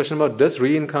ask this question about does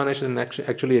reincarnation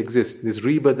actually exist, this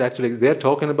rebirth actually exist, they're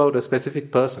talking about a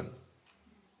specific person.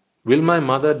 Will my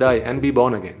mother die and be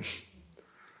born again?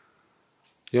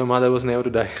 Your mother was never to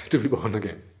die to be born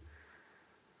again.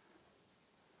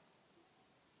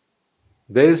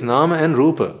 There is nama and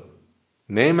rupa,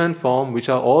 name and form, which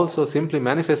are also simply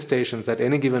manifestations at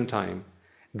any given time.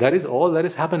 That is all that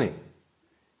is happening.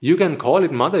 You can call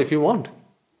it mother if you want.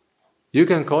 You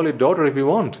can call it daughter if you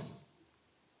want.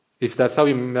 If that's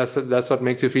what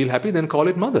makes you feel happy, then call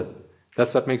it mother.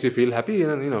 That's what makes you feel happy,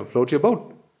 and float your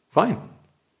boat. Fine.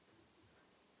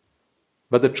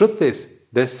 But the truth is,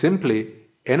 there's simply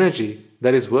energy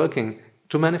that is working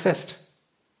to manifest.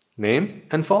 Name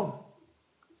and form.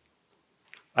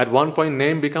 At one point,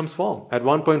 name becomes form. At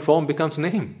one point, form becomes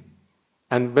name.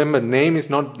 And remember, name is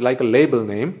not like a label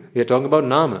name. We are talking about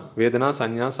nama, vedana,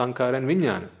 sanya, sankhara and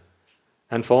vijnana.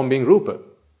 And form being rupa.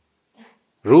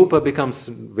 Rupa becomes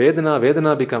vedana,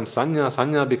 vedana becomes sanya,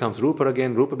 sanya becomes rupa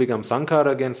again, rupa becomes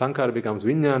sankhara again, sankhara becomes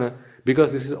vijnana,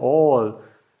 because this is all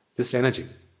just energy.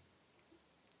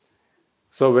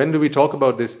 So when do we talk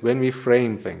about this? When we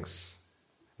frame things.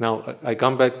 Now, I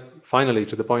come back finally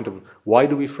to the point of why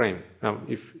do we frame? Now,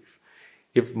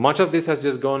 if much of this has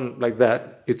just gone like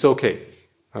that, it's okay.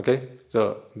 Okay?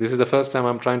 So this is the first time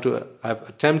I've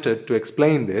attempted to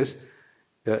explain this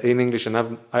in English,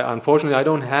 and unfortunately I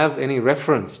don't have any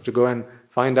reference to go and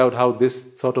find out how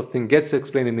this sort of thing gets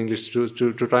explained in English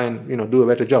to try and do a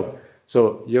better job.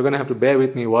 So you're going to have to bear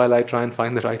with me while I try and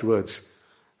find the right words.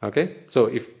 Okay? So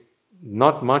if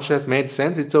not much has made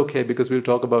sense, it's okay, because we'll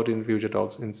talk about it in future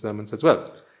talks, in sermons as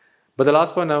well. But the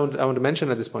last point I want to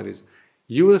mention at this point is,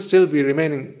 you will still be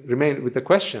remain with the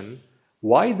question,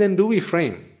 why then do we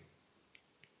frame?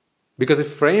 Because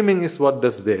if framing is what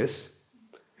does this,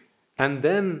 and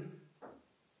then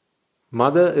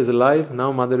mother is alive,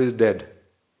 now mother is dead.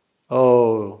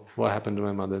 Oh, what happened to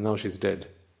my mother? Now she's dead.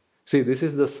 See, this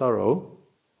is the sorrow.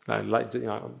 I'm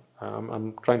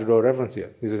trying to draw a reference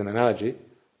here. This is an analogy.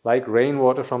 Like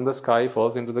rainwater from the sky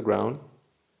falls into the ground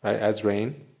as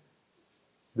rain.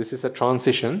 This is a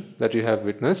transition that you have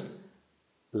witnessed.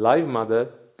 Live mother,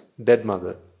 dead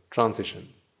mother, transition.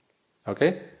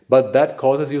 Okay? But that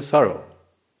causes you sorrow.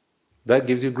 That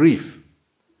gives you grief.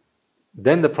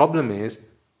 Then the problem is,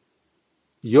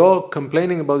 you're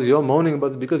complaining about this, you're moaning about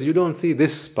this because you don't see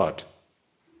this part.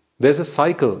 There's a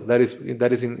cycle that is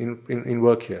in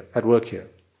work here, at work here.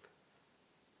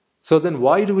 So then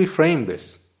why do we frame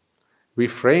this? We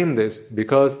frame this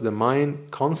because the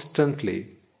mind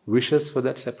constantly wishes for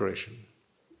that separation.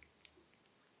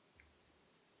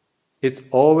 It's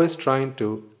always trying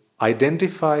to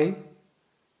identify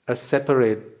a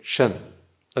separation.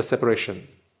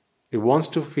 It wants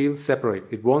to feel separate.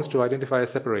 It wants to identify a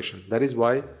separation. That is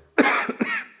why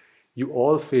you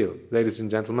all feel, ladies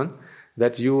and gentlemen,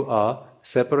 that you are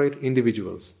separate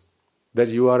individuals, that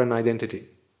you are an identity.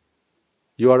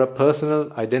 You are a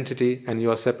personal identity and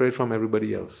you are separate from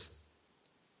everybody else.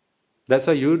 That's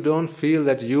why you don't feel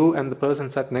that you and the person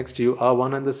sat next to you are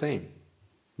one and the same.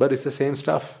 But it's the same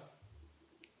stuff.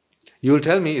 You'll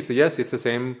tell me, it's the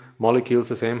same molecules,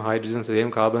 the same hydrogen, the same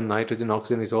carbon, nitrogen,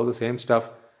 oxygen, it's all the same stuff.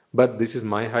 But this is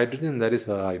my hydrogen, that is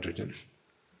her hydrogen.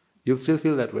 You'll still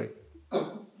feel that way.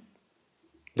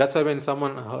 That's why when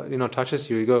someone touches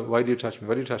you, you go, why do you touch me?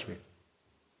 Why do you touch me?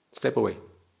 Step away.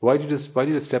 Why did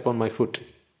you step on my foot?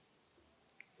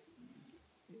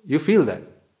 You feel that.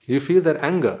 You feel that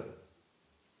anger.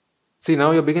 See,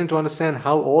 now you're beginning to understand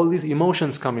how all these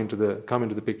emotions come into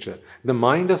the picture. The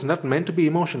mind is not meant to be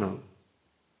emotional.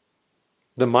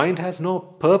 The mind has no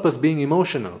purpose being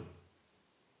emotional.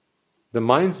 The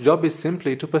mind's job is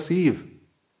simply to perceive.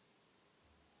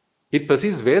 It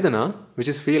perceives Vedana, which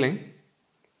is feeling,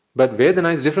 but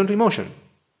Vedana is different to emotion.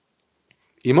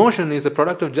 Emotion is a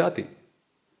product of jati.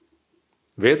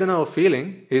 Vedana or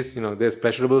feeling is, there's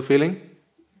pleasurable feeling,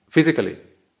 physically,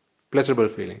 pleasurable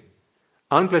feeling.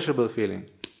 Unpleasurable feeling,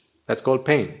 that's called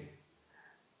pain.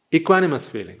 Equanimous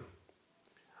feeling.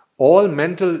 All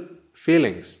mental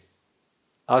feelings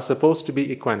are supposed to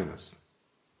be equanimous.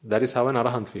 That is how an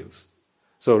arahant feels.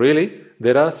 So really,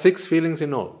 there are 6 feelings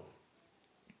in all.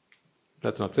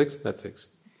 That's not 6, that's 6.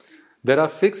 There are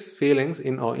 6 feelings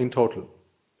in total.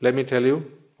 Let me tell you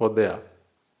what they are.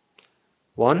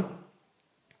 1,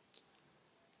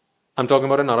 I'm talking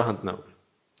about an arahant now.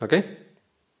 Okay?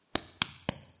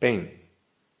 Pain.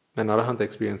 An arahant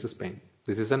experiences pain.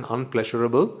 This is an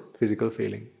unpleasurable physical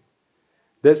feeling.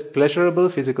 There's pleasurable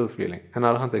physical feeling. An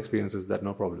arahant experiences that,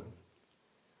 no problem.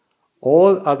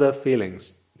 All other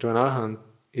feelings to an arahant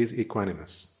is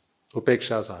equanimous.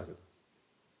 Upeksha sahagat.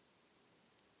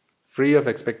 Free of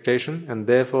expectation, and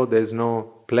therefore there's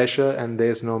no pleasure and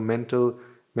there's no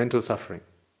mental suffering.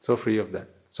 So free of that.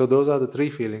 So those are the 3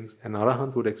 feelings an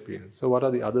arahant would experience. So what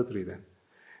are the other 3 then?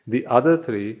 The other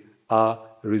 3 are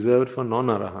reserved for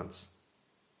non-arahants.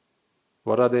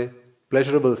 What are they?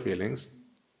 Pleasurable feelings.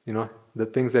 The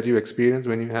things that you experience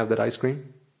when you have that ice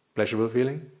cream. Pleasurable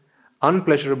feeling.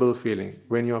 Unpleasurable feeling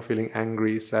when you are feeling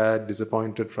angry, sad,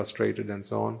 disappointed, frustrated and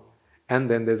so on. And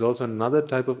then there's also another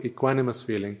type of equanimous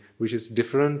feeling which is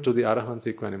different to the arahant's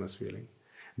equanimous feeling.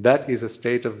 That is a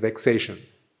state of vexation.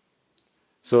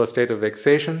 So a state of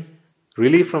vexation,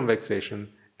 relief from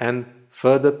vexation, and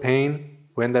further pain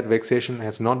when that vexation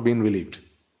has not been relieved.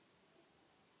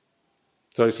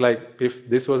 So it's like if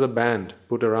this was a band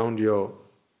put around your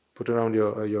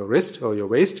wrist or your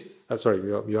waist,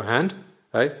 your hand,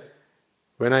 right?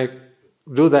 When I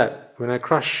do that, when I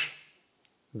crush,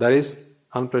 that is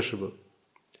unpleasurable.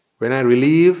 When I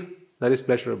relieve, that is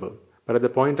pleasurable. But at the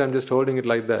point I'm just holding it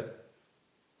like that,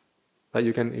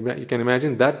 you can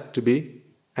imagine that to be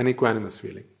an equanimous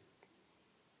feeling.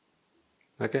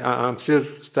 Okay, I'm still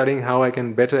studying how I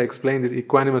can better explain this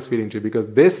equanimous feeling to you, because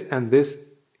this and this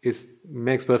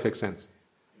makes perfect sense.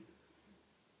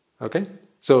 Okay,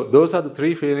 so those are the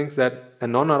 3 feelings that a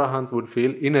non-arahant would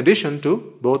feel, in addition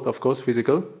to both, of course,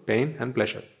 physical pain and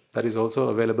pleasure. That is also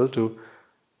available to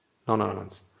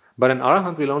non-arahants. But an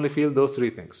arahant will only feel those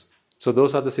 3 things. So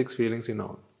those are the 6 feelings in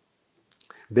all.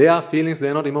 They are feelings, they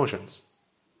are not emotions.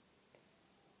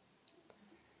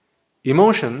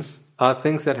 Emotions are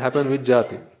things that happen with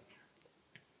jati.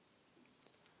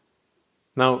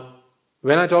 Now,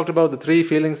 when I talked about the 3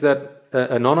 feelings that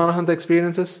a non-arahant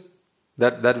experiences,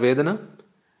 that Vedana,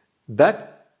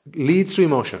 that leads to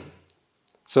emotion.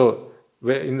 So,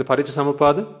 in the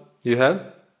Paticca you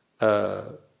have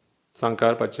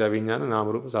Sankara, Paccaya, Vijnana,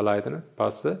 Namarupa, Salayatana,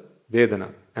 Passa,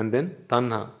 Vedana, and then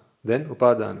Tanha, then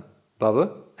Upadana,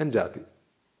 Bhava and Jati.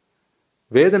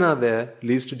 Vedana there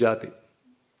leads to Jati.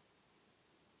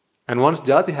 And once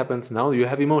Jati happens, now you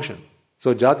have emotion.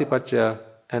 So Jati Paccaya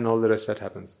and all the rest that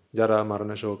happens. Jara,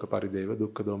 Marana, Shoka, Parideva,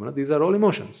 Dukkha, Domana, these are all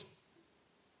emotions.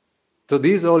 So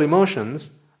these all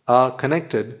emotions are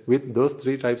connected with those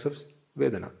 3 types of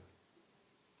Vedana.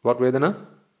 What Vedana?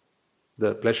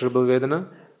 The pleasurable Vedana,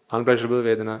 unpleasurable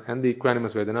Vedana, and the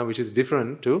equanimous Vedana, which is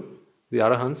different to the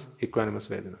Arahant's equanimous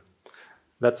Vedana.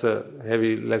 That's a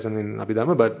heavy lesson in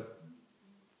Abhidhamma, but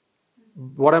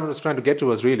what I was trying to get to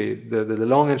was really, the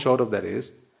long and short of that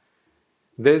is,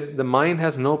 the mind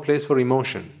has no place for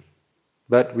emotion.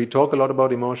 But we talk a lot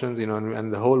about emotions,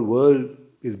 and the whole world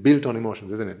is built on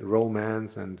emotions, isn't it?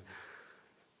 Romance and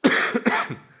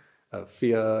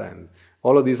fear, and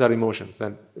all of these are emotions.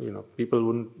 And people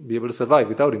wouldn't be able to survive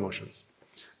without emotions.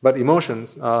 But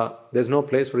emotions there's no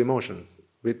place for emotions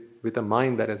with a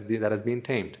mind that has been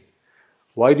tamed.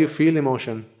 Why do you feel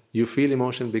emotion? You feel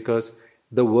emotion because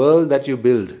the world that you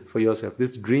build for yourself,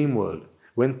 this dream world,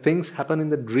 when things happen in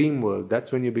the dream world,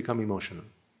 that's when you become emotional.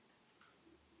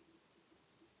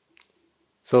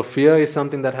 So fear is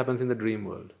something that happens in the dream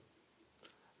world.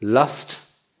 Lust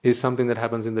is something that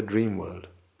happens in the dream world.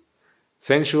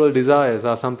 Sensual desires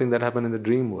are something that happen in the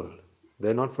dream world.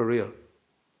 They're not for real.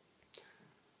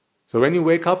 So when you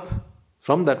wake up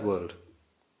from that world,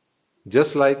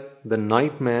 just like the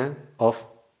nightmare of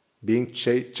being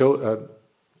chased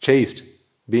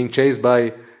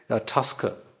by a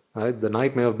tusker, right? The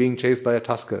nightmare of being chased by a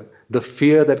tusker, the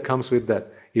fear that comes with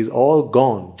that is all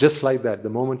gone, just like that, the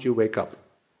moment you wake up.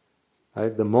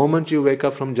 Right? The moment you wake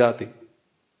up from jati,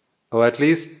 or at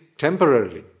least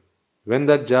temporarily, when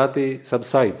that jati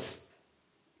subsides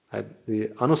at the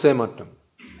anusaya mattam,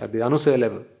 at the anusaya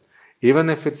level, even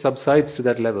if it subsides to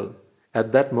that level,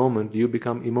 at that moment you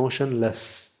become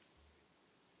emotionless.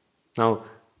 Now,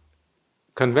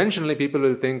 conventionally people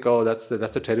will think, oh, that's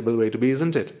a terrible way to be,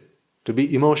 isn't it? To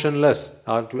be emotionless.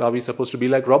 Are we supposed to be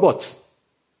like robots?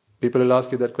 People will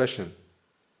ask you that question.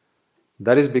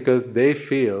 That is because they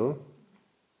feel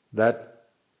that,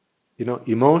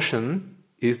 emotion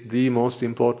is the most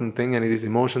important thing, and it is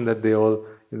emotion that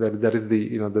that is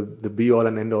the be all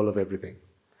and end all of everything.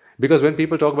 Because when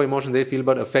people talk about emotion, they feel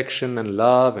about affection and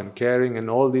love and caring and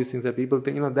all these things that people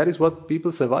think, that is what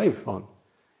people survive on.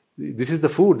 This is the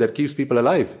food that keeps people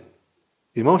alive.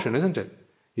 Emotion, isn't it?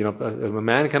 A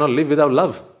man cannot live without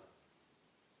love.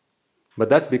 But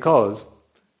that's because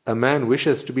a man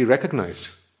wishes to be recognized.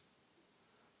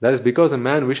 That is because a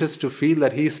man wishes to feel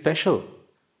that he is special.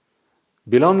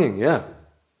 Belonging, yeah.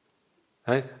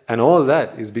 Right? And all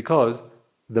that is because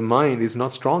the mind is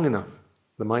not strong enough.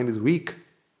 The mind is weak.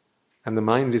 And the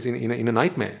mind is in a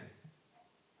nightmare.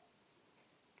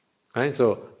 Right?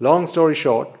 So, long story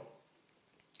short,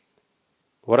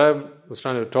 what I was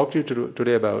trying to talk to you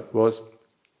today about was,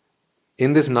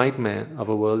 in this nightmare of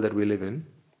a world that we live in,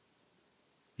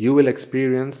 you will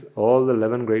experience all the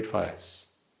 11 great fires.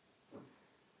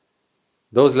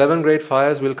 Those 11 great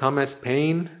fires will come as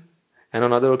pain, and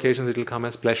on other occasions it will come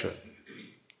as pleasure.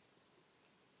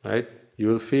 Right? You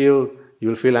will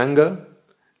feel anger,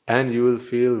 and you will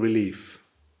feel relief.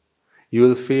 You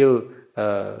will feel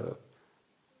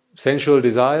sensual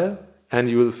desire, and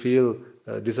you will feel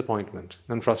disappointment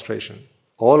and frustration.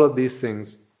 All of these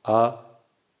things are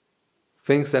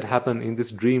things that happen in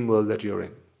this dream world that you're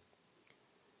in.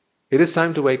 It is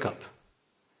time to wake up.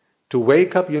 To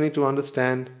wake up, you need to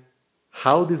understand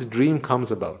how this dream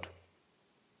comes about.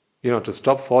 To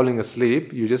stop falling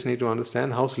asleep, you just need to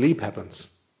understand how sleep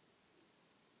happens.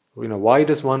 Why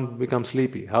does one become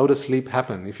sleepy? How does sleep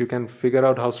happen? If you can figure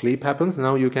out how sleep happens,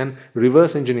 now you can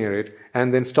reverse engineer it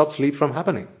and then stop sleep from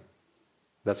happening.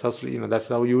 That's how that's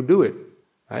how you do it,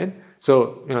 right?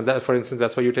 So, that, for instance,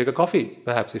 that's why you take a coffee,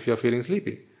 perhaps, if you're feeling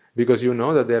sleepy, because you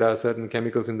know that there are certain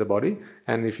chemicals in the body,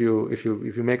 and if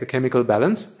you make a chemical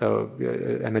balance,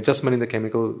 an adjustment in the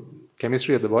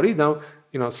chemistry of the body, now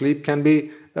sleep can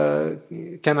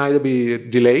either be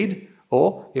delayed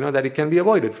or that it can be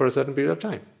avoided for a certain period of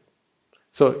time.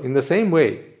 So, in the same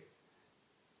way,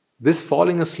 this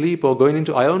falling asleep or going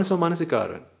into ayoniso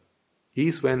manasikara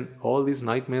is when all these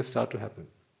nightmares start to happen.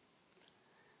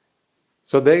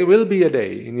 So there will be a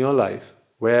day in your life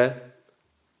where,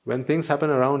 when things happen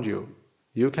around you,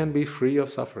 you can be free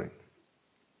of suffering.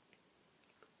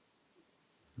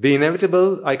 The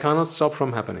inevitable, I cannot stop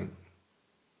from happening.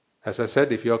 As I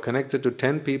said, if you are connected to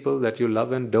 10 people that you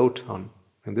love and dote on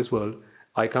in this world,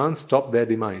 I can't stop their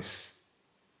demise.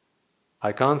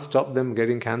 I can't stop them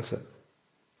getting cancer.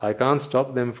 I can't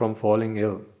stop them from falling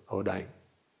ill or dying.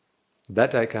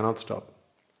 That I cannot stop.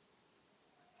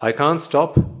 I can't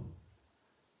stop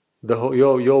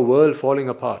your world falling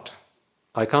apart.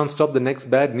 I can't stop the next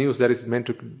bad news that is meant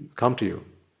to come to you.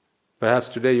 Perhaps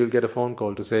today you'll get a phone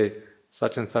call to say,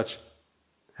 such and such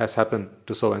has happened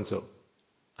to so and so.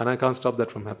 And I can't stop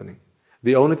that from happening.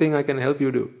 The only thing I can help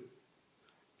you do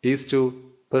is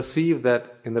to perceive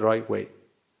that in the right way.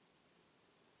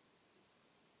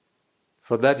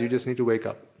 For that, you just need to wake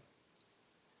up.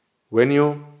 When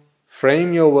you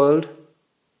frame your world,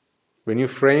 when you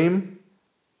frame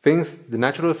things, the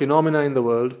natural phenomena in the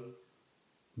world,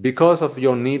 because of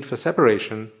your need for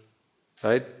separation,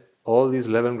 right? All these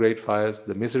 11 great fires,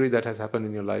 the misery that has happened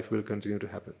in your life will continue to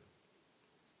happen.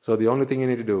 So the only thing you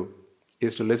need to do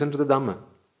is to listen to the Dhamma,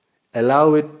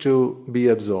 allow it to be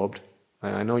absorbed.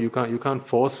 I know you can't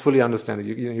forcefully understand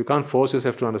it. You can't force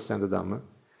yourself to understand the Dhamma.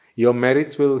 Your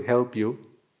merits will help you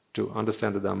to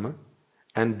understand the Dhamma,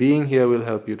 and being here will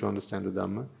help you to understand the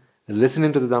Dhamma.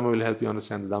 Listening to the Dhamma will help you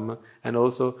understand the Dhamma, and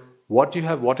also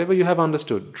whatever you have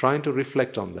understood, trying to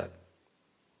reflect on that.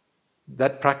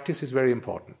 That practice is very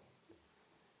important.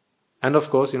 And of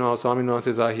course, our Swami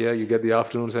Nonsenses are here, you get the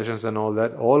afternoon sessions and all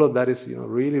that. All of that is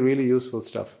really, really useful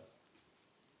stuff.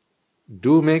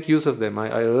 Do make use of them.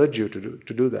 I urge you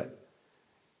to do that.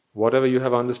 Whatever you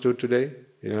have understood today,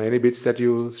 any bits that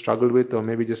you struggled with or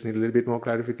maybe just need a little bit more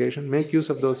clarification, make use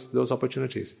of those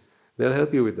opportunities. They'll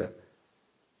help you with that.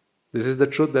 This is the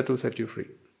truth that will set you free.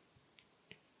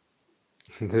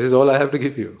 This is all I have to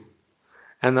give you.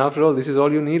 And after all, this is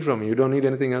all you need from me. You don't need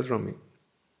anything else from me.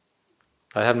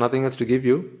 I have nothing else to give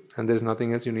you, and there's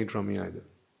nothing else you need from me either.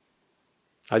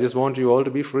 I just want you all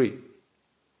to be free.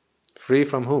 Free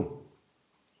from whom?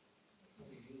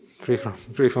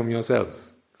 Free from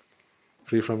yourselves.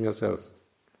 Free from yourselves.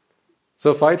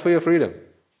 So fight for your freedom,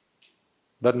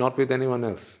 but not with anyone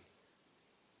else.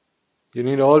 You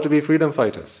need all to be freedom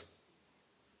fighters.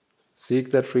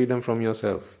 Seek that freedom from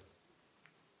yourself.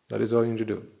 That is all you need to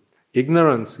do.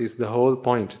 Ignorance is the whole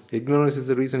point. Ignorance is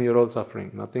the reason you're all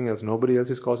suffering. Nothing else. Nobody else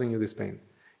is causing you this pain.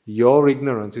 Your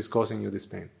ignorance is causing you this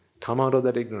pain. Come out of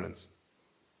that ignorance.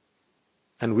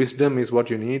 And wisdom is what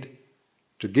you need.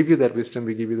 To give you that wisdom,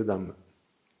 we give you the Dhamma.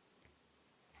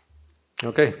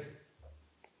 Okay?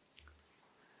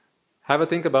 Have a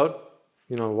think about,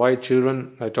 why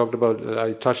children. I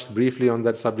touched briefly on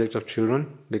that subject of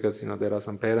children, because, there are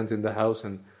some parents in the house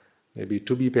and maybe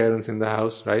to-be parents in the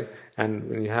house, right? And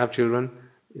when you have children,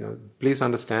 please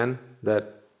understand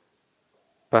that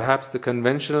perhaps the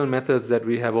conventional methods that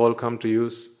we have all come to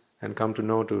use and come to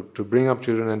know to bring up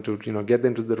children and to get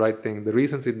them to the right thing, the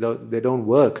reasons they don't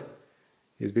work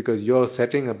is because you're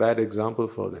setting a bad example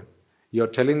for them. You're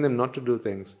telling them not to do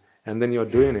things, and then you're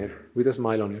doing it with a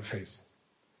smile on your face.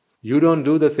 You don't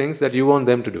do the things that you want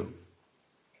them to do.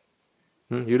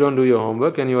 You don't do your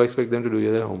homework and you expect them to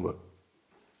do their homework.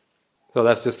 So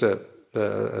that's just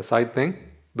a side thing,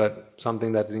 but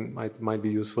something that might be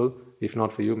useful. If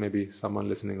not for you, maybe someone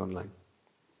listening online.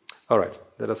 Alright,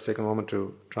 let us take a moment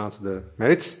to transfer the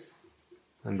merits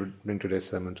and bring today's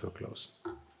sermon to a close.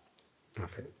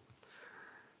 Okay.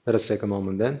 Let us take a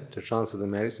moment then to transfer the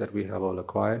merits that we have all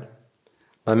acquired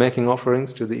by making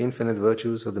offerings to the infinite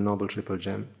virtues of the Noble Triple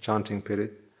Gem, chanting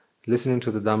Pirit, listening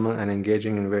to the Dhamma and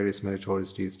engaging in various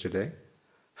meritorious deeds today.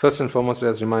 First and foremost,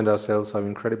 let us remind ourselves how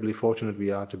incredibly fortunate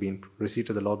we are to be in receipt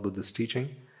of the Lord Buddha's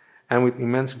teaching, and with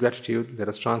immense gratitude, let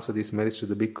us transfer these merits to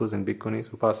the bhikkhus and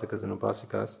bhikkhunis, upasakas and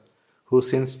upasikas, who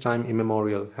since time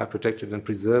immemorial have protected and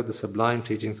preserved the sublime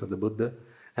teachings of the Buddha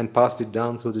and passed it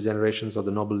down through the generations of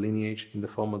the noble lineage in the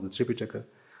form of the Tripitaka,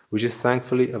 which is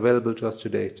thankfully available to us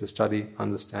today to study,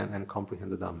 understand and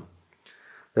comprehend the Dhamma.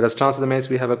 Let us transfer the merits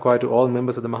we have acquired to all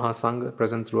members of the Mahasangha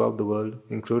present throughout the world,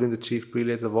 including the chief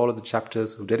prelates of all of the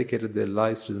chapters who dedicated their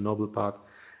lives to the noble path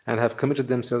and have committed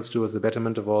themselves towards the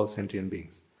betterment of all sentient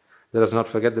beings. Let us not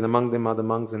forget that among them are the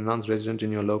monks and nuns resident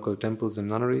in your local temples and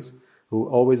nunneries, who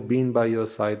have always been by your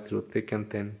side through thick and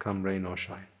thin, come rain or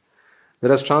shine.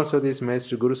 Let us transfer these merits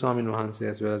to Guru Swami Nuhanse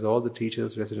as well as all the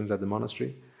teachers resident at the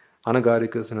monastery,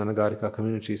 Anagarikas and Anagarika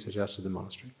communities attached to the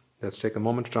monastery. Let's take a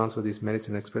moment to transfer these merits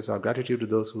and express our gratitude to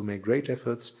those who make great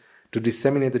efforts to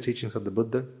disseminate the teachings of the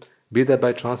Buddha, be that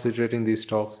by transliterating these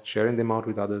talks, sharing them out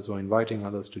with others, or inviting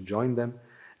others to join them,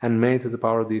 and may through the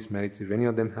power of these merits, if any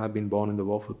of them have been born in the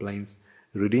woeful plains,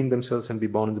 redeem themselves and be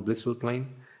born in the blissful plane,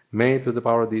 may through the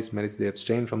power of these merits they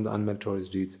abstain from the unmeritorious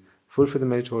deeds, fulfill the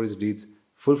meritorious deeds,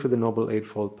 fulfill the noble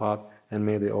eightfold path, and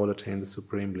may they all attain the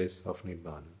supreme bliss of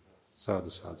Nibbana. Sadhu,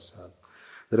 sadhu, sadhu.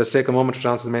 Let us take a moment to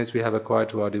transfer the merits we have acquired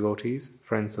to our devotees,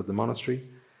 friends of the monastery,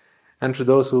 and to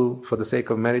those who, for the sake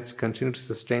of merits, continue to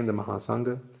sustain the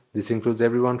Mahasangha. This includes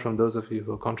everyone from those of you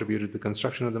who have contributed to the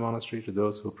construction of the monastery to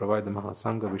those who provide the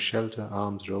Mahasangha with shelter,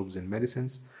 alms, robes, and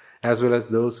medicines, as well as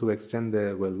those who extend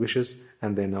their well wishes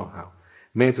and their know-how.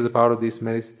 May, through the power of these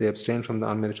merits, they abstain from the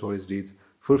unmeritorious deeds,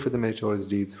 fulfill the meritorious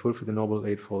deeds, fulfill the noble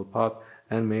eightfold path,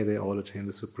 and may they all attain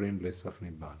the supreme bliss of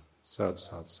Nibbana. Sadhu,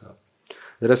 sadhu, sadhu.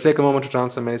 Let us take a moment to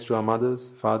transfer merits to our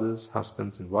mothers, fathers,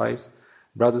 husbands and wives,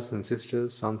 brothers and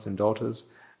sisters, sons and daughters,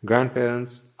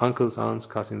 grandparents, uncles, aunts,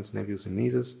 cousins, nephews and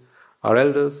nieces, our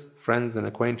elders, friends and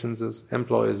acquaintances,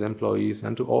 employers, employees,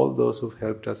 and to all those who have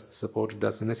helped us, supported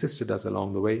us and assisted us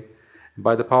along the way.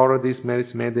 By the power of these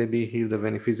merits, may they be healed of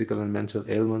any physical and mental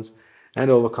ailments and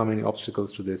overcome any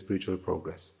obstacles to their spiritual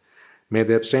progress. May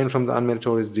they abstain from the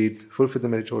unmeritorious deeds, fulfill the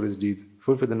meritorious deeds,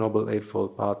 fulfill the noble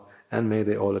eightfold path, and may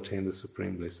they all attain the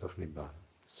supreme bliss of Nibbana.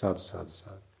 Sadhu, sadhu,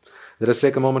 sadhu. Let us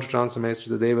take a moment to transfer merits to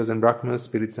the Devas and Brahmanas,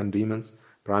 spirits and demons,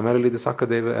 primarily the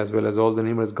Sakadeva, as well as all the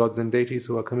numerous gods and deities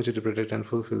who are committed to protect and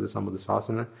fulfill the Sambandha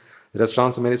Sasana. Let us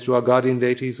transfer merits to our guardian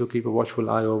deities who keep a watchful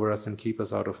eye over us and keep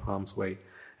us out of harm's way.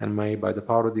 And may, by the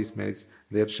power of these merits,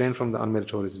 they abstain from the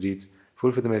unmeritorious deeds,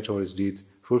 fulfill the meritorious deeds,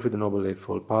 fulfill the noble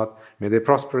eightfold path. May they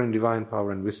prosper in divine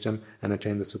power and wisdom and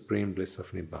attain the supreme bliss of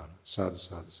Nibbana. Sadhu,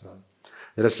 sadhu, sadhu.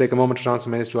 Let us take a moment to transfer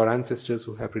merits to our ancestors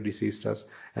who have predeceased us,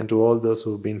 and to all those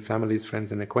who have been families,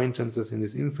 friends and acquaintances in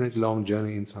this infinitely long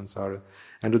journey in samsara,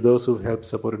 and to those who have helped,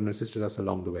 supported and assisted us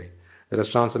along the way. Let us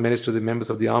transfer merits to the members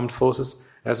of the armed forces,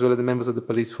 as well as the members of the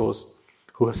police force,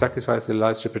 who have sacrificed their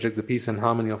lives to protect the peace and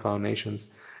harmony of our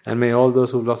nations, and may all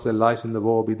those who have lost their lives in the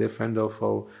war, be their friend or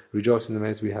foe, rejoice in the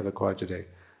merits we have acquired today.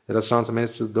 Let us transfer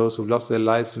messages to those who have lost their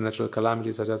lives to natural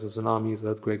calamities such as tsunamis,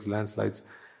 earthquakes, landslides,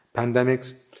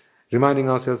 pandemics, reminding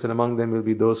ourselves that among them will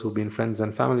be those who have been friends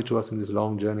and family to us in this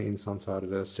long journey in samsara.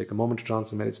 Let us take a moment to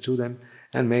transfer merits to them,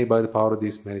 and may by the power of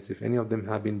these merits, if any of them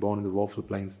have been born in the woeful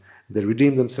planes, they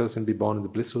redeem themselves and be born in the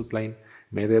blissful plane.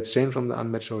 May they abstain from the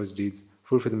unmeritorious deeds,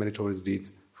 fulfill the meritorious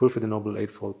deeds, fulfill the noble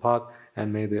eightfold path,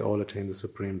 and may they all attain the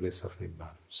supreme bliss of Nibbana.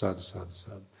 Sadhu, sadhu,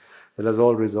 sadhu. Let us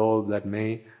all resolve that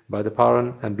may, by the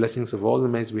power and blessings of all the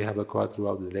merits we have acquired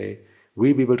throughout the day,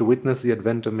 we be able to witness the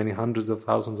advent of many hundreds of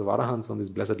thousands of arahants on this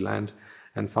blessed land.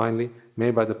 And finally,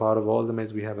 may by the power of all the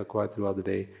merits we have acquired throughout the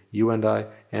day, you and I,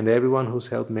 and everyone who's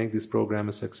helped make this program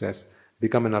a success,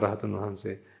 become an Arahatun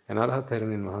Vahanse, an Arahat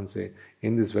Theranin Vahanse,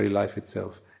 in this very life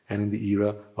itself, and in the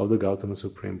era of the Gautama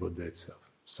Supreme Buddha itself.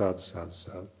 Sadhu, sadhu,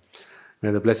 sadhu.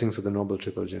 May the blessings of the Noble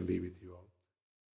Triple Gem be with you all.